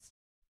cowy bits.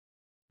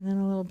 And then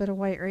a little bit of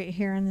white right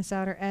here on this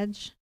outer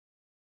edge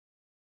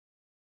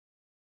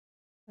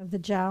of the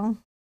jowl.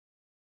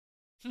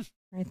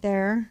 Right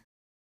there.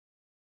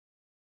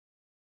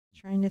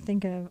 Trying to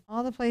think of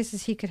all the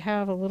places he could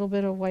have a little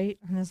bit of white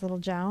on his little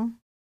jowl.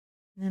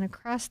 And then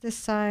across this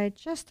side,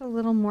 just a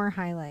little more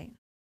highlight.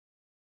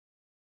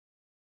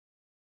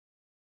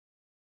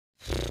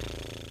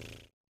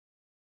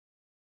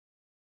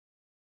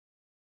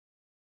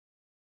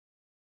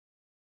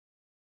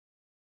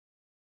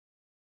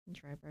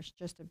 dry brush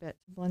just a bit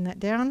to blend that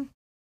down.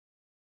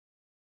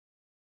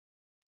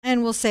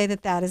 And we'll say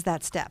that that is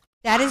that step.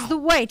 That is the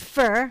white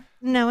fur.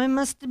 Now I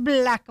must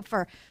black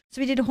fur.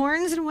 So we did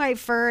horns and white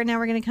fur, and now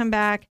we're going to come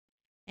back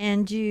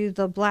and do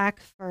the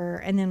black fur,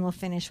 and then we'll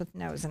finish with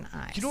nose and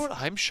eyes. You know what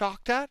I'm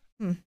shocked at?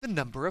 The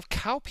number of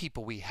cow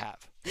people we have.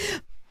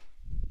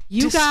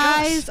 You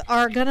guys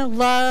are going to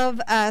love,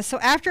 so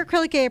after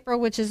Acrylic April,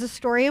 which is a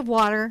story of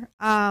water,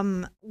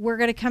 we're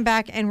going to come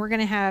back and we're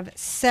going to have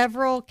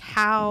several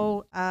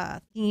cow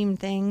themed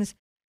things.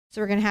 So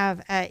we're going to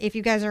have, if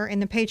you guys are in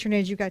the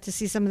patronage, you got to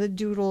see some of the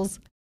doodles.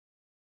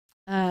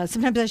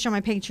 Sometimes I show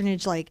my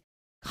patronage like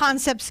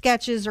concept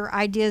sketches or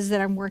ideas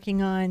that I'm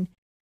working on,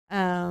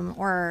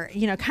 or,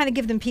 you know, kind of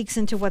give them peeks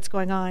into what's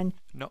going on.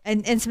 No.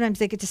 And sometimes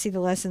they get to see the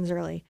lessons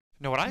early.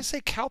 No, when I say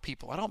cow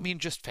people, I don't mean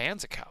just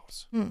fans of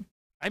cows.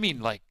 I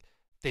mean, like,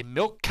 they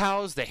milk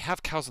cows, they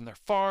have cows on their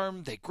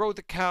farm, they grow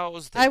the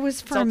cows. I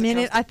was, for a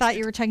minute, I thought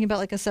you were talking about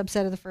like a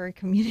subset of the furry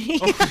community.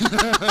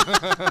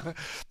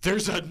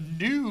 There's a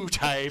new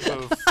type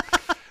of...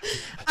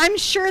 I'm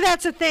sure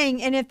that's a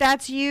thing. And if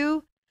that's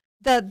you,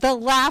 the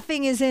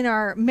laughing is in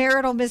our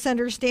marital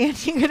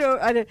misunderstanding.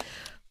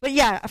 But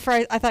yeah, I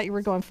thought you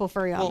were going full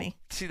furry on me.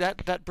 See,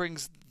 that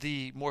brings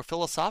the more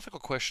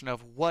philosophical question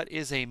of what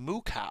is a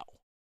moo cow?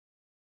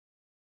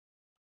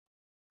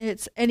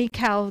 It's any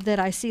cow that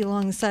I see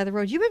along the side of the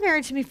road. You've been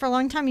married to me for a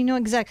long time. You know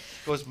exactly.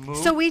 Goes moo?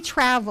 So we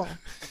travel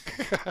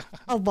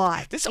a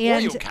lot.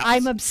 And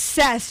I'm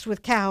obsessed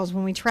with cows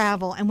when we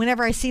travel. And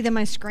whenever I see them,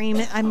 I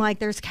scream. I'm like,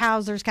 there's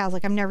cows, there's cows.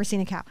 Like, I've never seen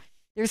a cow.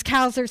 There's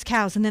cows, there's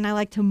cows. And then I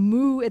like to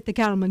moo at the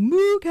cow. I'm like,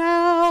 moo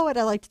cow. And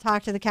I like to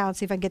talk to the cow and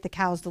see if I can get the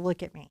cows to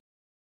look at me.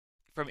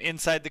 From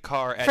inside the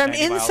car at From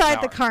 90 miles inside an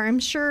hour. the car. I'm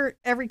sure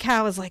every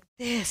cow is like,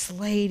 this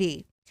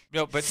lady.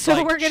 No, but so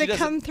like, we're going to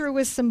come through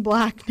with some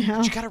black now.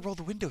 But you got to roll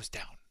the windows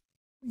down.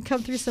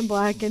 Come through some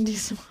black and do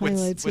some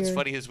highlights What's here.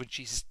 funny is when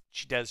she's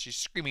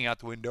screaming out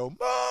the window,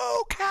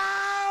 moo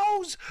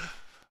cows!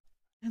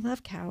 I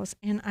love cows,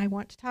 and I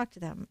want to talk to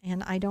them,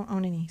 and I don't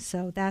own any,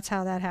 so that's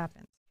how that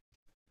happens.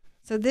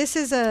 So this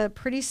is a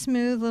pretty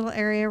smooth little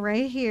area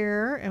right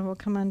here, and we'll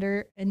come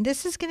under, and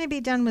this is going to be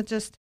done with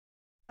just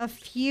a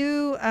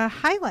few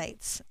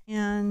highlights,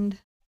 and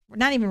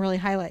not even really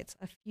highlights,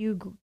 a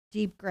few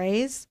deep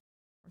grays.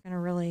 We're going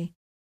to really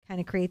kind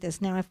of create this.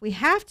 Now, if we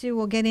have to,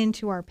 we'll get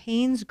into our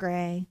Payne's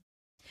gray.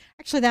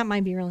 Actually, that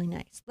might be really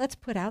nice. Let's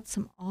put out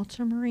some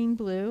ultramarine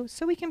blue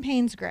so we can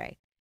Payne's gray.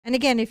 And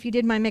again, if you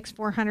did my mix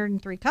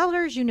 403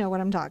 colors, you know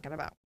what I'm talking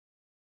about.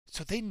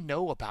 So they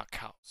know about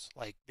cows.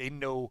 Like, they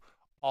know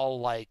all,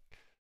 like...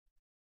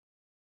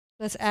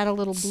 Let's add a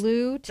little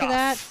blue to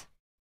that.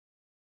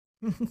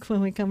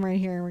 When we come right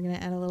here, we're going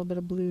to add a little bit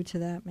of blue to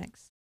that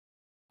mix.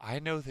 I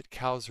know that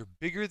cows are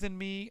bigger than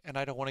me, and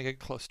I don't want to get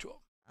close to them.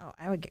 Oh,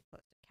 I would get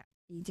close to cow.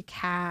 Feed a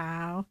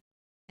cow.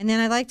 And then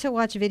I like to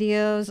watch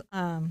videos.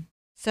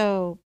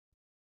 So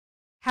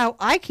how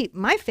I keep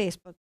my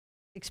Facebook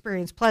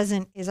experience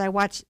pleasant is I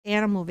watch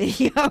animal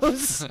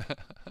videos.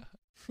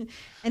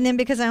 And then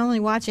because I only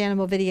watch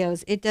animal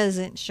videos, it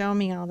doesn't show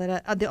me all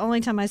that. The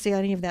only time I see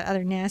any of that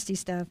other nasty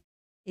stuff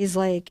is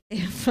like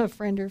if a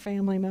friend or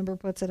family member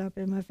puts it up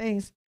in my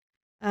face.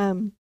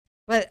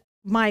 But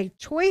my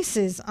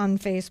choices on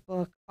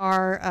Facebook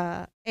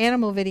are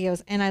animal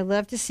videos, and I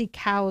love to see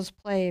cows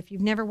play. If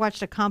you've never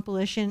watched a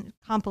compilation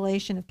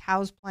of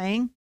cows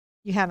playing,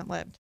 you haven't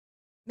lived.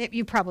 Maybe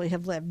you probably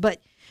have lived,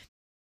 but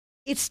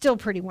it's still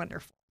pretty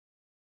wonderful.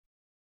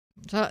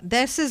 So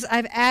this is,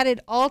 I've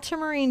added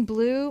ultramarine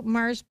blue,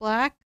 Mars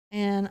black,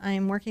 and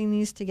I'm working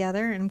these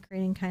together, and I'm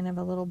creating kind of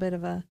a little bit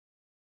of a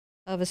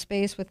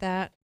space with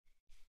that.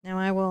 Now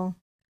I will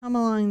come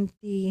along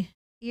the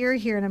ear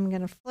here, and I'm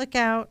going to flick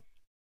out,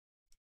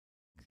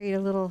 create a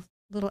little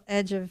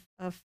edge of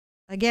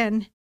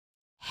again,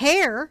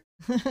 hair.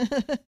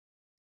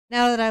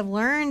 Now that I've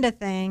learned a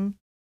thing.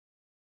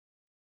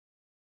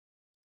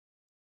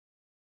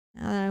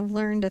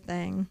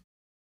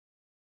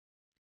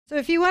 So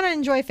if you want to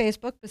enjoy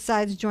Facebook,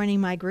 besides joining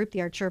my group,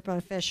 the Art Sherpa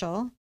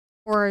Official,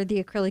 or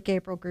the Acrylic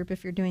April group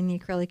if you're doing the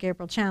Acrylic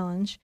April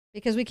Challenge,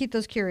 because we keep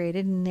those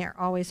curated and they're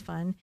always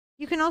fun.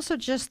 You can also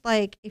just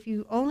like, if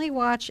you only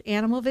watch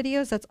animal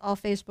videos, that's all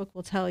Facebook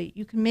will tell you.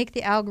 You can make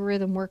the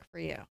algorithm work for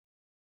you.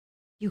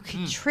 You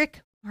can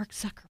trick Mark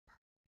Zuckerberg.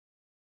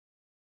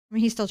 I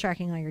mean, he's still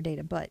tracking all your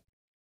data, but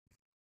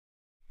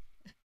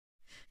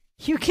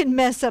you can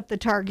mess up the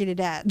targeted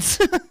ads.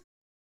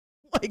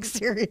 Like,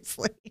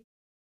 seriously.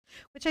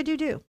 Which I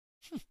do.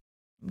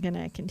 I'm going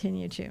to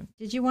continue to.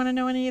 Did you want to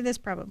know any of this?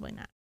 Probably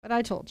not, but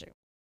I told you.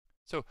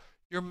 So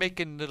you're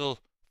making little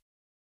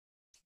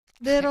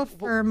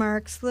fur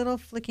marks, little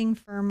flicking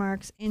fur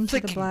marks into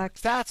the black.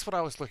 That's what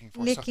I was looking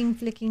for. Flicking,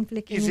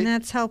 and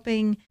that's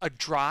helping. A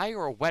dry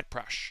or a wet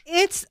brush?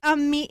 It's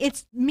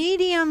it's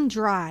medium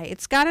dry.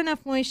 It's got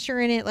enough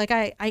moisture in it. Like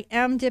I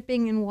am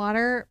dipping in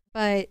water,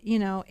 but you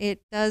know,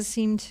 it does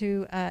seem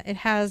to, it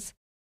has,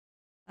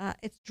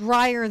 it's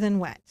drier than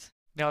wet.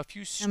 Now, if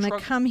you I'm going to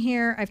come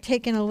here. I've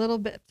taken a little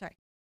bit,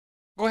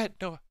 Go ahead,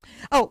 Noah.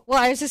 Oh, well,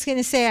 I was just going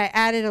to say I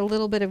added a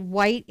little bit of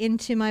white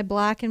into my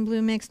black and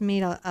blue mix,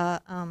 made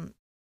a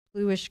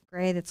bluish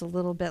gray that's a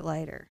little bit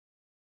lighter.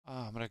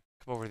 I'm going to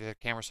come over to the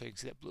camera so you can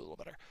see that blue a little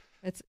better.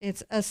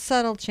 It's a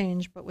subtle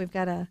change, but we've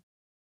got to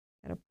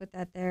put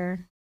that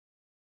there.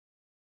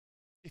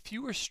 If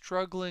you were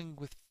struggling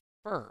with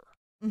fur,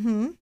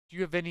 Mm-hmm. do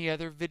you have any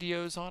other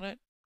videos on it?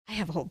 I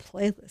have a whole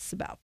playlist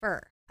about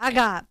fur. I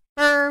got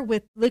fur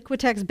with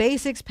Liquitex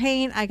Basics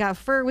paint. I got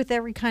fur with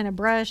every kind of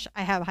brush.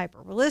 I have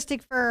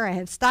hyper-realistic fur. I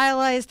have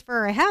stylized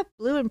fur. I have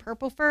blue and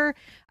purple fur.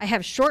 I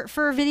have short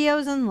fur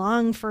videos and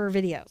long fur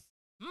videos.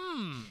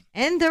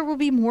 And there will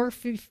be more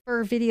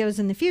fur videos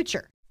in the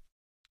future.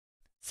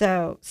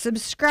 So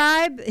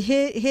subscribe,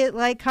 hit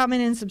like,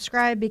 comment, and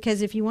subscribe,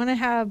 because if you want to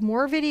have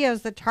more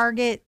videos that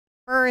target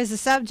fur as a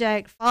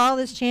subject, follow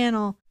this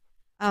channel.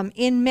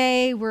 In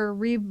May, we're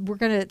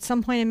going to, at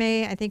some point in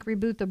May, I think,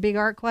 reboot the Big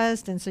Art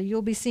Quest, and so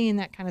you'll be seeing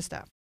that kind of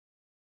stuff.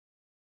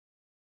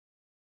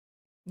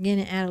 I'm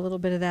going to add a little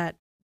bit of that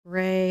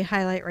gray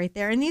highlight right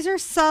there. And these are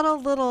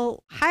subtle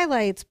little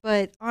highlights,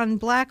 but on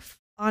black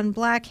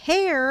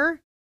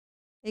hair,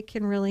 it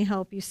can really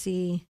help you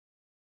see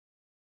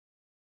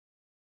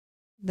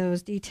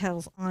those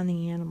details on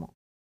the animal.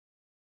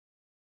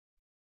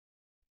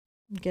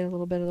 Get a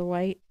little bit of the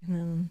white and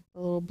then a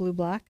little blue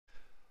black.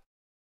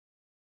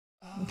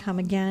 And come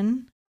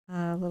again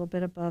a little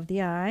bit above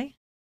the eye,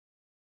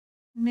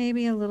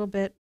 maybe a little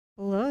bit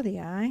below the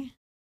eye,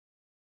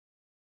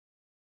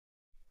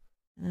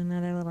 and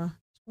another little,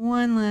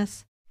 one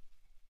less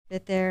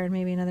bit there, and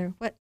maybe another.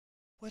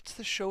 What's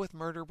the show with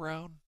Murder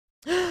Brown?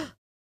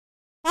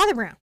 Father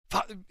Brown.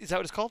 Is that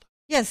what it's called?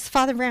 Yes,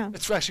 Father Brown.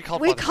 It's actually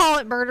called. We call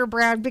it Murder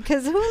Brown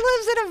because who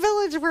lives in a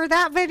village where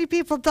that many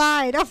people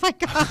died? Oh my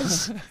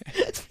gosh!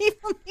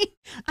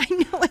 I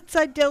know it's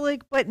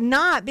idyllic, but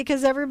not,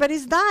 because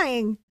everybody's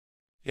dying.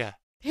 Yeah.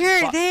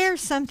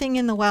 There's something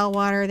in the well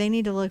water. They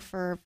need to look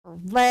for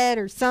lead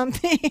or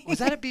something. Was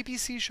that a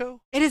BBC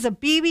show? It is a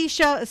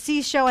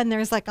BBC show, and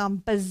there's like a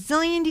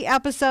bazillion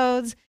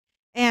episodes.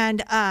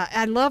 And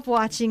I love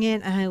watching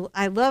it. And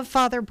I love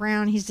Father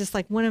Brown. He's just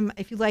like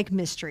if you like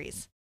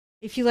mysteries.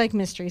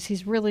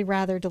 He's really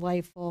rather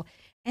delightful.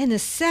 And the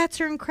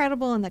sets are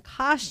incredible, and the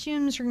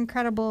costumes are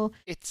incredible.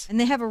 And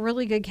they have a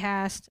really good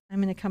cast.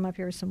 I'm going to come up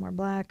here with some more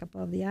black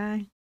above the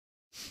eye.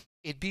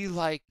 It'd be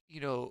like,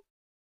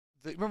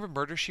 remember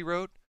Murder, She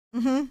Wrote?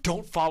 Mm-hmm.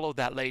 Don't follow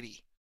that lady.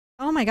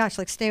 Oh my gosh,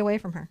 like stay away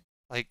from her.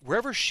 Like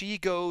wherever she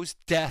goes,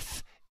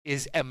 death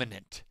is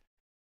imminent.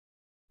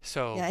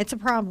 So yeah, it's a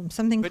problem.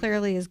 Something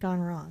clearly has gone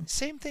wrong.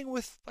 Same thing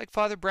with like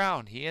Father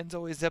Brown. He ends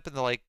always up in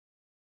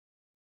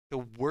the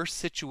worst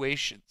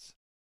situations.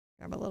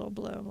 Grab a little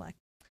blue black.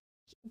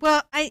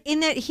 Well, in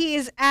that he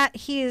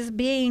is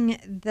being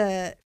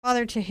the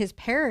father to his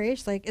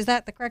parish. Like, is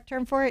that the correct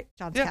term for it?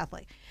 John's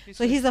Catholic.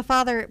 So he's the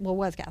father. Well,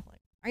 was Catholic.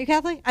 Are you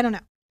Catholic? I don't know.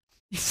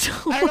 So,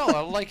 I don't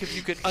know. Like if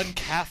you could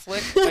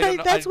un-Catholic.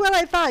 That's what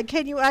I thought.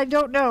 Can you? I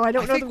don't know. I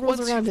don't know the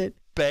rules around it.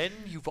 Ben,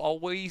 you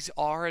always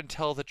are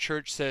until the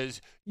church says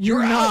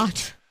you're not.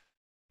 Out.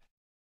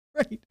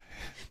 Right.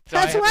 So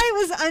that's why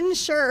I was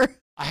unsure.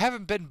 I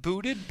haven't been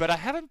booted, but I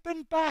haven't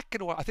been back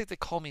in a while. I think they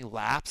call me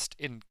lapsed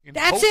in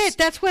That's hopes, it.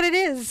 That's what it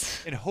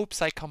is. In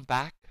hopes I come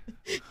back.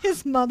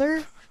 His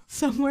mother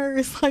somewhere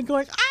is like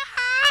going,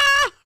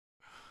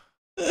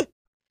 ah!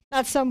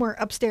 Not somewhere,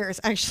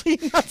 upstairs, actually.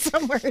 Not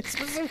somewhere,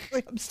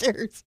 specifically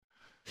upstairs.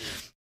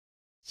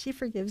 She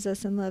forgives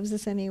us and loves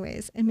us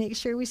anyways, and makes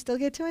sure we still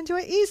get to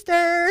enjoy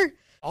Easter.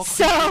 All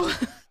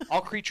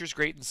creatures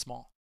great and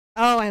small.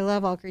 Oh, I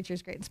love All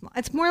Creatures Great and Small.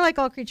 It's more like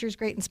All Creatures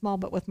Great and Small,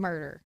 but with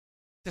murder.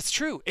 That's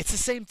true. It's the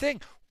same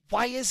thing.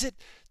 Why is it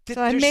that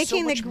so I'm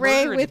making the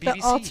gray with the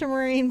BBC?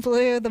 Ultramarine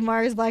blue, the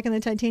Mars black, and the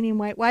titanium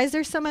white. Why is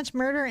there so much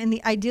murder in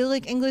the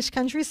idyllic English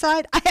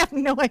countryside? I have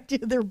no idea.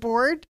 They're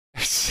bored.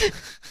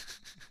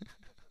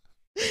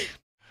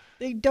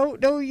 They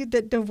don't know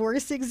that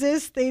divorce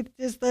exists.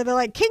 They're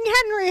like, King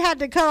Henry had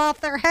to cut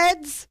off their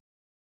heads,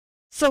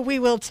 so we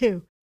will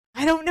too.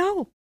 I don't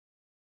know.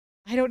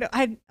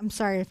 I'm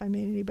sorry if I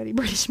made anybody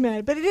British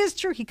mad, but it is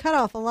true. He cut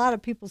off a lot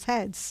of people's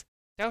heads.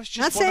 That was just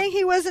not saying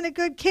he wasn't a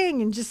good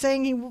king, and just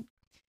saying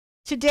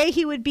today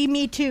he would be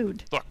Me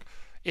Too'd. Look,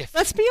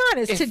 let's be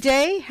honest.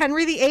 Today,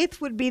 Henry VIII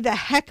would be the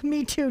heck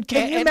Me Too'd.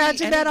 Can you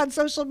imagine that on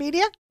social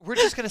media? We're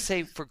just going to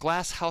say for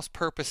glass house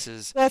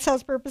purposes.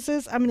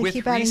 I'm going to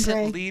keep adding gray. With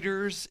recent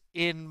leaders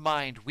in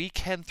mind, we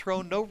can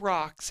throw no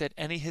rocks at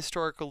any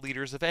historical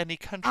leaders of any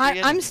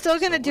country. I'm still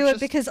going to do it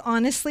because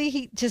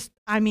honestly,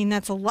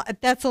 that's a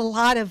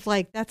lot of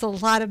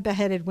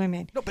beheaded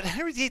women. No, but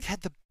Henry VIII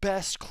had the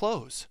best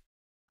clothes.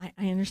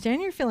 I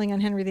understand your feeling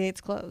on Henry VIII's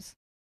clothes.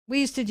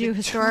 We used to do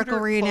historical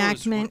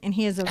reenactment, and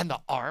he has and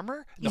the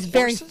armor. He's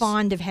very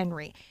fond of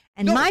Henry.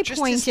 And my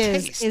point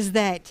is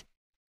that,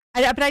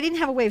 but I didn't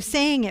have a way of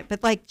saying it.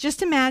 But like,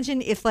 just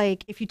imagine if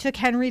you took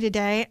Henry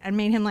today and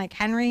made him like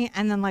Henry,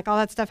 and then like all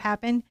that stuff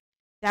happened,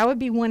 that would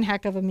be one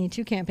heck of a Me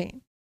Too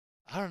campaign.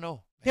 I don't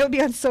know. It would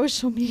be on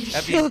social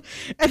media.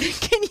 And then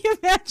can you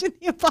imagine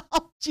the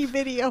apology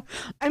video?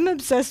 I'm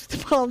obsessed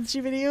with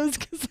apology videos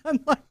because I'm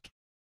like,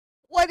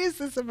 what is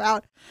this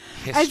about?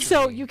 History. And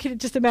so you can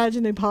just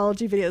imagine the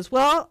apology videos.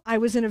 Well, I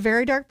was in a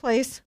very dark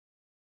place.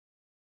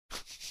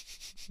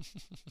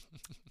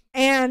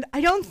 And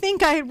I don't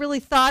think I had really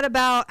thought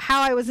about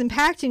how I was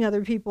impacting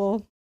other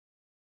people.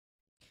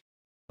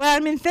 But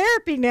I'm in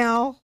therapy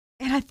now,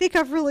 and I think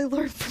I've really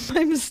learned from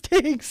my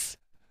mistakes.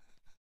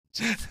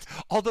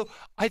 Although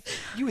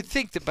you would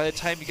think that by the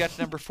time you got to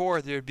number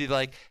 4, there'd be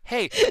like,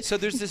 hey, so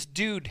there's this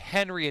dude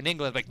Henry in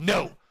England. Like,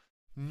 no.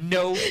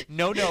 I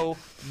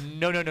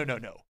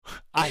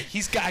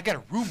got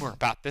a rumor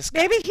about this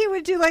guy. Maybe he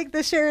would do like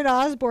the Sharon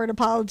Osbourne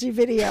apology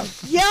video.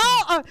 You're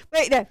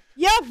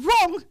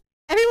wrong.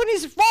 Everyone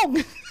is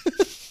wrong.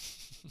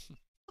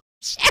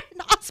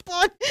 Sharon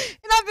Osbourne,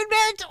 and I've been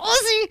married to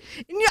Ozzy,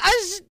 and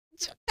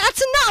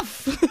that's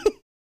enough.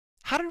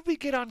 How did we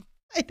get on?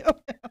 I don't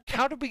know.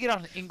 How did we get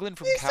on England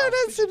from Please Cows?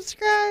 don't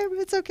unsubscribe.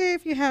 It's okay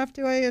if you have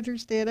to. I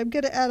understand. I'm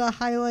going to add a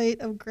highlight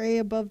of gray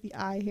above the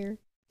eye here.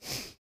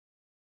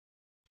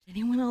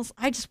 Anyone else?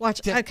 I just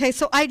watch. Okay,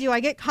 so I do.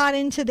 I get caught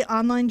into the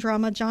online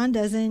drama. John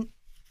doesn't.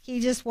 He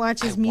just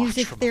watches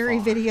music theory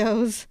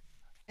videos.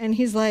 And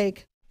he's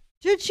like,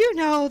 did you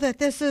know that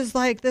this is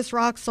like this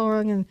rock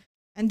song?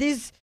 And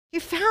these, he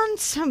found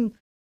some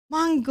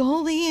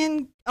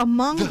Mongolian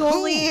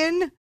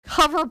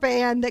cover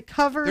band that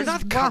covers. They're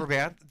not cover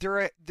band.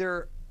 They're.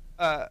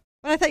 But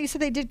I thought you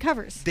said they did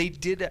covers. They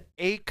did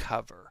a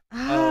cover of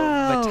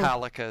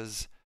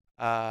Metallica's.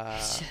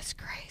 It's just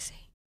crazy.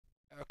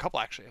 A couple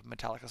actually of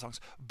Metallica songs,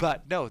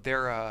 but no,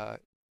 they're a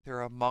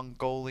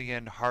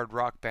Mongolian hard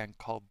rock band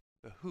called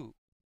The Who.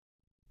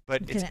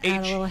 But it's add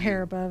a little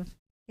hair above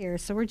here,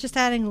 so we're just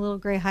adding a little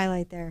gray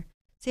highlight there.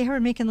 See how we're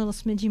making little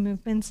smidgy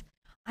movements?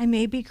 I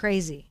may be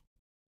crazy.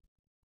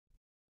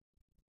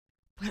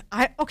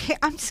 I'm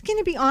just going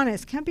to be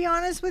honest. Can I be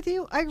honest with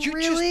you? I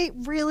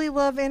really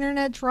love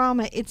internet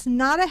drama. It's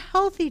not a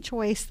healthy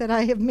choice that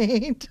I have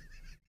made.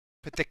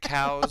 But the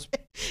cows.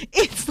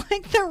 It's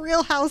like the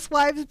Real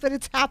Housewives, but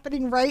it's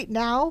happening right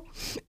now.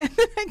 And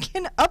then I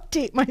can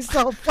update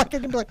myself. Like I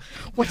can be like,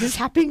 what is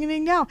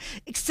happening now?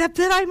 Except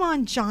that I'm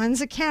on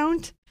John's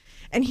account.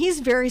 And he's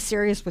very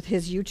serious with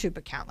his YouTube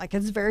account. Like,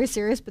 it's very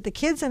serious. But the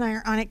kids and I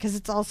are on it because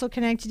it's also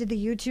connected to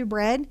the YouTube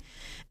Red.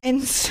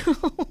 And so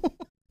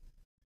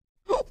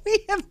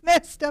we have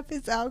messed up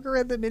his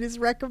algorithm and his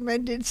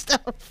recommended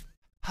stuff.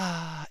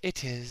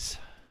 It is.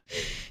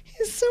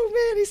 He's so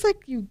mad. He's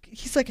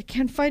like, I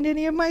can't find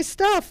any of my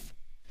stuff.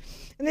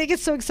 And they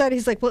get so excited.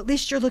 He's like, well, at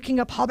least you're looking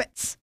up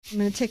hobbits. I'm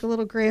going to take a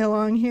little gray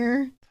along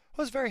here.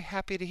 I was very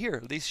happy to hear.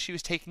 At least she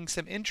was taking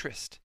some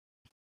interest.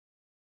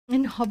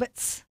 In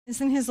hobbits.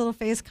 Isn't his little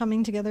face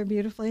coming together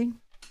beautifully?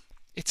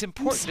 It's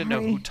important to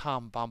know who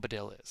Tom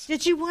Bombadil is.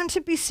 Did you want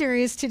to be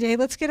serious today?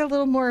 Let's get a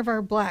little more of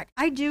our black.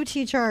 I do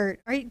teach art.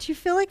 Do you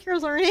feel like you're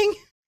learning?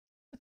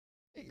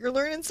 You're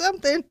learning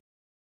something.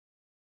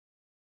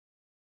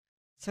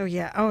 So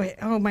yeah,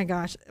 oh my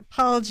gosh.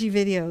 Apology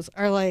videos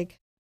are like,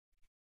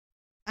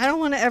 I don't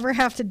want to ever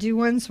have to do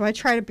one, so I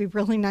try to be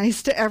really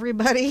nice to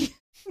everybody.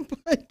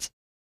 But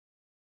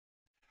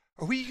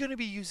are we going to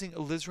be using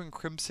alizarin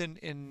crimson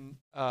in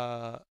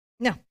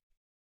No.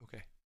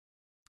 Okay.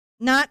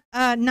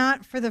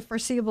 Not for the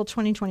foreseeable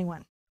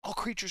 2021. All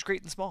Creatures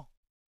Great and Small.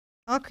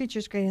 All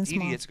Creatures Great and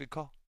Small. Idiot's a good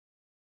call.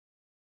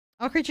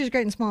 All Creatures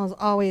Great and Small is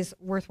always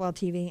worthwhile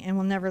TV and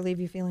will never leave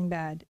you feeling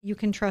bad. You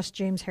can trust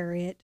James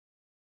Herriot.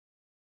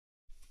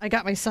 I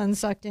got my son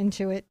sucked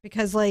into it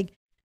because, like,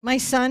 my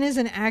son is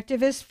an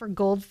activist for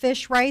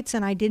goldfish rights,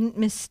 and I didn't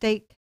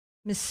misspeak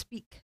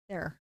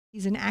there.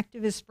 He's an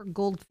activist for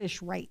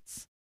goldfish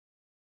rights.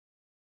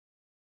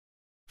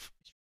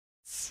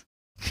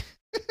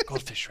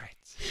 Goldfish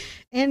rights.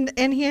 And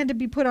he had to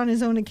be put on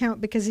his own account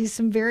because he's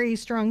some very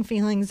strong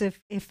feelings if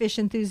fish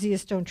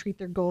enthusiasts don't treat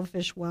their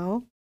goldfish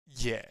well.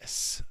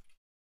 Yes.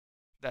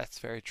 That's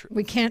very true.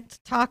 We can't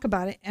talk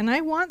about it. And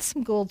I want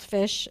some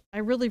goldfish. I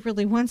really,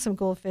 really want some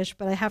goldfish,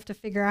 but I have to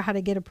figure out how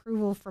to get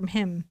approval from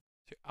him.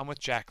 I'm with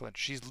Jacqueline.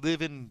 She's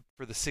living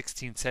for the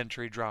 16th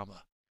century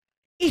drama.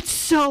 It's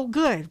so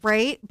good,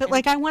 right? But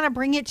like, I want to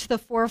bring it to the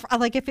forefront.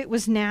 Like, if it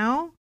was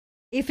now,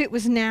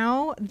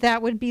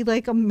 that would be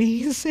like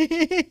amazing.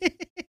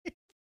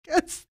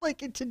 Because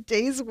like in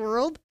today's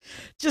world,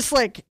 just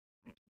like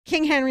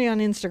King Henry on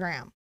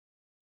Instagram.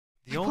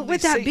 What would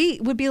that be?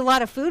 Would be a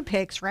lot of food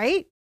pics,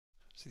 right?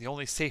 So the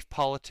only safe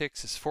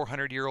politics is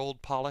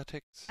 400-year-old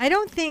politics. I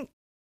don't think.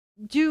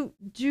 Do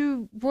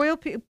royal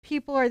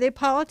people, are they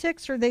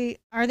politics or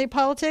are they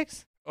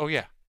politics? Oh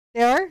yeah.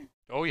 They are?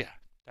 Oh yeah.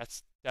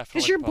 That's definitely.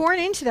 Because you're born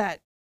into that.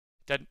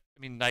 That, I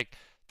mean, like,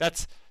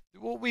 that's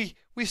what we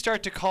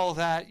start to call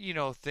that,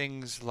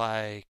 things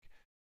like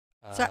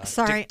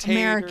sorry,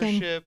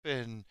 dictatorship, American.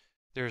 and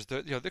there's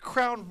the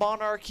crown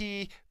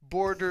monarchy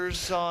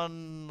borders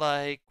on,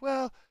 like,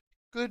 well,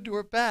 good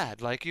or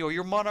bad. Like,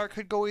 your monarch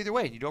could go either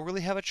way. You don't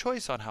really have a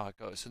choice on how it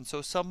goes. And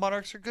so some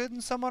monarchs are good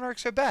and some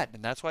monarchs are bad.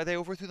 And that's why they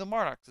overthrew the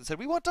monarchs and said,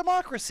 we want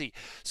democracy.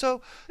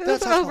 So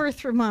Who's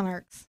overthrew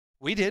monarchs?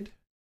 We did.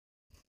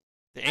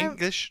 The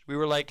English, we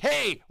were like,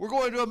 hey, we're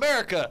going to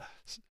America.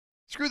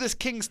 Screw this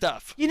king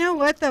stuff. You know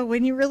what, though?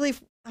 When you really,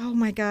 oh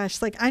my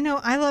gosh, like I know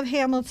I love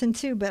Hamilton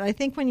too, but I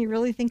think when you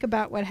really think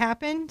about what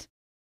happened,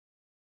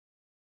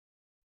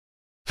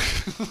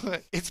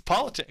 it's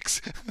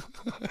politics.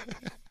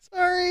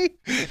 Sorry.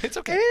 It's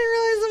okay. I didn't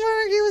realize the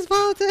monarchy was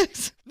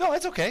politics. No,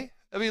 it's okay.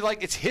 I mean,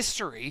 like, it's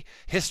history.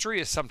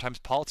 History is sometimes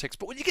politics.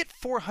 But when you get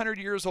 400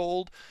 years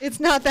old... It's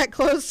not that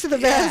close to the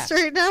vest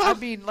right now. I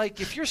mean, like,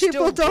 if you're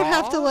People still don't raw,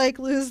 have to, like,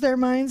 lose their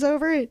minds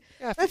over it.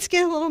 Yeah, Let's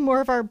get a little more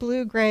of our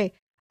blue-gray.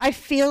 I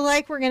feel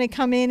like we're going to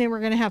come in and we're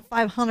going to have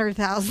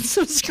 500,000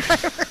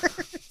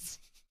 subscribers.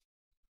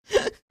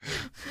 I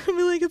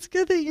mean, like, it's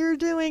good that you're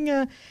doing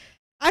a...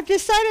 I've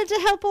decided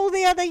to help all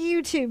the other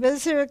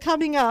YouTubers who are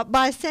coming up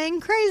by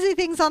saying crazy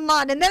things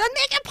online, and then I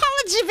make an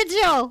apology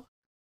video.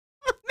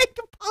 Make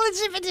an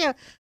apology video. I'm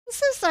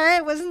so sorry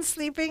I wasn't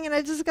sleeping, and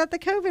I just got the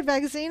COVID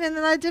vaccine, and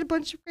then I did a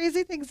bunch of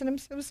crazy things, and I'm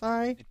so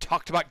sorry. You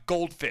talked about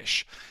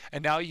goldfish,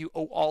 and now you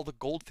owe all the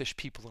goldfish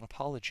people an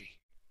apology.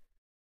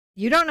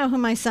 You don't know who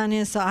my son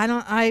is, so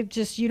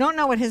you don't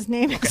know what his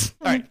name is.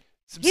 All right.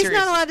 He's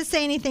not allowed to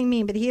say anything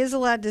mean, but he is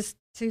allowed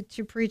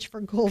to preach for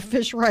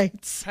goldfish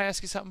rights. Can I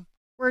ask you something?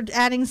 We're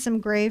adding some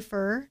gray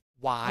fur.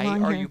 Why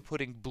are you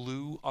putting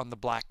blue on the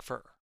black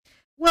fur?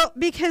 Well,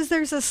 because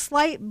there's a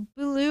slight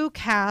blue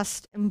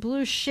cast and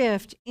blue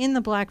shift in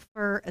the black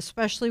fur,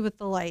 especially with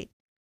the light.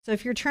 So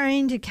if you're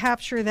trying to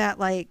capture that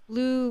like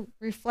blue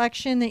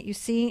reflection that you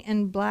see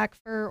in black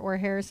fur or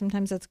hair,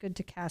 sometimes that's good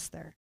to cast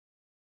there.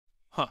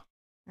 Huh.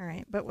 All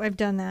right, but I've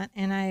done that,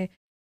 and I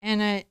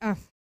think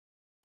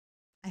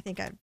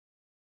I've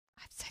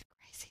said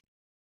crazy.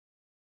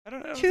 I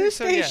don't know.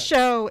 Tuesday's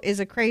show is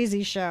a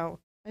crazy show.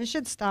 I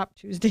should stop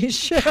Tuesday's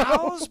show.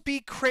 Cows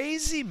be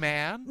crazy,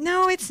 man.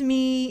 No, it's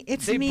me.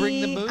 They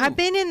bring the mood. I've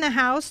been in the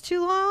house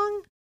too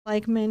long,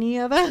 like many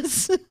of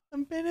us.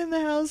 I've been in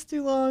the house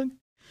too long.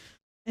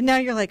 And now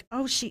you're like,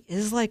 oh, she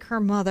is like her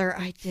mother.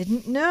 I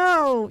didn't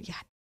know. Yeah.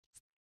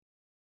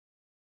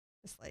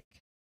 It's like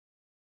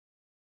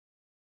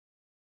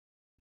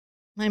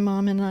my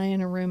mom and I in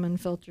a room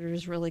unfiltered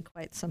is really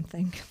quite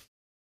something.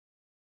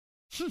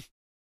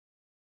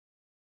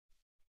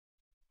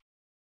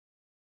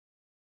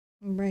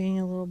 I'm bringing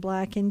a little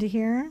black into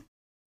here,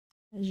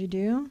 as you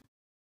do.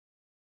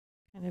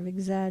 Kind of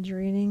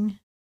exaggerating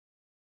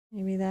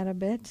maybe that a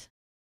bit.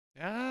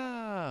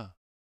 Yeah.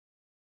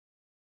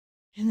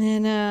 And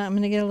then I'm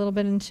going to get a little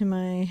bit into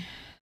my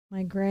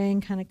gray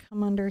and kind of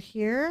come under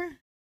here.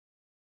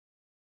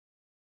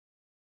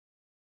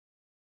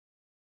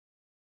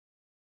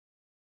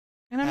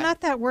 And I'm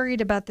not that worried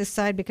about this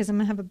side because I'm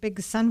going to have a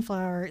big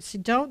sunflower. So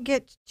don't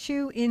get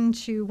too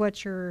into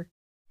what you're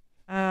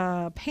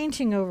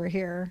painting over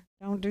here.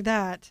 Don't do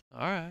that.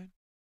 All right.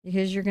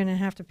 Because you're going to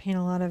have to paint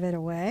a lot of it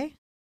away.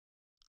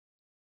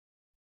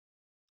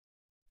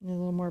 And a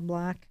little more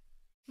black.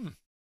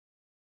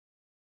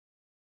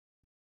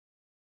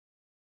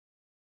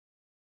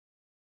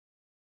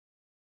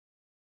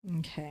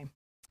 Okay.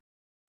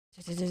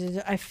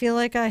 I feel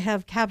like I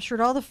have captured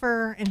all the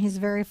fur and he's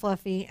very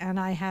fluffy, and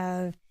I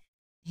have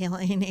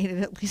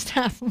alienated at least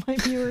half of my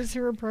viewers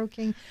who are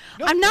pro-king.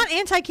 Nope. I'm not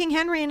anti-King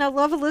Henry, and I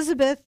love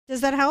Elizabeth.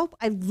 Does that help?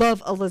 I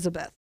love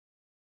Elizabeth.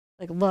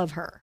 Like, love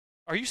her.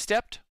 Are you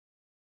stepped?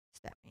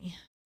 Step me.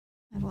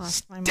 I've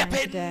lost my Step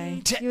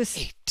mind today.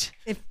 Eight.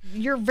 If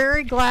you're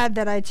very glad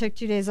that I took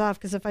 2 days off,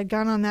 because if I'd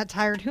gone on that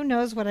tired, who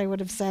knows what I would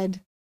have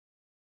said.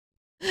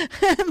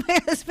 My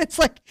husband's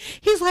like,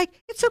 he's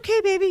like, it's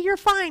okay, baby, you're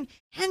fine.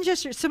 Hand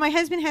gestures. So my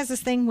husband has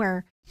this thing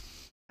where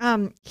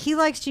he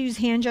likes to use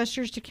hand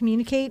gestures to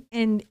communicate.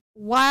 And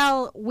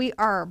while we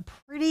are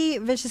pretty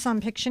vicious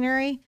on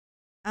Pictionary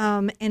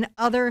and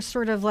other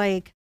sort of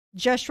like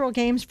gestural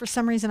games, for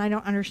some reason I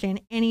don't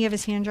understand any of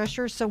his hand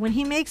gestures. So when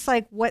he makes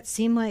like what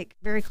seem like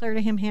very clear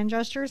to him hand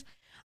gestures,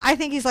 I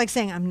think he's like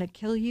saying, I'm going to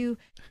kill you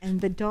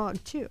and the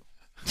dog too.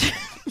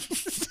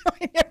 So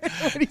I never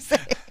know what he's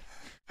saying.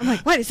 I'm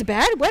like, what? Is it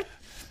bad? What?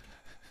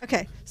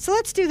 Okay, so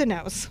let's do the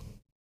nose.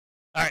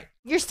 All right.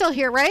 You're still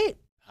here, right?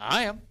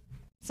 I am.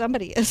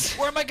 Somebody is.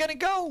 Where am I going to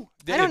go?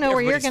 I don't know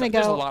where you're going to go.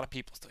 There's a lot of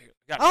people still here.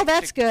 Oh,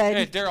 that's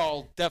good. They're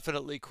all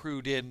definitely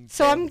crewed in.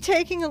 So I'm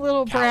taking a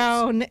little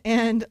brown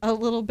and a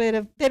little bit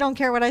of, they don't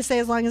care what I say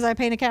as long as I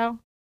paint a cow?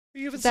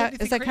 You haven't Is said that,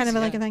 anything is that crazy kind of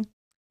like a thing?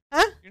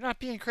 Huh? You're not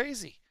being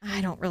crazy.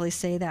 I don't really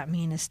say that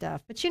mean of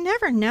stuff, but you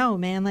never know,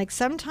 man. Like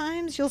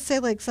sometimes you'll say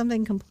like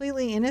something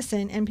completely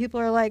innocent and people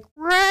are like,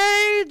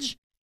 rage,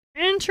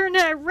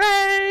 internet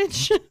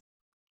rage.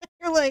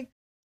 You're like,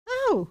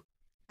 oh,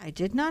 I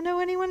did not know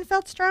anyone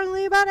felt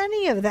strongly about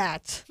any of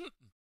that.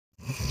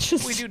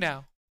 We do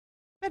now.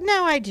 But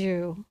now I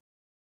do.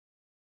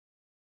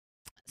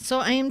 So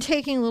I am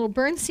taking a little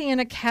burnt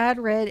sienna, cad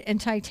red,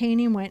 and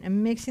titanium white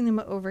and mixing them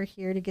over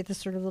here to get this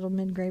sort of little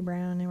mid-gray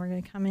brown. And we're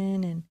going to come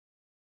in and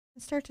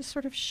start to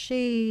sort of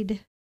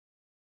shade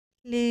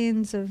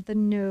planes of the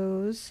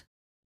nose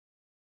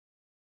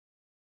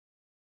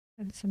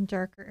and some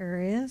darker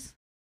areas.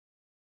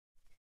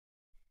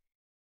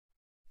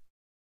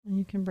 And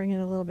you can bring it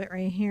a little bit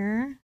right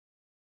here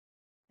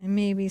and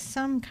maybe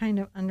some kind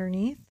of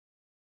underneath.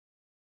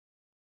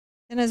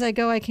 And as I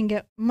go, I can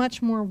get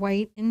much more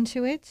white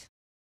into it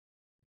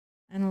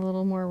and a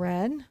little more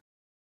red.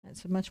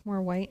 That's much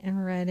more white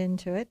and red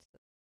into it,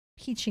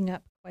 peaching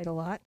up quite a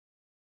lot.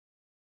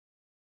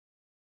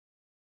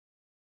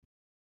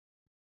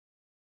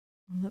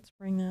 And let's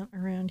bring that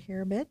around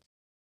here a bit.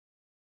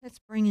 Let's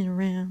bring it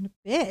around a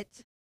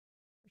bit,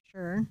 for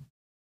sure.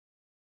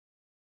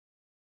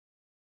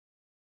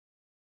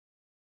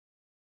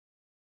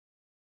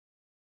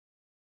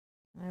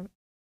 I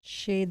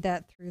shade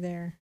that through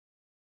there.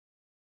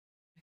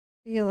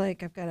 I feel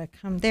like I've got to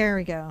come, there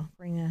we go.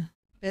 Bring a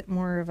bit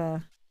more of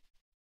a,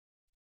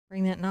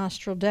 bring that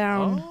nostril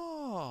down.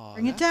 Oh,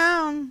 bring it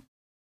down.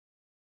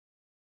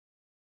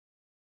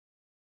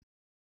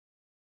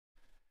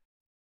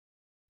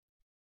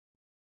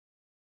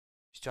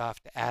 Still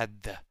have to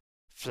add the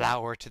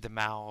flower to the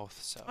mouth.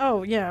 So.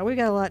 Oh yeah, we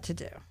got a lot to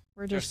do.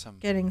 We're just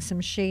getting some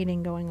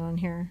shading going on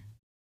here.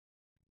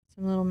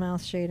 Some little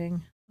mouth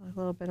shading. A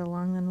little bit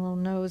along the little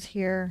nose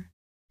here.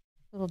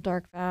 A little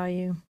dark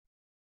value.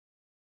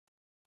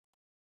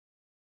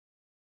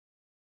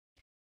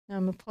 Now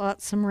I'm going to pull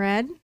out some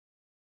red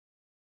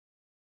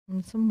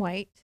and some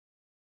white.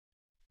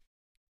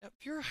 If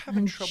you're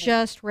having trouble,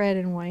 just red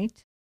and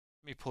white.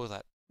 Let me pull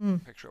that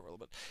picture over a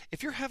little bit.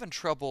 If you're having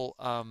trouble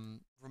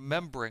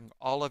remembering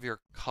all of your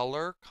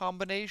color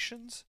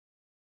combinations,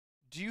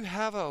 do you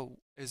have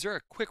is there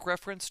a quick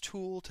reference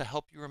tool to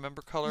help you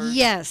remember colors?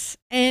 Yes,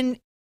 and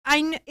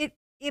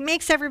it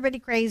makes everybody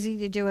crazy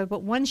to do it,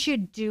 but once you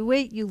do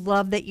it, you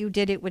love that you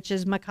did it, which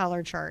is my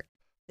color chart.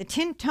 The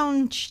tint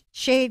tone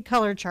shade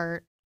color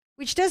chart,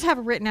 which does have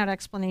a written out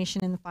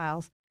explanation in the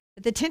files,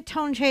 but the tint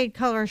tone shade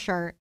color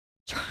chart.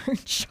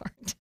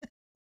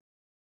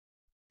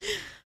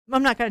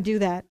 I'm not going to do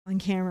that on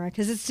camera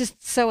because it's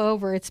just so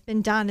over. It's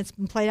been done. It's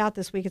been played out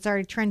this week. It's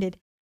already trended.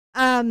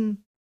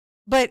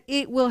 But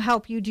it will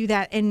help you do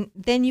that. And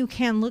then you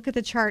can look at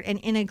the chart and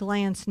in a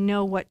glance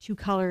know what two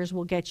colors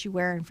will get you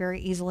where and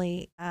very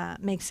easily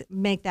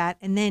make that.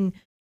 And then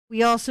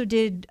we also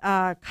did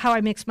how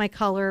I mix my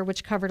color,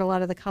 which covered a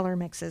lot of the color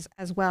mixes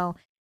as well.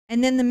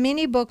 And then the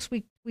mini books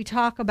we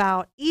talk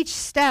about, each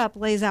step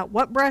lays out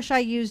what brush I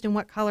used and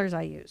what colors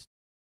I used.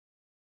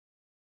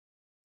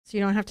 So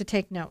you don't have to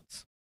take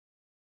notes.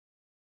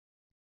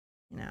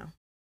 You know.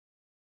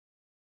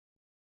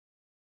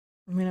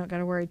 We don't got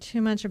to worry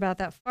too much about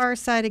that far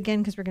side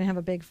again because we're going to have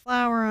a big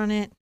flower on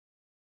it.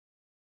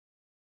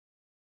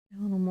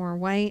 A little more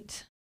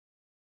white.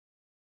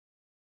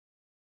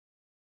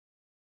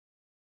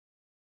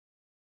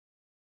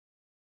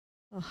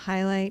 A little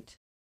highlight.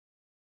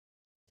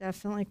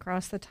 Definitely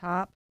across the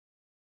top.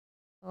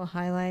 A little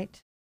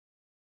highlight.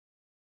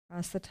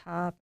 Across the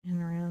top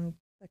and around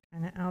the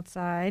kind of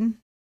outside.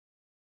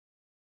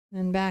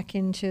 Then back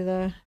into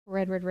the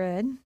red, red,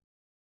 red.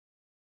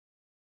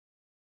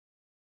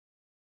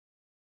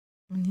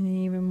 And then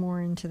even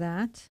more into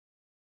that.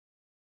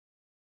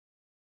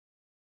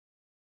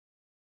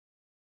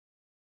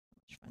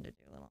 Much fun to do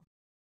a little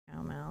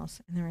cow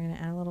mouse. And then we're going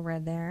to add a little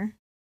red there.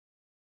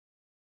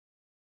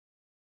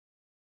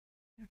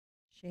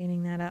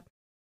 Shading that up.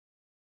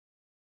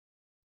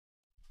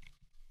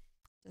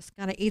 Just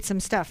got to eat some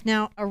stuff.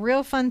 Now, a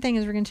real fun thing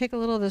is we're going to take a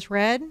little of this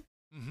red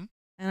and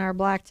our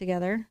black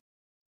together.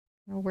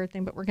 No weird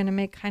thing, but we're going to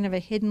make kind of a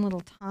hidden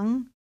little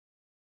tongue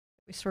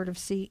that we sort of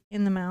see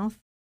in the mouth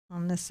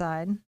on this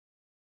side.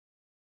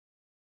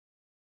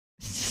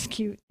 It's just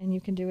cute, and you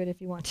can do it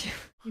if you want to.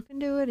 You can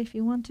do it if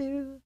you want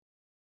to.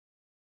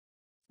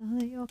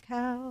 So your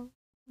cow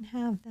can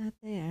have that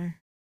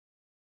there.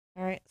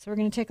 All right, so we're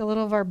going to take a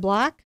little of our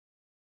black.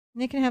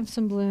 And it can have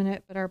some blue in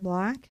it, but our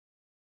black.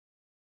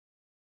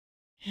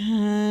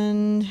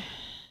 And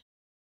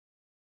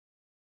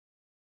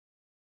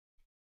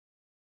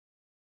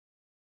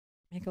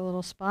make a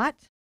little spot.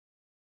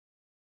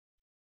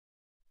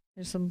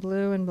 There's some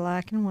blue and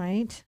black and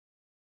white.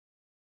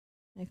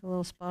 Make a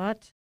little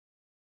spot.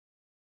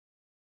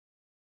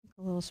 Make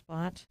a little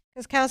spot.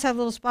 Because cows have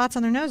little spots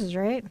on their noses,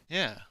 right?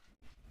 Yeah.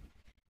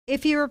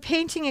 If you were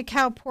painting a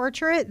cow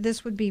portrait,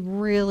 this would be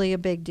really a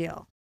big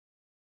deal.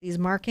 These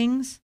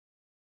markings.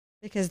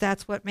 Because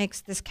that's what makes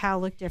this cow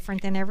look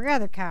different than every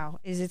other cow,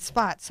 is its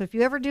spots. So if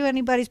you ever do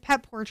anybody's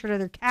pet portrait of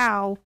their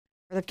cow,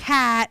 or their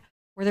cat,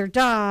 or their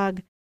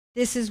dog,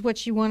 this is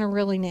what you want to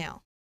really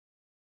nail.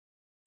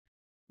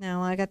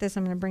 Now I got this,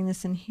 I'm going to bring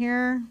this in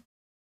here.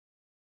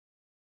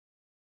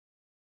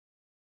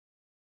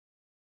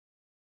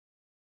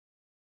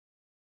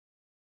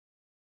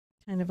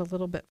 Kind of a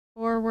little bit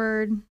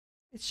forward.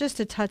 It's just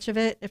a touch of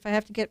it. If I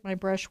have to get my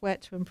brush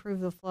wet to improve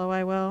the flow,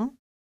 I will.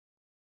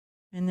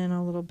 And then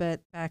a little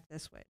bit back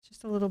this way.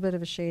 Just a little bit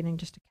of a shading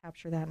just to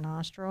capture that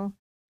nostril.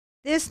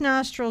 This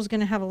nostril is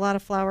going to have a lot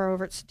of flower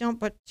over it, so don't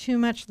put too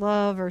much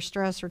love or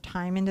stress or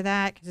time into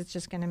that because it's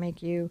just going to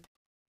make you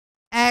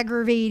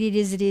aggravated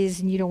as it is,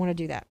 and you don't want to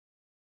do that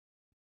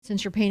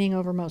since you're painting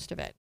over most of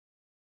it.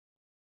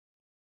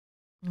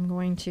 I'm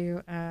going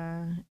to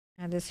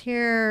add this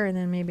here and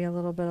then maybe a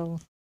little bit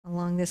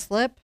along this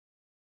lip.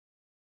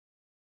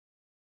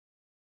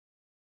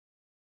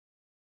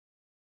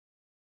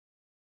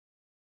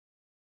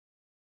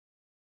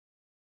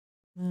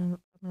 And I'm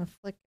going to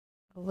flick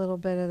a little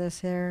bit of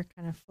this here,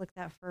 kind of flick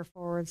that fur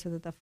forward so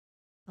that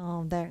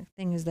that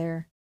thing is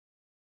there.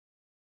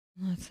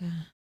 Let's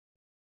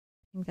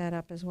pink that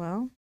up as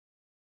well.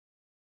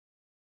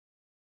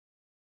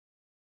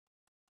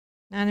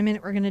 Now in a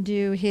minute we're going to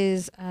do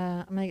his,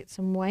 I'm going to get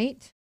some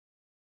white.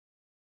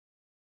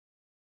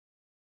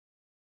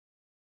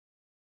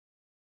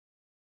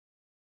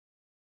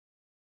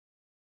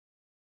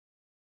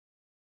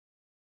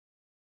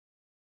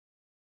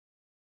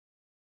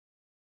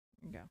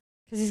 There we go.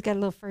 Because he's got a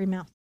little furry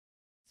mouth.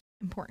 It's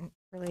important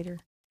for later.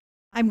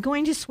 I'm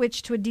going to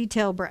switch to a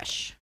detail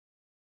brush.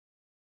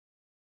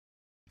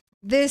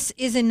 This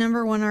is a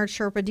 #1 Art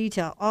Sherpa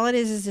detail. All it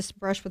is this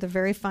brush with a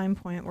very fine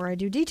point where I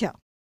do detail.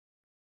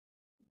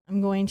 I'm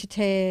going to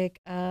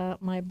take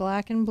my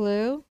black and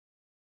blue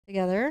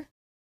together,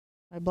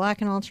 my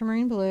black and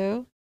ultramarine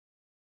blue.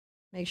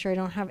 Make sure I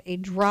don't have a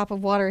drop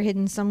of water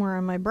hidden somewhere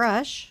on my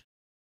brush.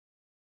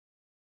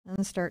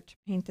 And start to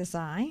paint this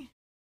eye.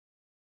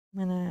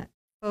 I'm going to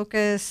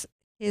focus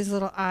his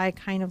little eye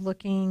kind of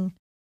looking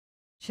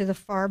to the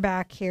far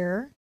back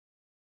here.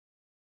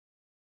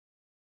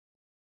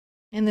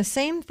 And the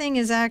same thing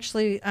is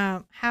actually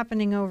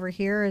happening over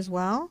here as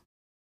well.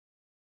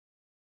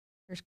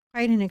 There's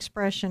quite an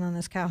expression on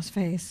this cow's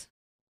face.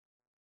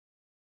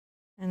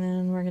 And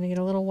then we're going to get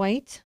a little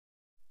white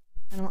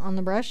on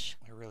the brush.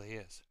 It really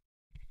is.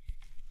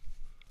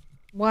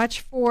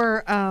 Watch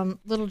for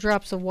little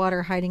drops of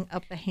water hiding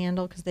up the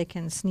handle because they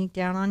can sneak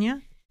down on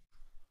you.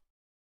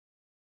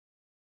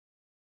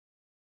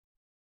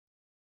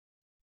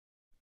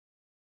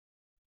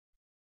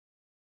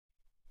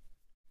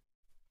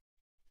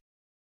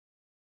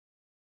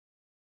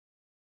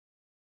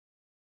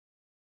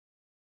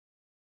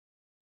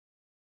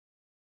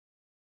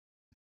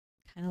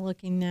 Kind of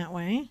looking that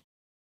way.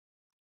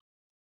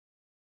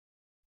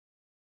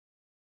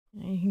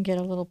 And you can get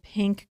a little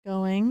pink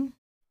going.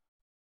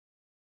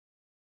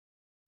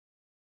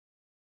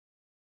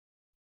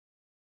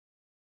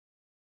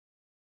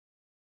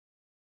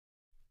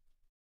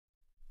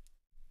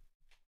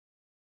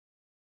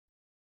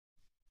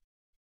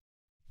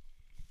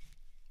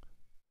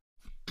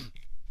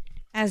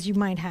 As you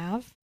might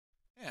have.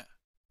 Yeah.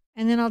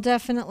 And then I'll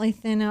definitely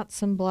thin out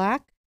some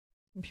black,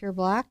 some pure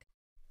black.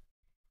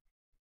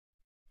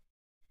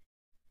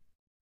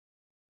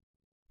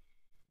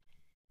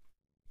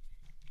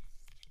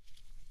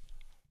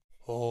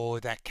 Oh,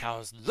 that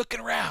cow's looking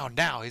around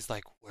now. He's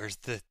like, where's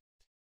the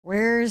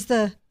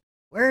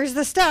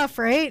stuff,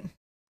 right?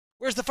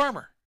 Where's the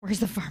farmer?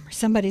 Where's the farmer?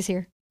 Somebody's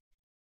here.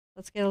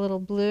 Let's get a little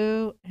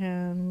blue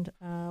and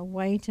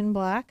white and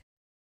black.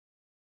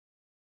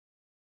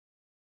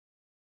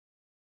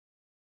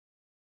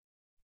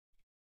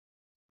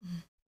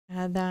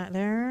 Add that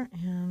there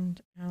and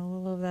add a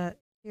little of that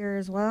here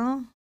as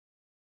well.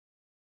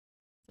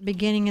 The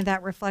beginning of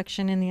that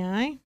reflection in the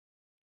eye.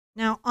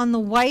 Now on the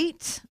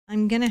white,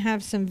 I'm going to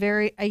have some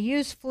I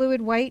use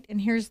fluid white,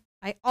 and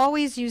I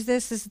always use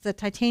this. This is the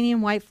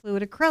titanium white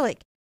fluid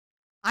acrylic.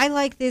 I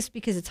like this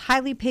because it's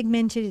highly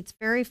pigmented. It's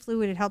very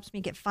fluid. It helps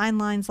me get fine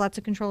lines, lots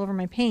of control over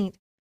my paint.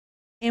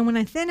 And when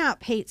I thin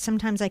out paint,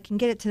 sometimes I can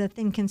get it to the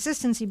thin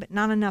consistency, but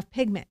not enough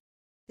pigment.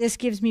 This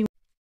gives me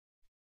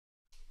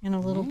and a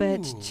little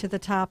bit to the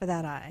top of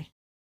that eye.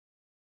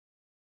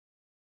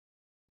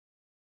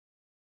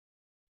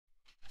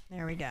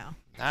 There we go.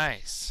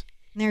 Nice.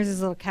 And there's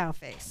his little cow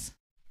face.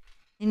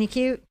 Isn't he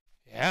cute?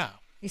 Yeah.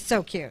 He's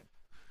so cute.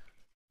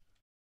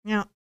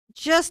 Now,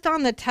 just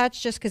on the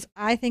touch, just because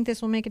I think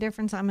this will make a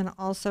difference, I'm going to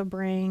also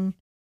bring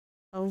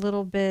a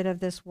little bit of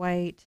this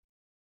white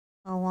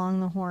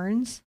along the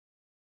horns.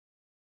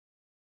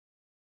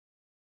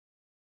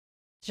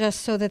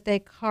 Just so that they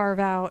carve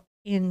out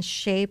in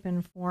shape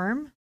and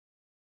form.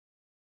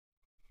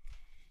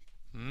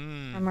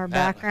 From our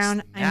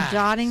background, nice. I'm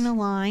dotting the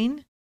line,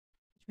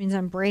 which means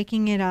I'm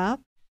breaking it up.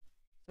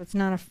 So it's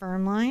not a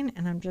firm line,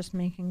 and I'm just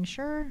making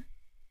sure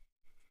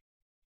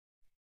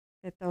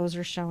that those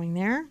are showing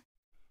there.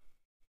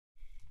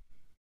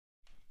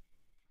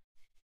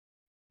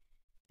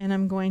 And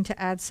I'm going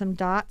to add some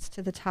dots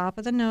to the top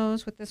of the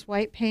nose with this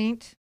white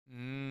paint.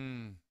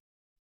 And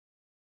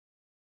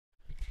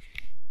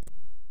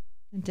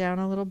down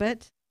a little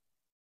bit.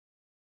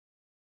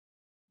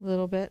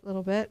 Little bit.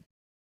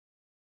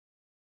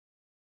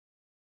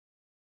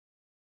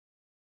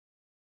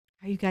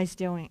 How are you guys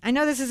doing? I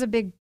know this is a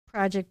big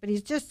project, but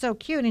he's just so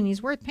cute and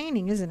he's worth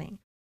painting, isn't he?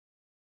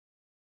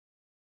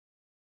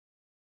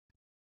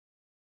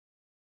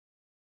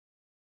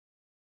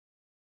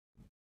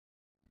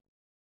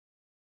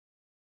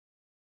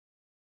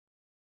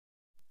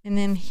 And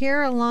then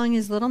here along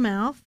his little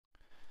mouth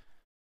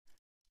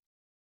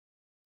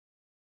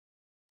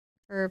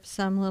are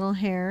some little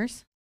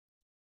hairs.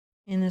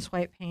 in this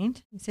white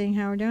paint. You seeing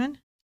how we're doing?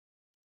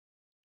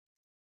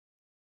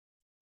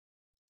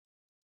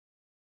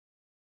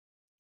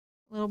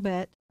 A little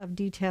bit of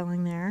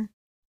detailing there.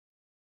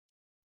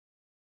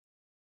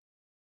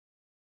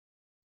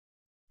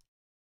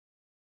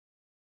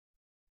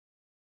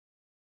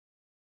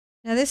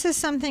 Now this is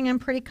something I'm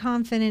pretty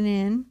confident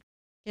in,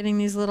 getting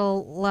these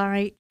little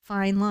light,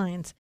 fine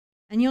lines.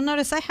 And you'll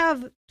notice I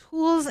have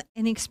tools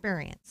and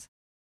experience.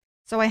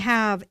 So I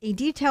have a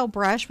detail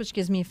brush, which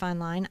gives me a fine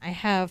line. I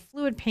have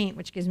fluid paint,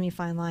 which gives me a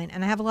fine line.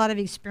 And I have a lot of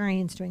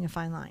experience doing a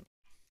fine line.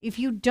 If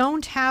you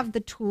don't have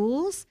the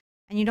tools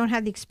and you don't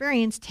have the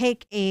experience,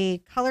 take a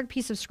colored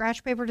piece of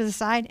scratch paper to the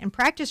side and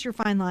practice your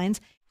fine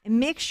lines and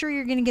make sure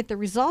you're going to get the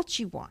results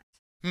you want.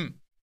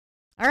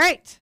 All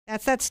right.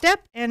 That's that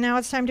step, and now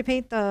it's time to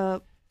paint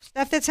the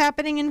stuff that's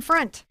happening in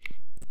front.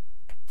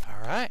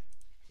 All right.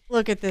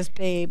 Look at this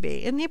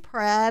baby. Isn't he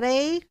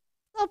pretty?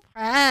 So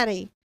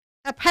pretty.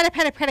 A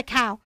pretty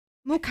cow.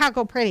 Moo cow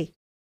go pretty.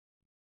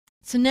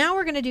 So now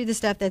we're going to do the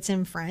stuff that's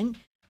in front.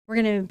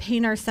 We're going to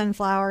paint our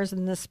sunflowers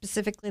and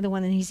specifically the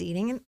one that he's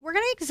eating, and we're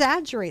going to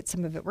exaggerate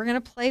some of it. We're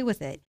going to play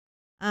with it.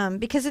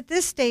 Because at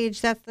this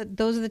stage,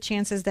 those are the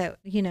chances that,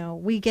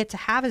 we get to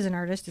have as an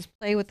artist, is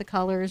play with the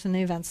colors and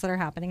the events that are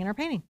happening in our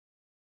painting.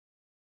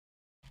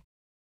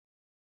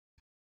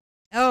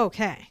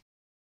 Okay.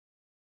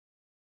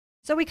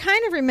 So we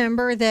kind of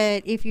remember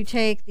that if you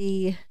take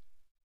the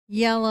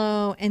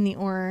yellow and the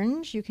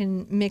orange, you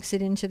can mix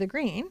it into the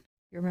green.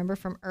 You remember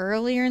from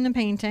earlier in the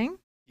painting?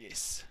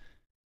 Yes.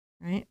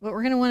 Right. But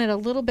we're going to want it a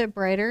little bit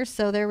brighter.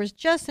 So there was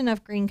just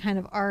enough green kind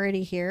of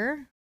already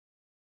here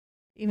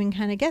to even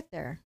kind of get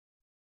there.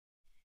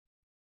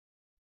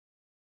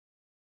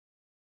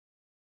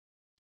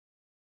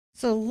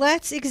 So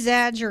let's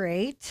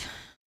exaggerate.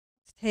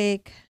 Let's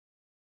take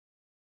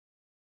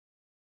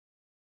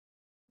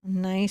a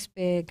nice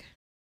big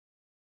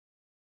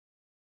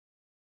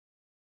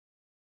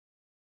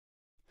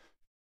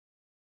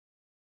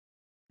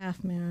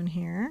half moon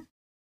here.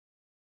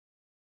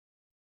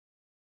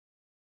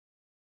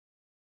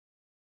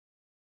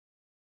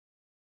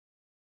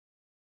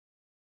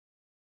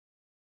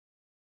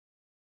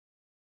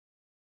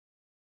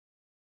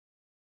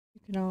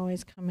 You could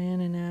always come in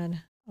and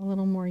add a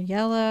little more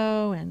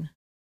yellow and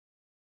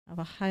have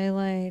a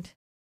highlight,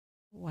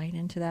 white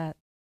into that.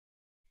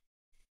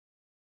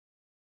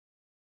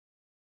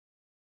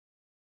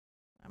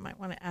 I might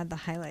want to add the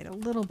highlight a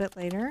little bit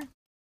later.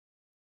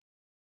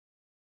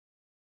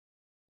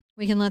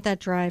 We can let that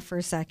dry for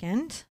a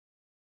second.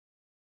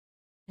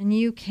 And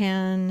you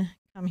can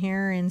come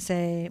here and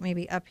say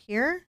maybe up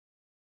here,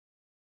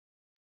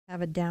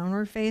 have a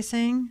downward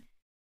facing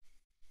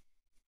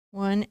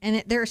one.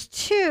 And there's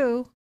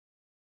two.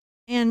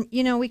 And,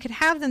 we could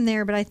have them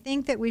there, but I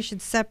think that we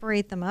should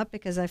separate them up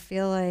because I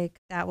feel like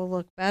that will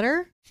look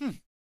better to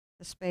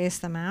space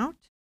them out.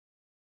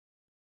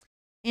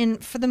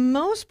 And for the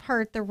most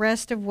part, the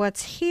rest of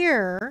what's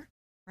here,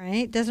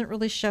 right, doesn't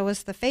really show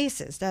us the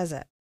faces, does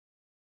it?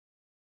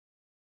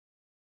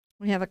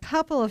 We have a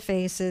couple of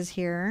faces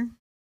here.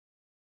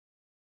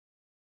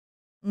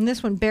 And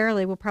this one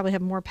barely will probably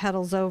have more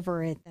petals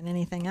over it than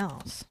anything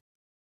else.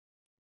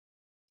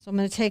 So I'm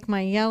going to take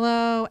my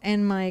yellow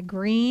and my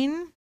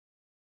green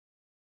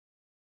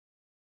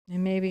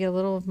and maybe a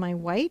little of my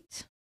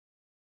white.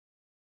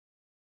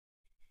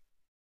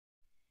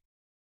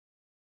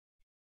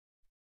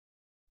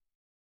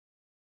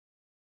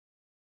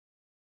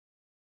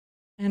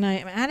 And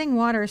I'm adding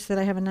water so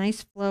that I have a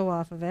nice flow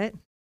off of it.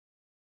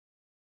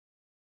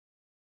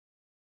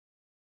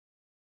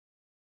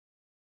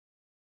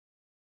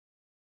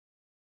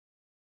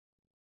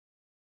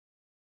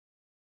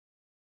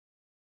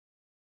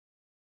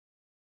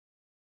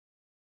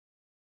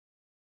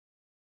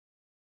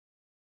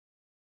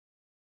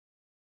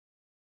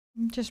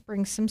 And just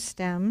bring some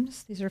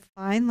stems. These are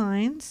fine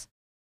lines.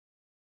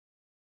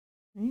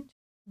 Right?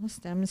 Little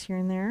stems here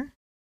and there.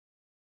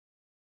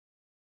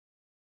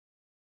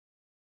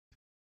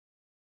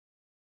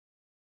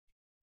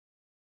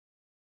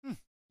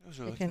 Those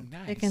are looking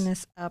nice. Picking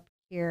this up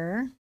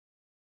here.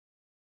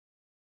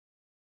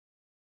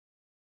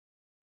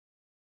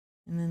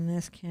 And then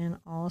this can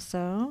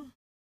also,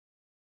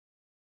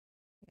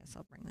 I guess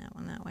I'll bring that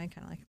one that way,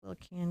 kind of like a little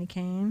candy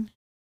cane.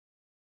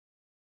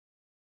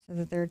 So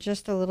that they're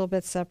just a little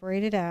bit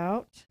separated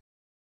out.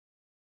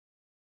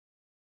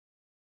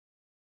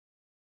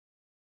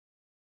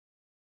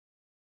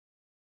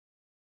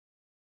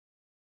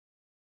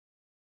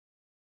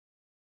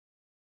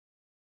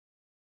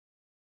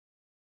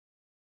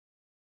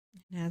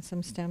 And add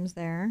some stems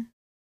there.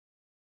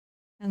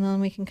 And then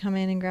we can come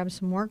in and grab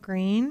some more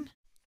green,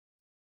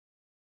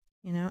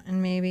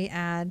 and maybe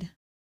add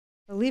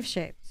the leaf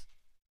shapes.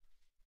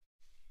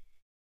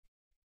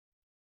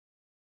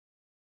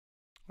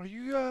 Are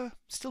you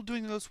still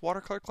doing those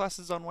watercolor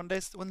classes on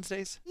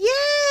Wednesdays?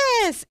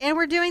 Yes! And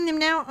we're doing them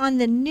now on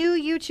the new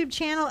YouTube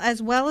channel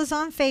as well as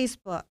on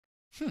Facebook.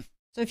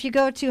 So if you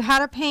go to How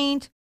to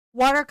Paint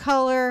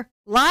Watercolor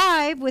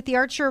Live with the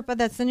Art Sherpa,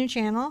 that's the new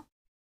channel.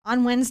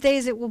 On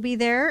Wednesdays, it will be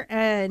there.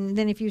 And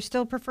then if you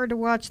still prefer to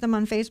watch them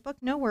on Facebook,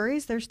 no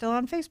worries. They're still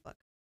on Facebook.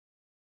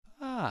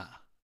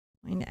 Ah.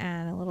 I'm going to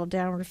add a little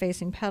downward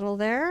facing petal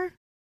there.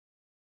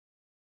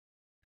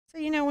 So,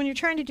 you know, when you're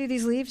trying to do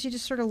these leaves, you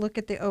just sort of look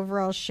at the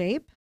overall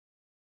shape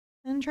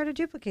and try to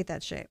duplicate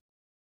that shape.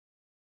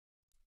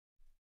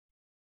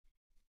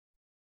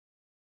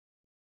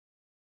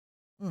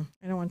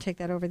 I don't want to take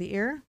that over the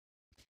ear.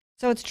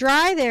 So it's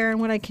dry there, and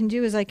what I can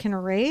do is I can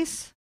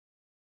erase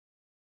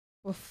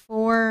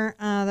before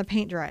the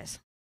paint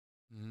dries.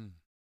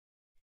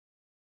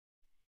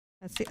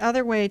 That's the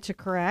other way to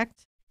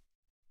correct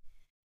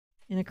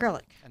in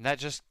acrylic. And that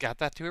just got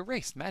that to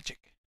erase. Magic.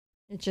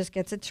 It just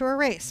gets it to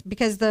erase,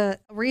 because the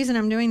reason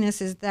I'm doing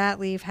this is that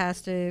leaf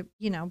has to,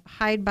 you know,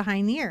 hide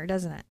behind the ear,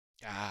 doesn't it?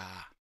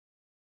 Ah.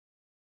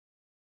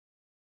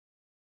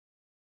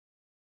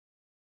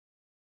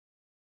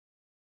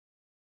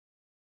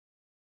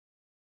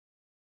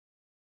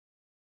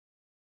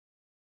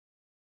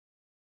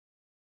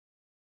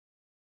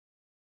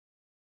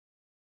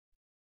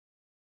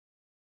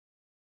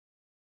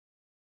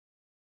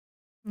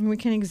 And we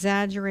can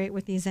exaggerate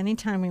with these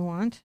anytime we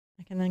want.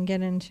 I can then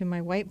get into my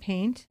white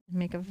paint and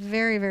make a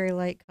very, very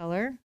light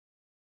color.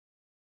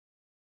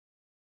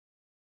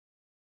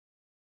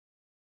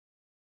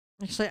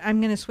 Actually, I'm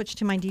going to switch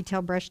to my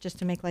detail brush just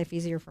to make life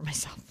easier for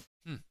myself.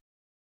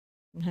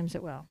 Sometimes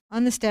it will.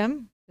 On the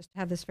stem, just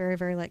have this very,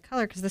 very light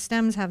color, because the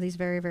stems have these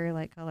very, very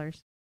light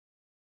colors.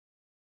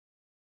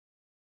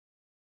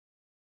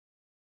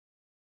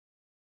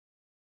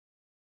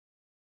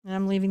 And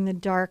I'm leaving the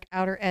dark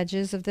outer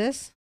edges of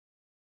this.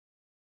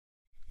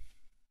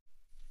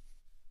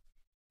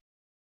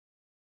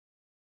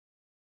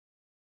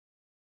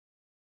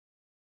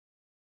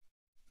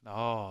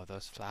 Oh,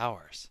 those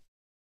flowers.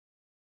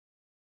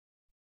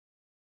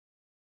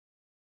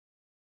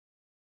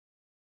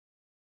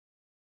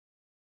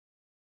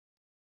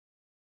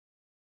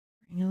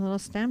 Bring a little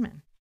stem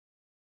in.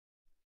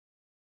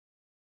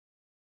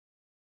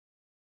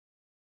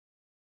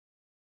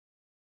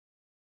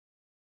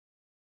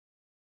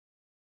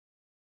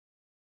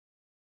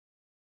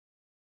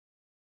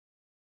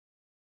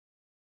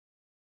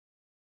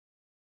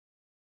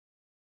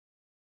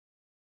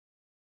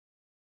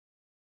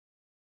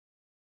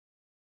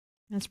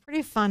 That's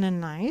pretty fun and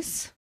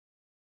nice.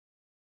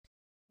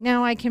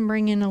 Now I can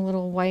bring in a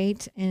little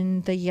white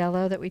and the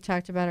yellow that we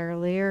talked about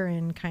earlier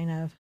and kind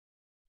of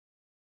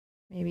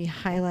maybe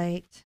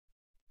highlight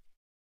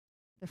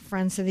the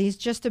fronts of these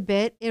just a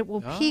bit. It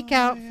will peek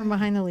out from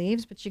behind the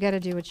leaves, but you got to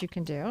do what you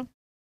can do.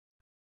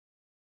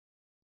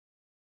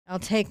 I'll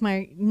take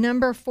my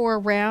number 4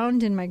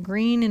 round in my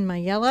green and my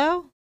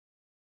yellow.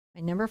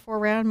 My number 4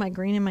 round, my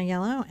green and my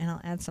yellow, and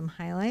I'll add some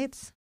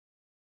highlights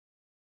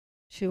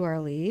to our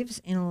leaves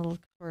in a little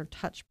sort of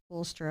touch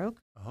pull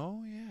stroke.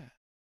 Oh, yeah.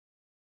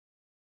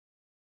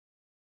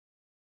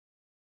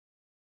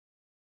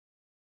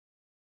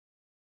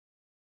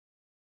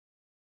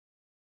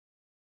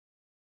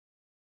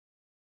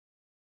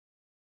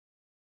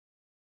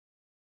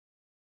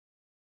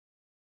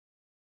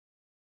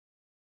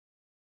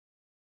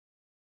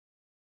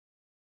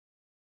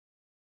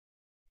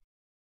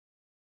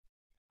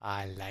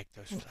 I like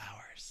those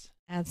flowers.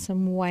 Add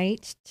some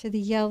white to the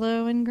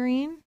yellow and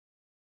green.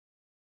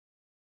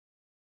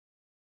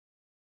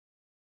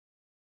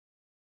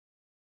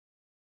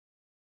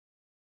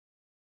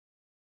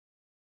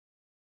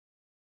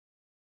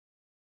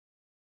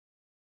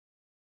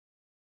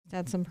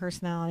 Add some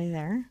personality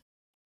there.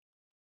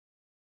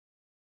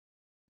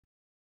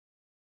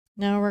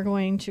 Now we're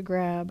going to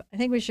grab, I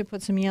think we should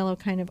put some yellow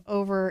kind of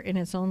over in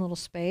its own little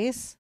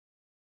space.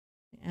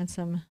 Add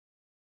some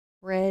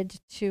red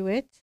to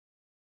it.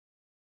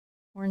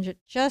 Orange it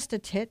just a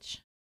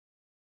titch.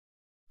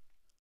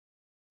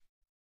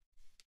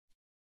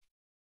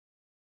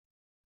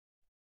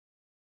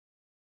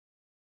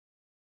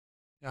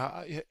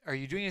 Are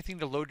you doing anything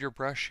to load your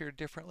brush here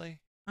differently?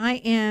 I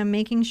am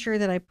making sure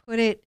that I put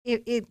it,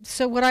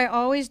 so what I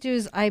always do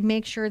is I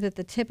make sure that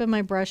the tip of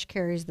my brush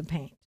carries the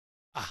paint.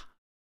 Ah.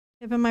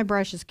 Tip of my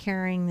brush is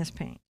carrying this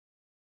paint.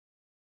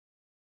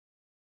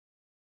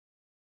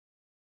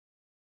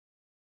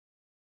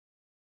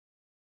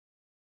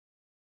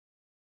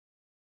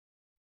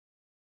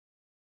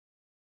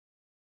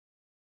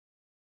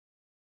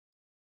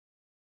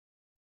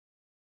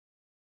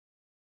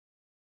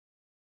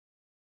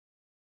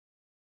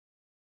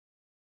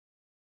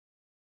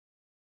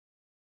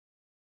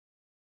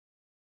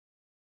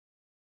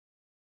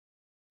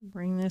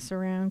 Bring this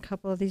around, a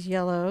couple of these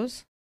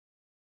yellows.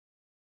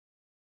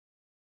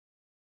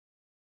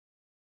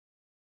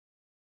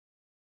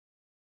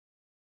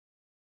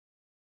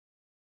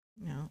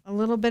 Now, a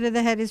little bit of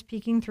the head is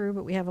peeking through,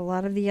 but we have a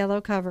lot of the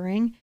yellow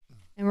covering.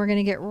 And we're going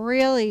to get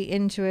really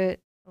into it,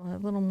 a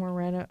little more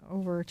red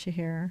over to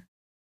here.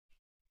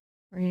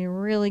 We're going to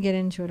really get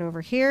into it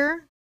over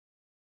here.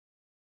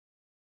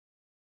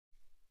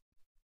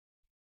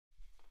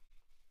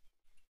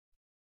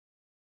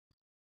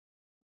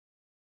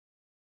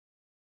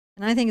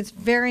 And I think it's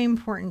very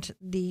important,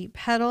 the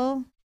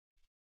petal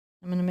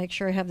I'm going to make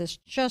sure I have this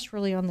just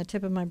really on the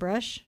tip of my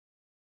brush.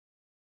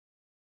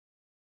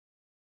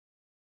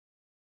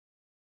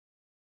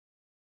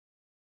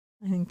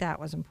 I think that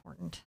was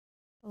important.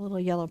 The little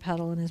yellow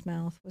petal in his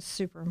mouth was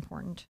super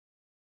important.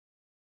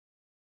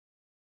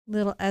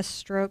 Little S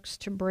strokes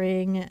to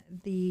bring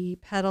the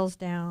petals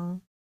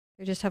down.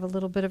 They just have a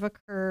little bit of a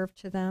curve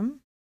to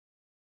them.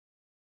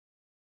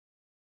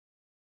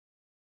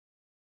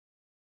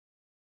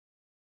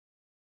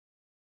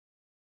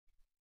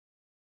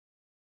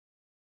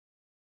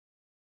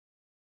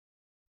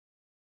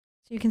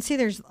 So you can see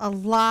there's a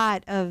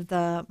lot of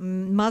the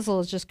muzzle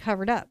is just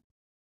covered up.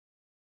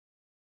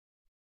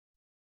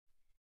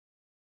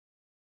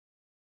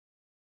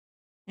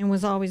 And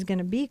was always going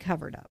to be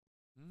covered up.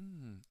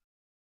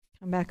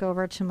 Come back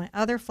over to my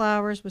other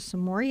flowers with some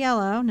more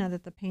yellow now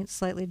that the paint's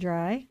slightly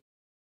dry.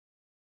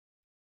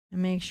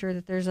 And make sure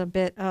that there's a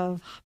bit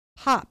of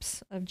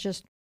pops of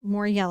just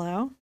more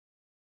yellow.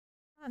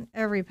 Not on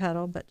every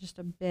petal, but just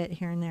a bit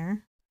here and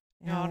there.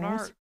 Now, on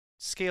our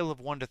scale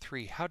of 1 to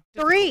 3, how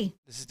difficult? 3.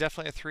 This is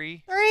definitely a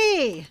 3? 3.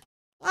 A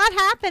lot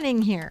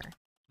happening here.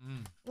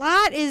 A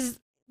lot is,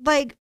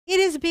 like, it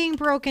is being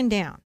broken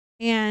down.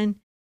 And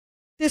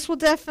this will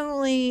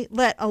definitely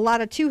let a lot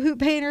of 2-hoop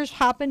painters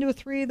hop into a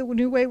 3, the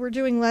new way we're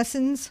doing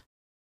lessons,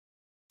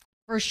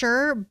 for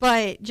sure.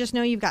 But just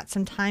know you've got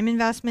some time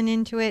investment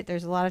into it.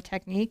 There's a lot of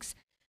techniques.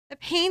 The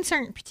paints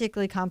aren't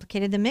particularly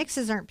complicated. The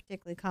mixes aren't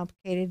particularly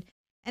complicated.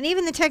 And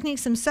even the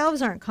techniques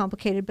themselves aren't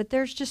complicated, but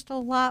there's just a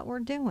lot we're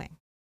doing.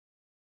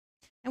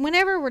 And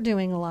whenever we're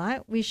doing a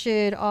lot, we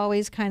should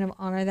always kind of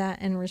honor that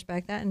and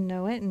respect that and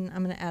know it. And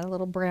I'm going to add a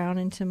little brown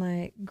into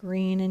my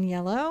green and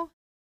yellow.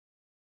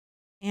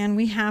 And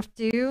we have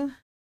to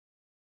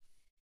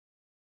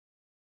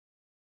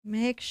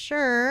make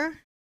sure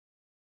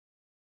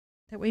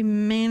that we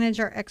manage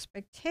our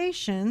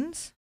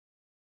expectations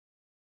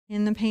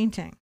in the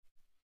painting.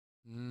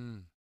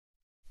 So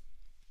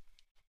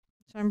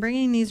I'm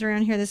bringing these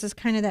around here. This is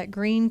kind of that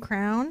green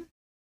crown.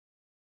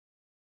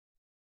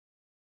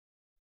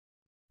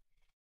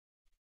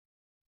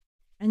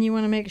 And you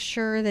want to make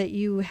sure that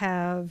you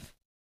have,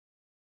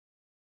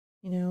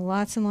 you know,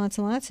 lots and lots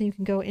and lots. And you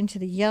can go into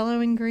the yellow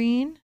and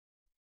green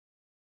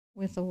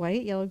with the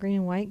white, yellow, green,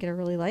 and white. Get a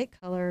really light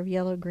color of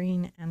yellow,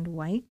 green, and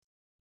white.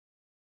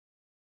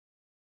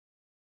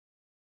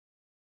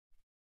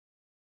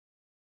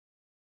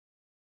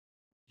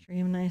 Sure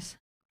you have a nice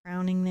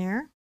crowning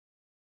there.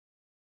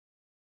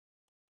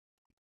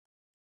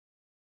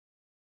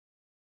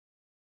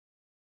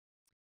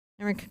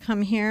 And we can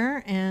come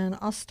here and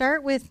I'll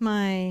start with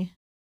my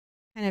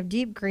kind of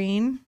deep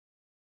green.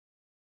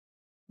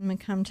 I'm going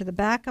to come to the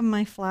back of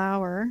my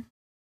flower.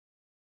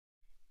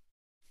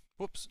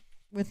 Whoops.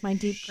 With my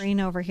deep green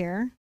over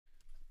here.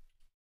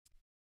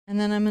 And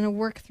then I'm going to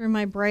work through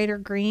my brighter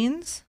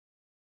greens.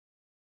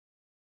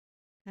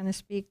 Kind of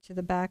speak to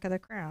the back of the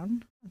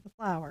crown of the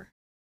flower.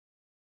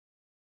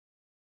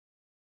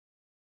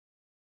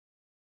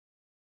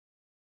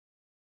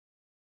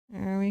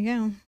 There we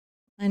go.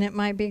 And it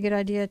might be a good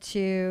idea to,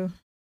 you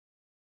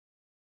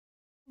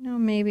know,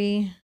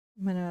 maybe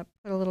I'm going to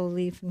put a little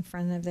leaf in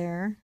front of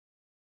there.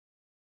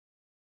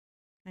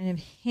 Kind of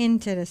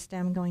hint at a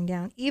stem going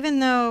down, even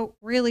though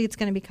really it's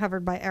going to be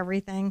covered by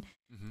everything.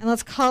 And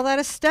let's call that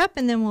a step,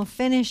 and then we'll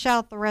finish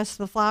out the rest of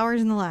the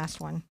flowers in the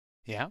last one.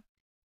 Yeah?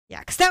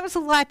 Yeah, because that was a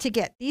lot to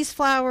get. These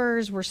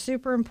flowers were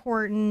super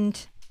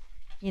important.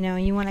 You know,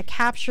 you want to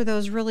capture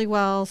those really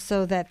well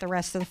so that the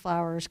rest of the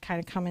flowers kind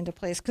of come into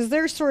place, because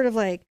they're sort of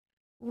like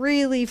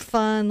really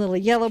fun little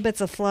yellow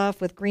bits of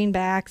fluff with green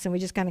backs, and we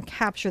just kind of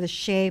capture the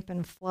shape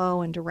and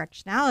flow and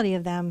directionality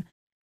of them.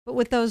 But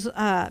with those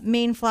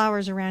main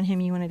flowers around him,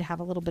 you wanted to have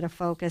a little bit of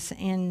focus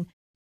and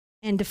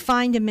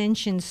define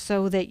dimensions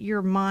so that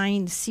your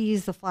mind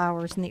sees the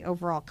flowers in the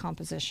overall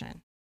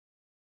composition.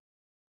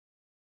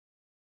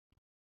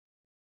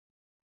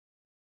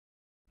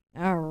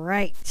 All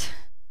right.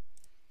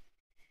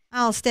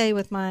 I'll stay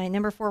with my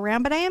number 4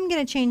 round, but I am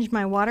going to change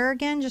my water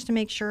again just to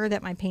make sure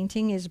that my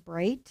painting is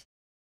bright.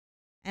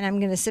 And I'm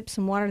going to sip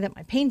some water that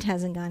my paint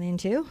hasn't gone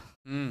into.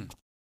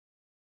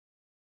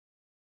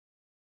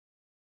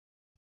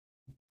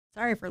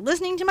 Sorry for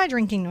listening to my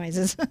drinking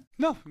noises.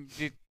 No,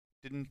 you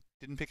didn't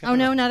pick up. Oh,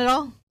 no, not at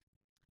all?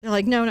 They're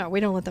like, no, we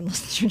don't let them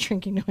listen to your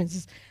drinking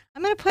noises.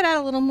 I'm going to put out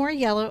a little more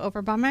yellow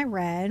over by my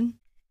red.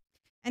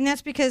 And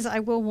that's because I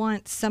will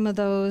want some of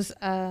those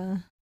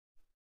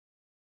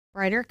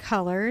brighter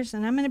colors.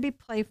 And I'm going to be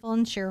playful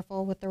and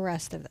cheerful with the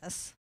rest of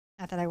this.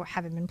 Not that I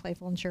haven't been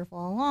playful and cheerful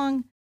all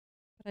along,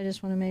 but I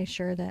just want to make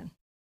sure that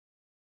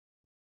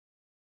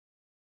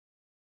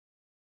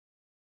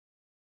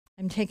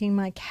I'm taking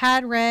my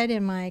Cad red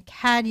and my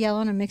Cad yellow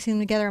and I'm mixing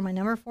them together on my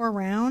number 4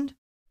 round.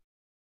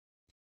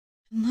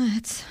 And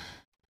let's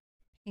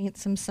paint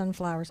some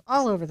sunflowers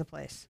all over the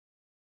place.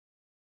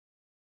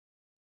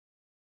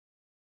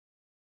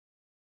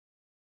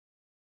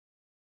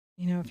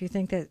 You know, if you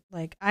think that,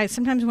 like,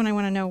 sometimes when I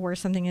want to know where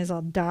something is,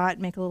 I'll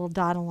make a little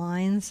dot of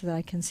lines so that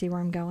I can see where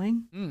I'm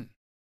going.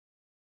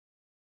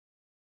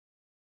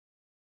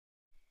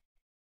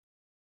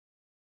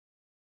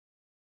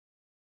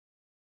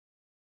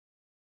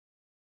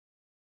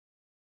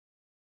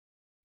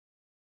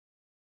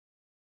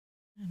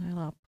 And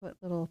I'll put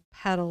little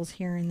petals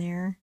here and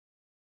there.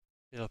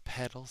 Little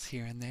petals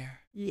here and there.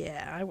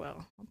 Yeah, I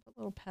will. I'll put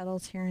little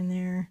petals here and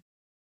there.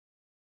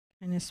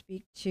 Kind of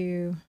speak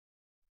to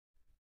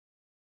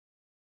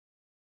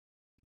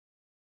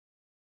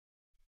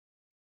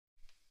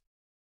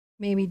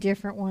maybe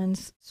different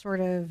ones, sort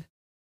of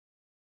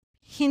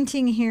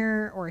hinting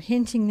here or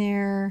hinting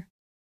there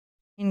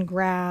in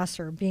grass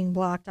or being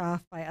blocked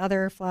off by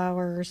other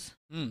flowers.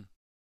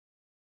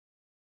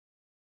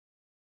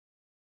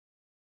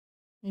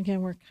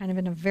 Again, we're kind of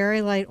in a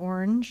very light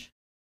orange.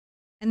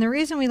 And the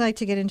reason we like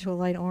to get into a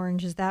light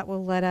orange is that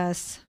will let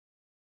us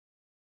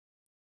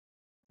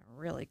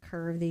really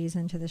curve these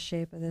into the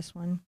shape of this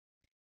one.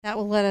 That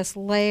will let us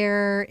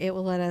layer. It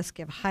will let us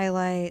give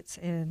highlights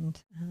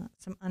and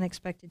some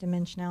unexpected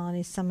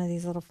dimensionality, some of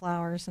these little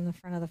flowers in the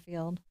front of the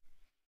field.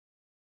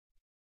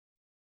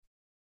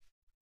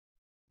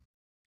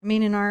 I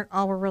mean, in art,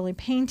 all we're really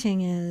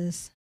painting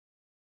is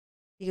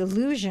the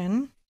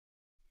illusion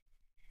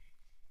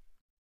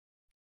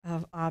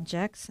of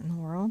objects in the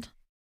world.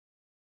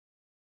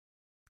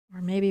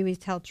 Or maybe we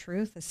tell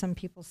truth, as some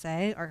people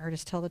say. Our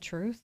artists tell the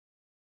truth.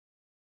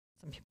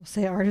 Some people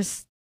say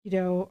artists,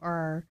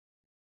 are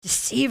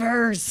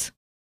deceivers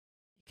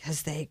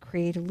because they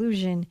create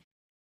illusion.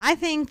 I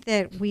think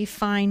that we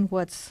find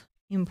what's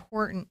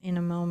important in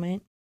a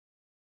moment,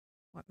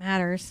 what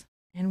matters,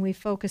 and we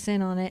focus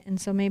in on it.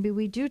 And so maybe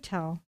we do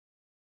tell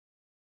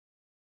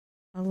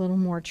a little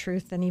more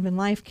truth than even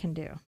life can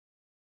do.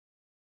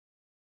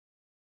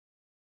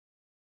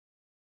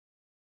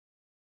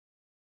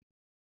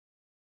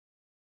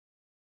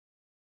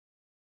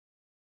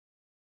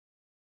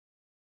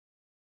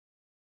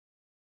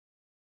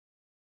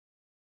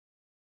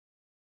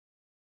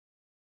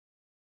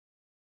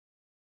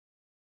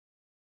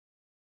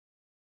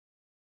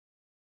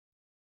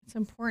 It's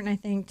important, I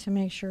think, to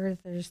make sure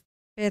that there's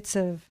bits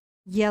of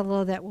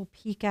yellow that will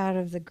peek out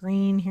of the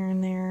green here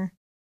and there.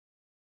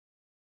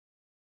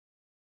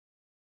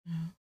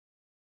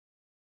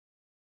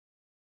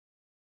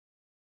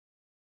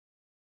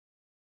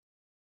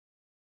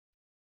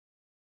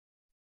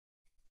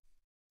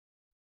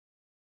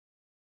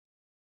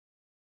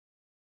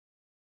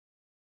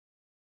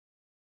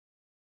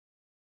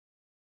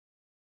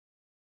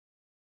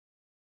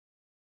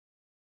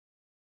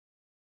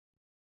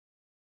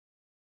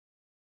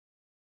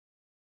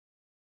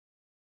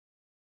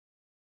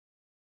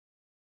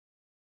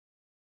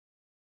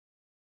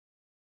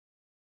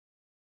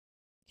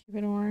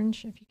 Keep it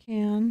orange if you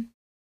can.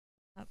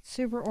 Not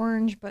super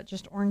orange, but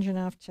just orange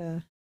enough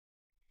to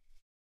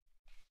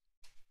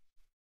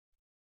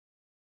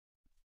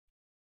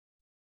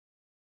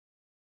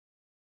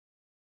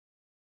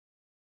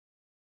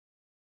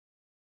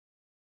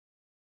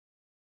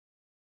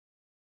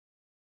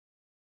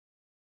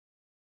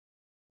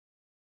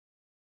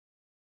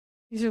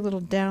these are little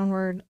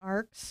downward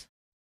arcs,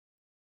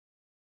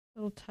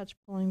 little touch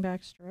pulling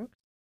back strokes.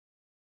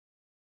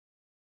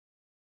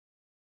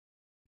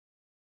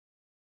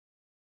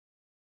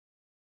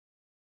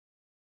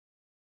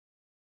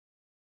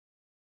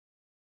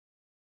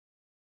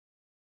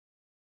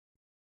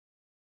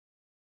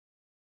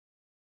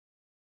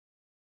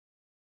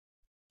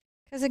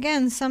 Because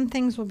again, some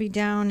things will be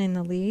down in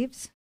the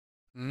leaves,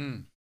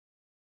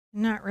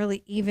 not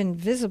really even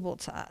visible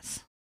to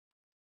us.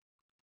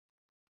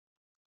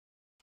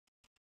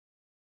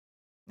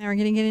 Now we're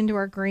going to get into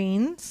our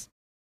greens.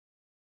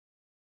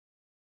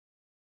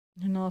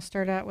 And I'll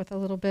start out with a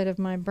little bit of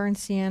my burnt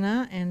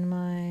sienna and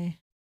my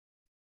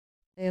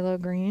phthalo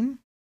green.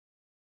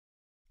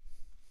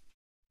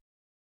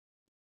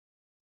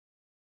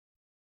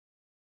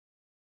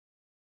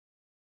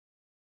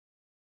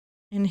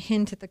 And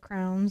hint at the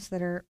crowns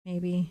that are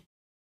maybe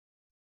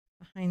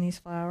behind these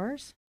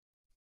flowers.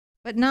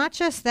 But not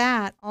just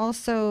that,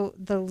 also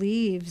the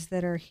leaves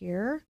that are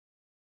here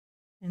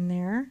and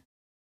there.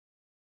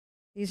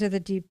 These are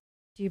the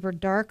deeper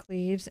dark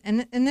leaves.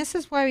 And this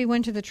is why we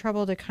went to the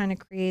trouble to kind of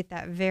create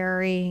that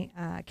very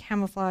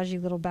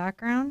camouflagey little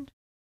background.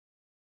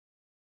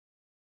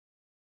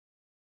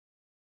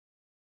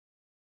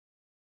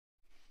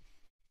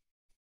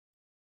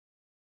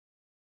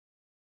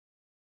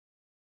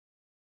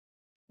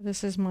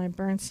 This is my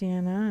burnt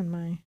sienna and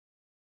my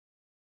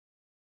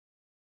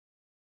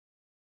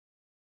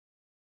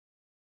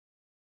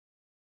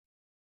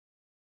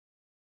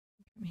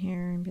come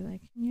here and be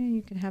like, yeah,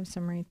 you could have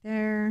some right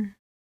there.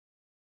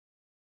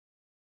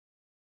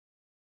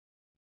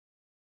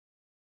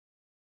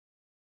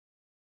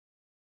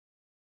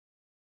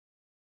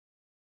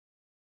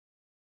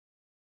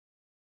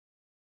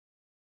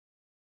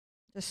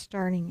 Just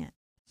starting it,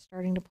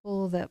 starting to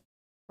pull the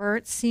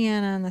burnt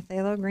sienna and the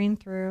phthalo green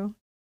through.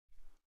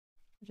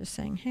 We're just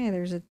saying, hey,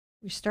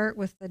 we start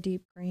with the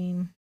deep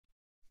green.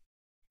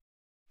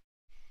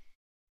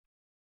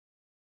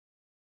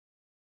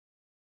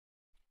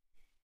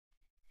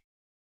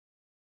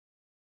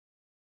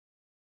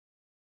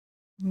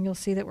 And you'll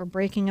see that we're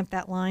breaking up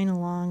that line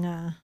along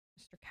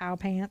Mr.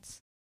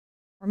 Cowpants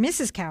or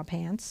Mrs.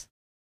 Cowpants.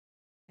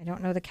 I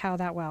don't know the cow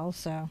that well,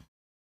 so.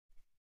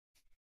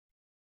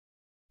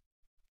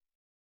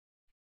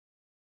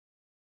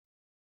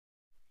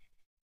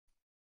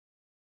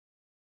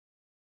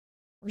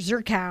 or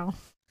zercow.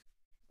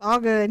 All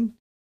good.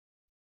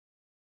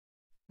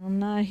 I'm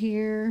not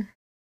here.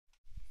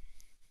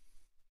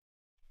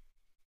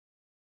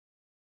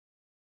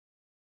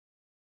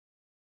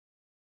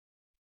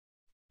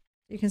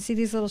 You can see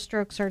these little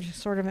strokes are to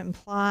sort of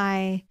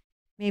imply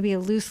maybe a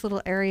loose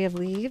little area of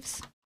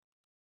leaves.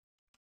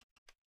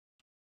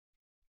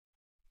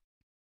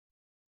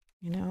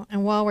 You know,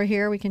 and while we're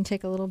here, we can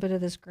take a little bit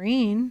of this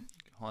green.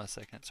 Hold on a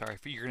second. Sorry,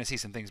 you're going to see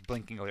some things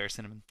blinking over there,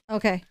 Cinnamon.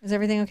 Okay. Is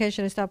everything okay?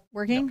 Should I stop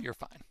working? No, you're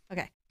fine.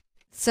 Okay.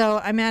 So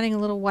I'm adding a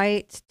little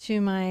white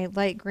to my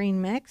light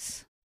green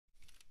mix.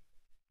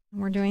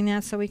 And we're doing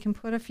that so we can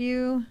put a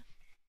few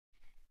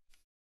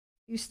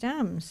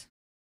stems.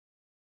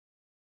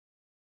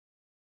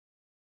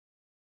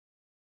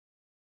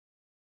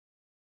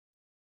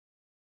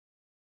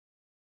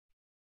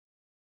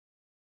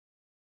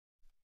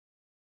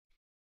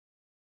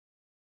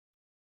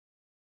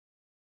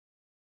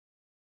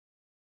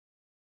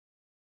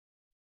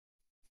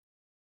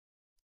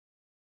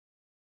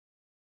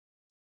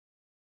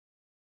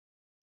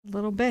 A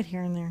little bit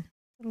here and there.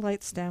 Little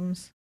light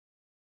stems.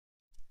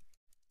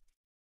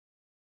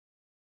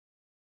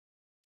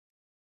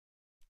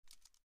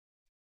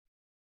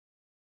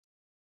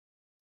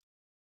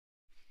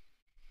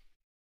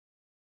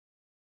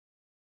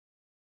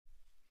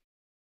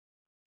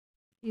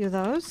 A few of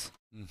those.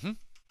 Mm-hmm.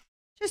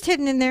 Just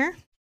hidden in there.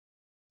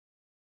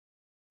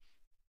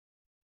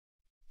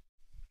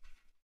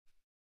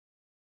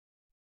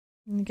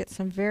 And get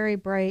some very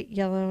bright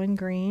yellow and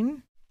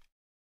green.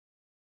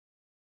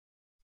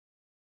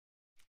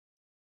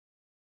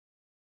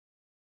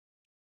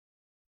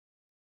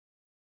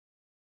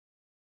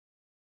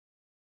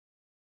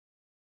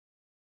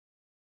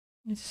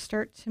 And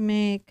start to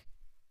make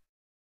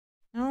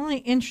not only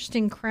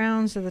interesting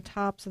crowns to the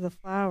tops of the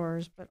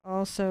flowers, but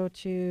also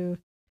to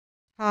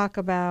talk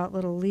about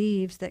little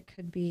leaves that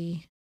could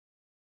be,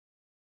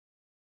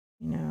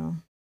 you know,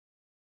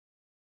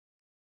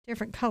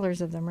 different colors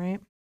of them, right?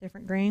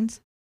 Different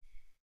grains.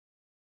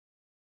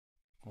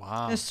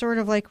 Wow. Just sort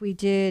of like we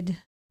did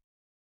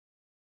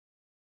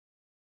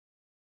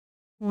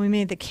when we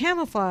made the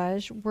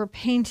camouflage. We're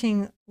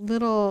painting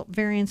little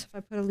variants. If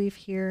I put a leaf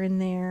here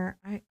and there,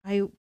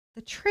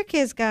 the trick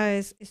is,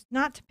 guys, is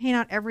not to paint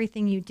out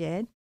everything you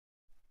did,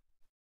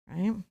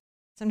 right?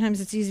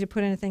 Sometimes it's easy to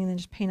put in a thing and then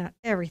just paint out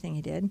everything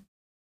you did.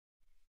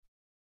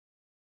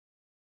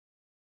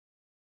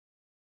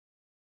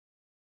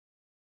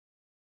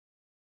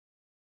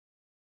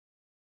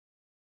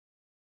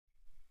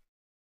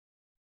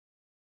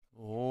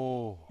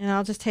 Oh. And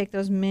I'll just take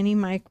those mini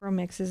micro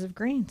mixes of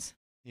greens.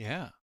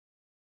 Yeah.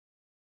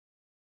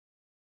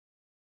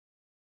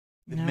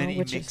 The many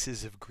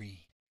mixes of green.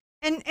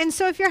 And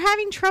so if you're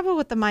having trouble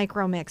with the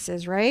micro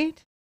mixes,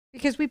 right?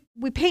 Because we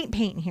paint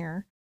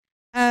here.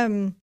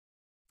 And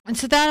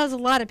so that is a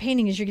lot of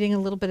painting, is you're getting a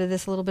little bit of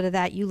this, a little bit of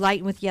that. You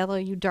lighten with yellow,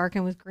 you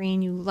darken with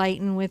green, you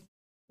lighten with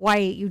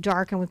white, you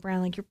darken with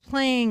brown. Like, you're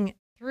playing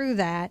through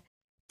that.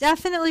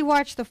 Definitely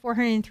watch the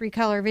 403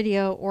 color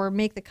video or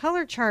make the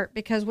color chart,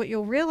 because what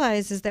you'll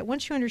realize is that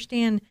once you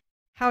understand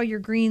how your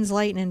greens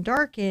lighten and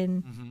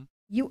darken,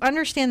 you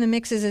understand the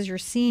mixes as you're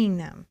seeing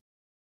them.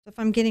 So if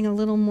I'm getting a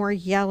little more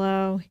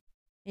yellow,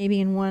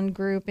 maybe in one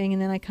grouping,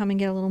 and then I come and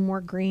get a little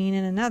more green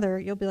in another,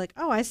 you'll be like,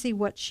 oh, I see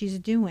what she's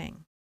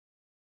doing.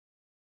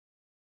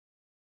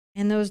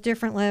 And those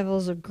different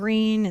levels of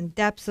green and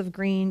depths of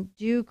green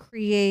do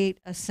create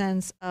a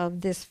sense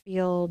of this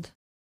field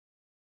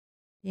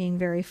being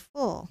very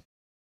full.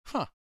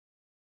 Huh.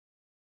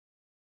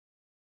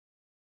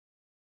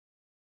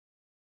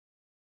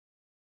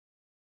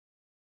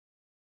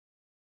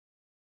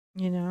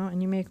 You know,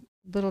 and you make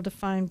little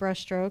defined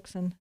brush strokes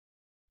and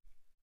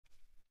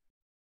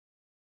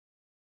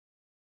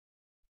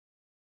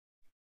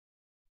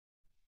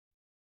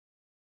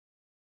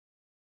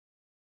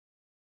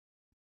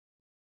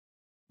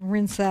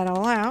rinse that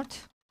all out.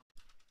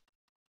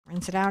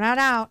 Rinse it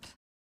out.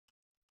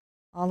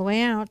 All the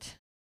way out.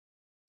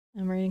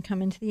 And we're going to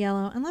come into the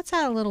yellow. And let's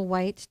add a little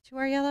white to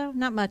our yellow.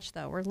 Not much,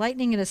 though. We're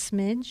lightening it a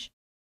smidge,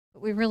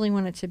 but we really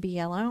want it to be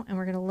yellow. And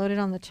we're going to load it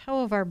on the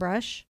toe of our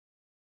brush.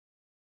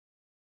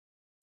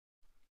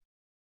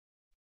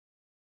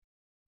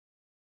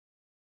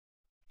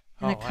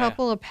 And a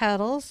couple of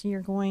petals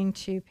you're going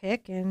to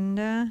pick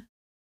and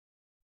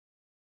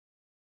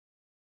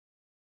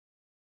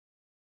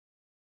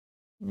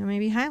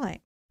maybe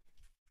highlight.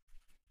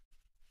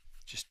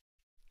 Just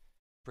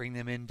bring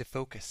them into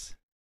focus.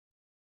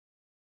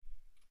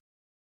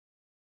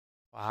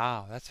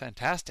 Wow, that's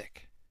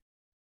fantastic.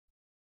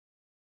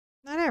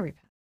 Not every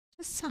petal,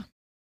 just some.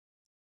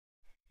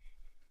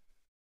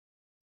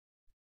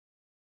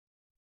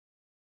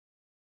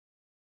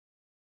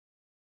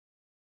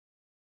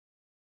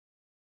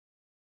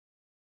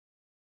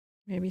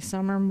 Maybe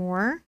some are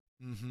more.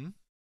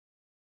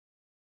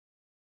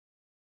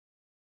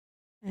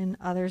 And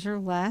others are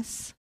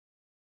less.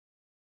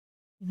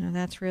 You know,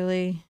 that's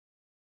really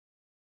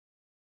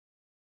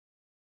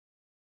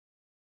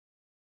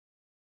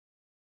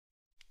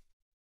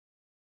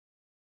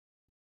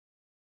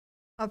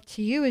up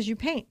to you as you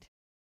paint.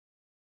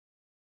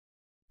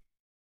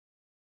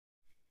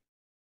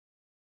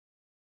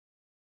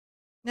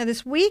 Now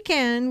this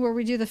weekend where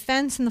we do the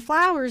fence and the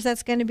flowers,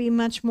 that's going to be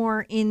much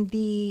more in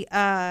the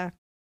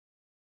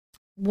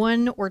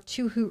 1 or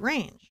 2 hoot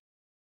range.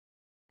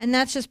 And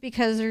that's just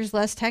because there's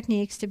less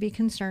techniques to be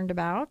concerned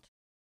about.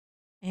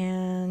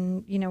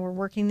 And, you know, we're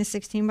working the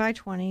 16 by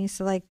 20.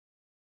 So like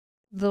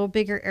a little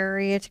bigger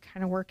area to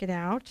kind of work it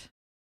out.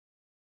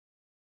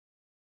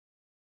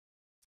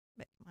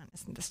 But come on,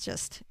 isn't this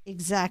just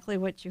exactly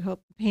what you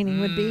hope the painting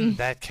would be?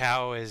 That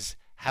cow is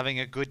having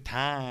a good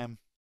time.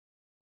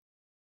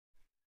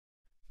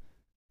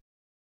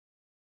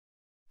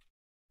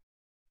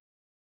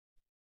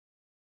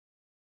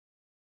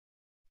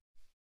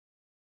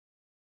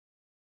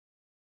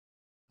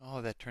 Oh,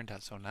 that turned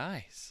out so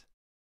nice.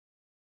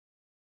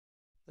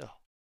 Oh.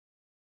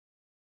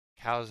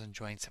 Cows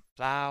enjoying some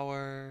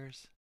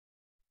flowers.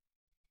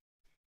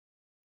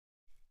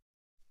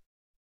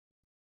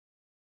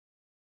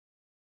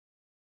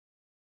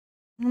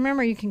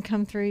 Remember, you can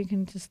come through, you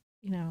can just,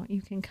 you know,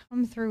 you can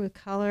come through with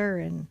color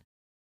and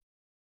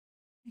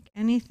make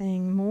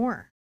anything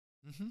more.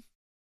 Mm-hmm.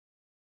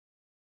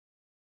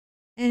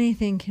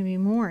 Anything can be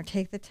more.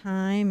 Take the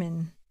time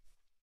and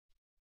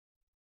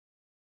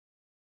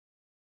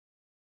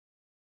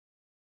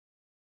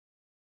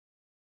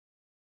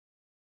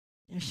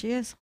there she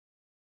is.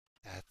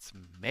 That's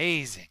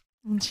amazing.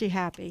 Isn't she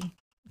happy?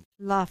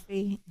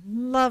 Fluffy,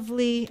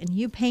 lovely, and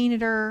you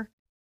painted her.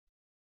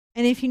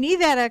 And if you need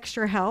that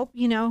extra help,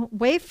 you know,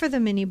 wait for the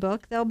mini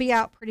book. They'll be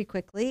out pretty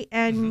quickly.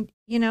 And,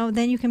 you know,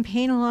 then you can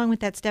paint along with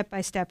that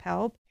step-by-step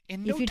help.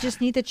 In If no you time.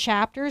 just need the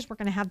chapters, we're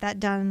going to have that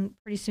done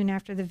pretty soon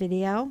after the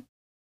video.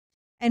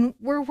 And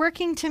we're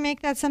working to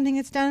make that something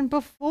that's done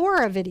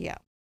before a video.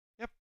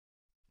 Yep.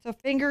 So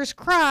fingers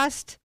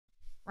crossed,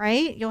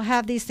 right? You'll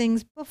have these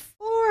things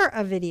before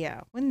a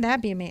video. Wouldn't that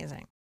be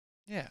amazing?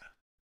 Yeah.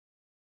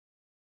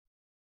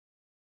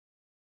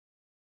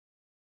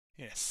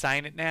 You gonna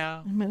sign it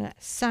now? I'm going to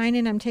sign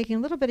it. I'm taking a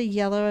little bit of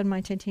yellow and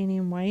my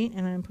titanium white,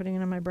 and I'm putting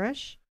it on my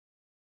brush.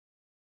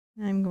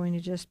 I'm going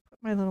to just put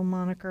my little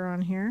moniker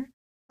on here.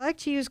 I like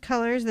to use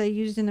colors that I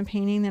used in the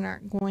painting that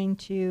aren't going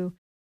to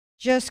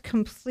just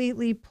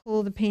completely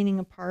pull the painting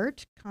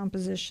apart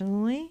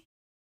compositionally.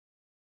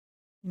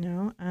 You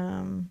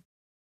know,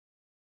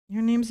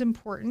 your name's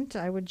important.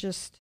 I would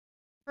just,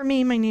 for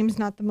me, my name's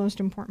not the most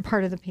important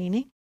part of the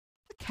painting.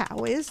 The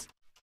cow is.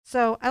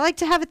 So I like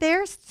to have it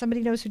there.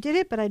 Somebody knows who did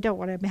it, but I don't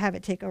want to have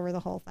it take over the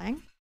whole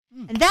thing.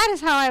 And that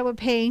is how I would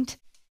paint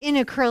in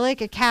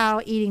acrylic a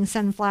cow eating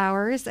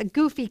sunflowers, a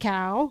goofy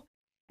cow.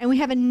 And we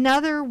have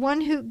another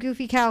 1 hoot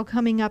goofy cow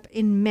coming up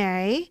in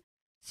May.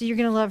 So you're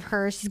going to love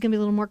her. She's going to be a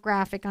little more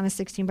graphic on a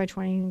 16 by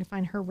 20. You're going to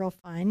find her real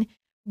fun.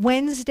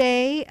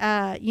 Wednesday,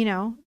 you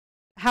know,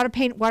 how to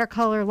paint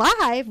watercolor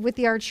live with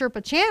the Art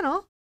Sherpa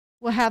channel.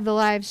 We'll have the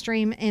live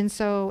stream. And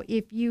so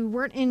if you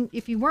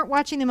weren't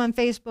watching them on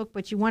Facebook,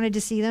 but you wanted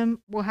to see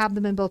them, we'll have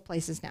them in both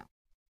places now.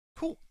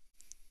 Cool.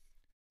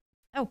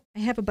 Oh, I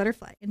have a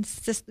butterfly and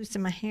it's just loose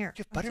in my hair.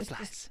 You have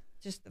butterflies.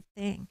 Just the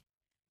thing.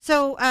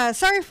 So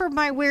sorry for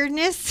my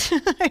weirdness.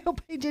 I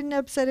hope I didn't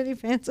upset any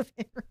fans of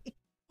Harry.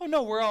 Oh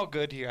no, we're all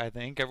good here. I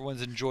think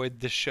everyone's enjoyed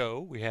the show.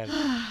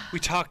 We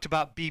talked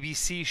about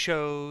BBC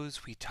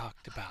shows. We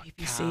talked about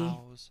BBC.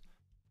 cows.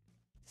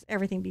 It's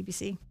everything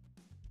BBC.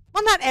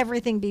 Well, not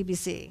everything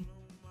BBC.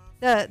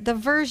 The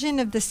version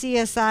of the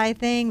CSI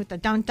thing with the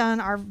dun-dun,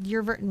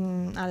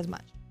 not as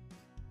much.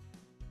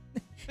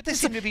 But they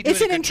seem to be doing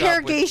It's a an good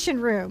job with- interrogation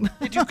room.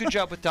 They do a good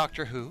job with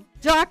Doctor Who.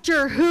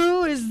 Doctor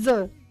Who is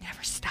the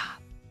never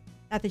stop.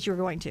 Not that you were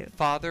going to.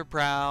 Father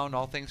Brown,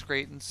 All Things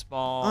Great and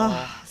Small.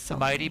 Oh, so the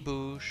Mighty many.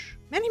 Boosh.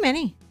 Many.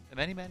 The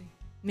Many, Many.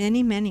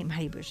 Many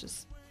Mighty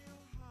Bushes.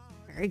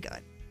 Very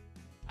good.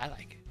 I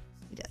like it.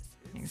 He does.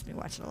 Makes me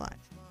watch it a lot.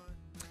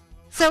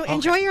 So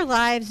enjoy your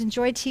lives,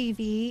 enjoy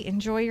TV,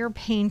 enjoy your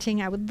painting.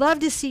 I would love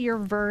to see your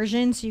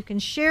version, so you can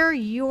share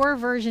your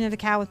version of the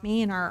cow with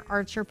me in our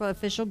Art Sherpa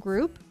official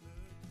group.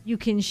 You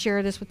can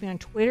share this with me on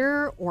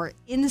Twitter or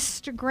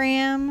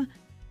Instagram,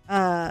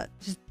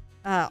 just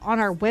on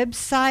our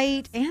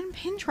website and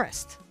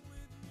Pinterest.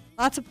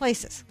 Lots of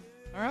places.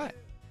 All right.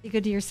 Be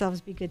good to yourselves,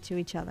 be good to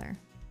each other.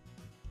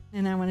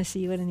 And I want to see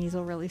you at an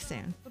easel really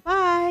soon.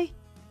 Bye-bye.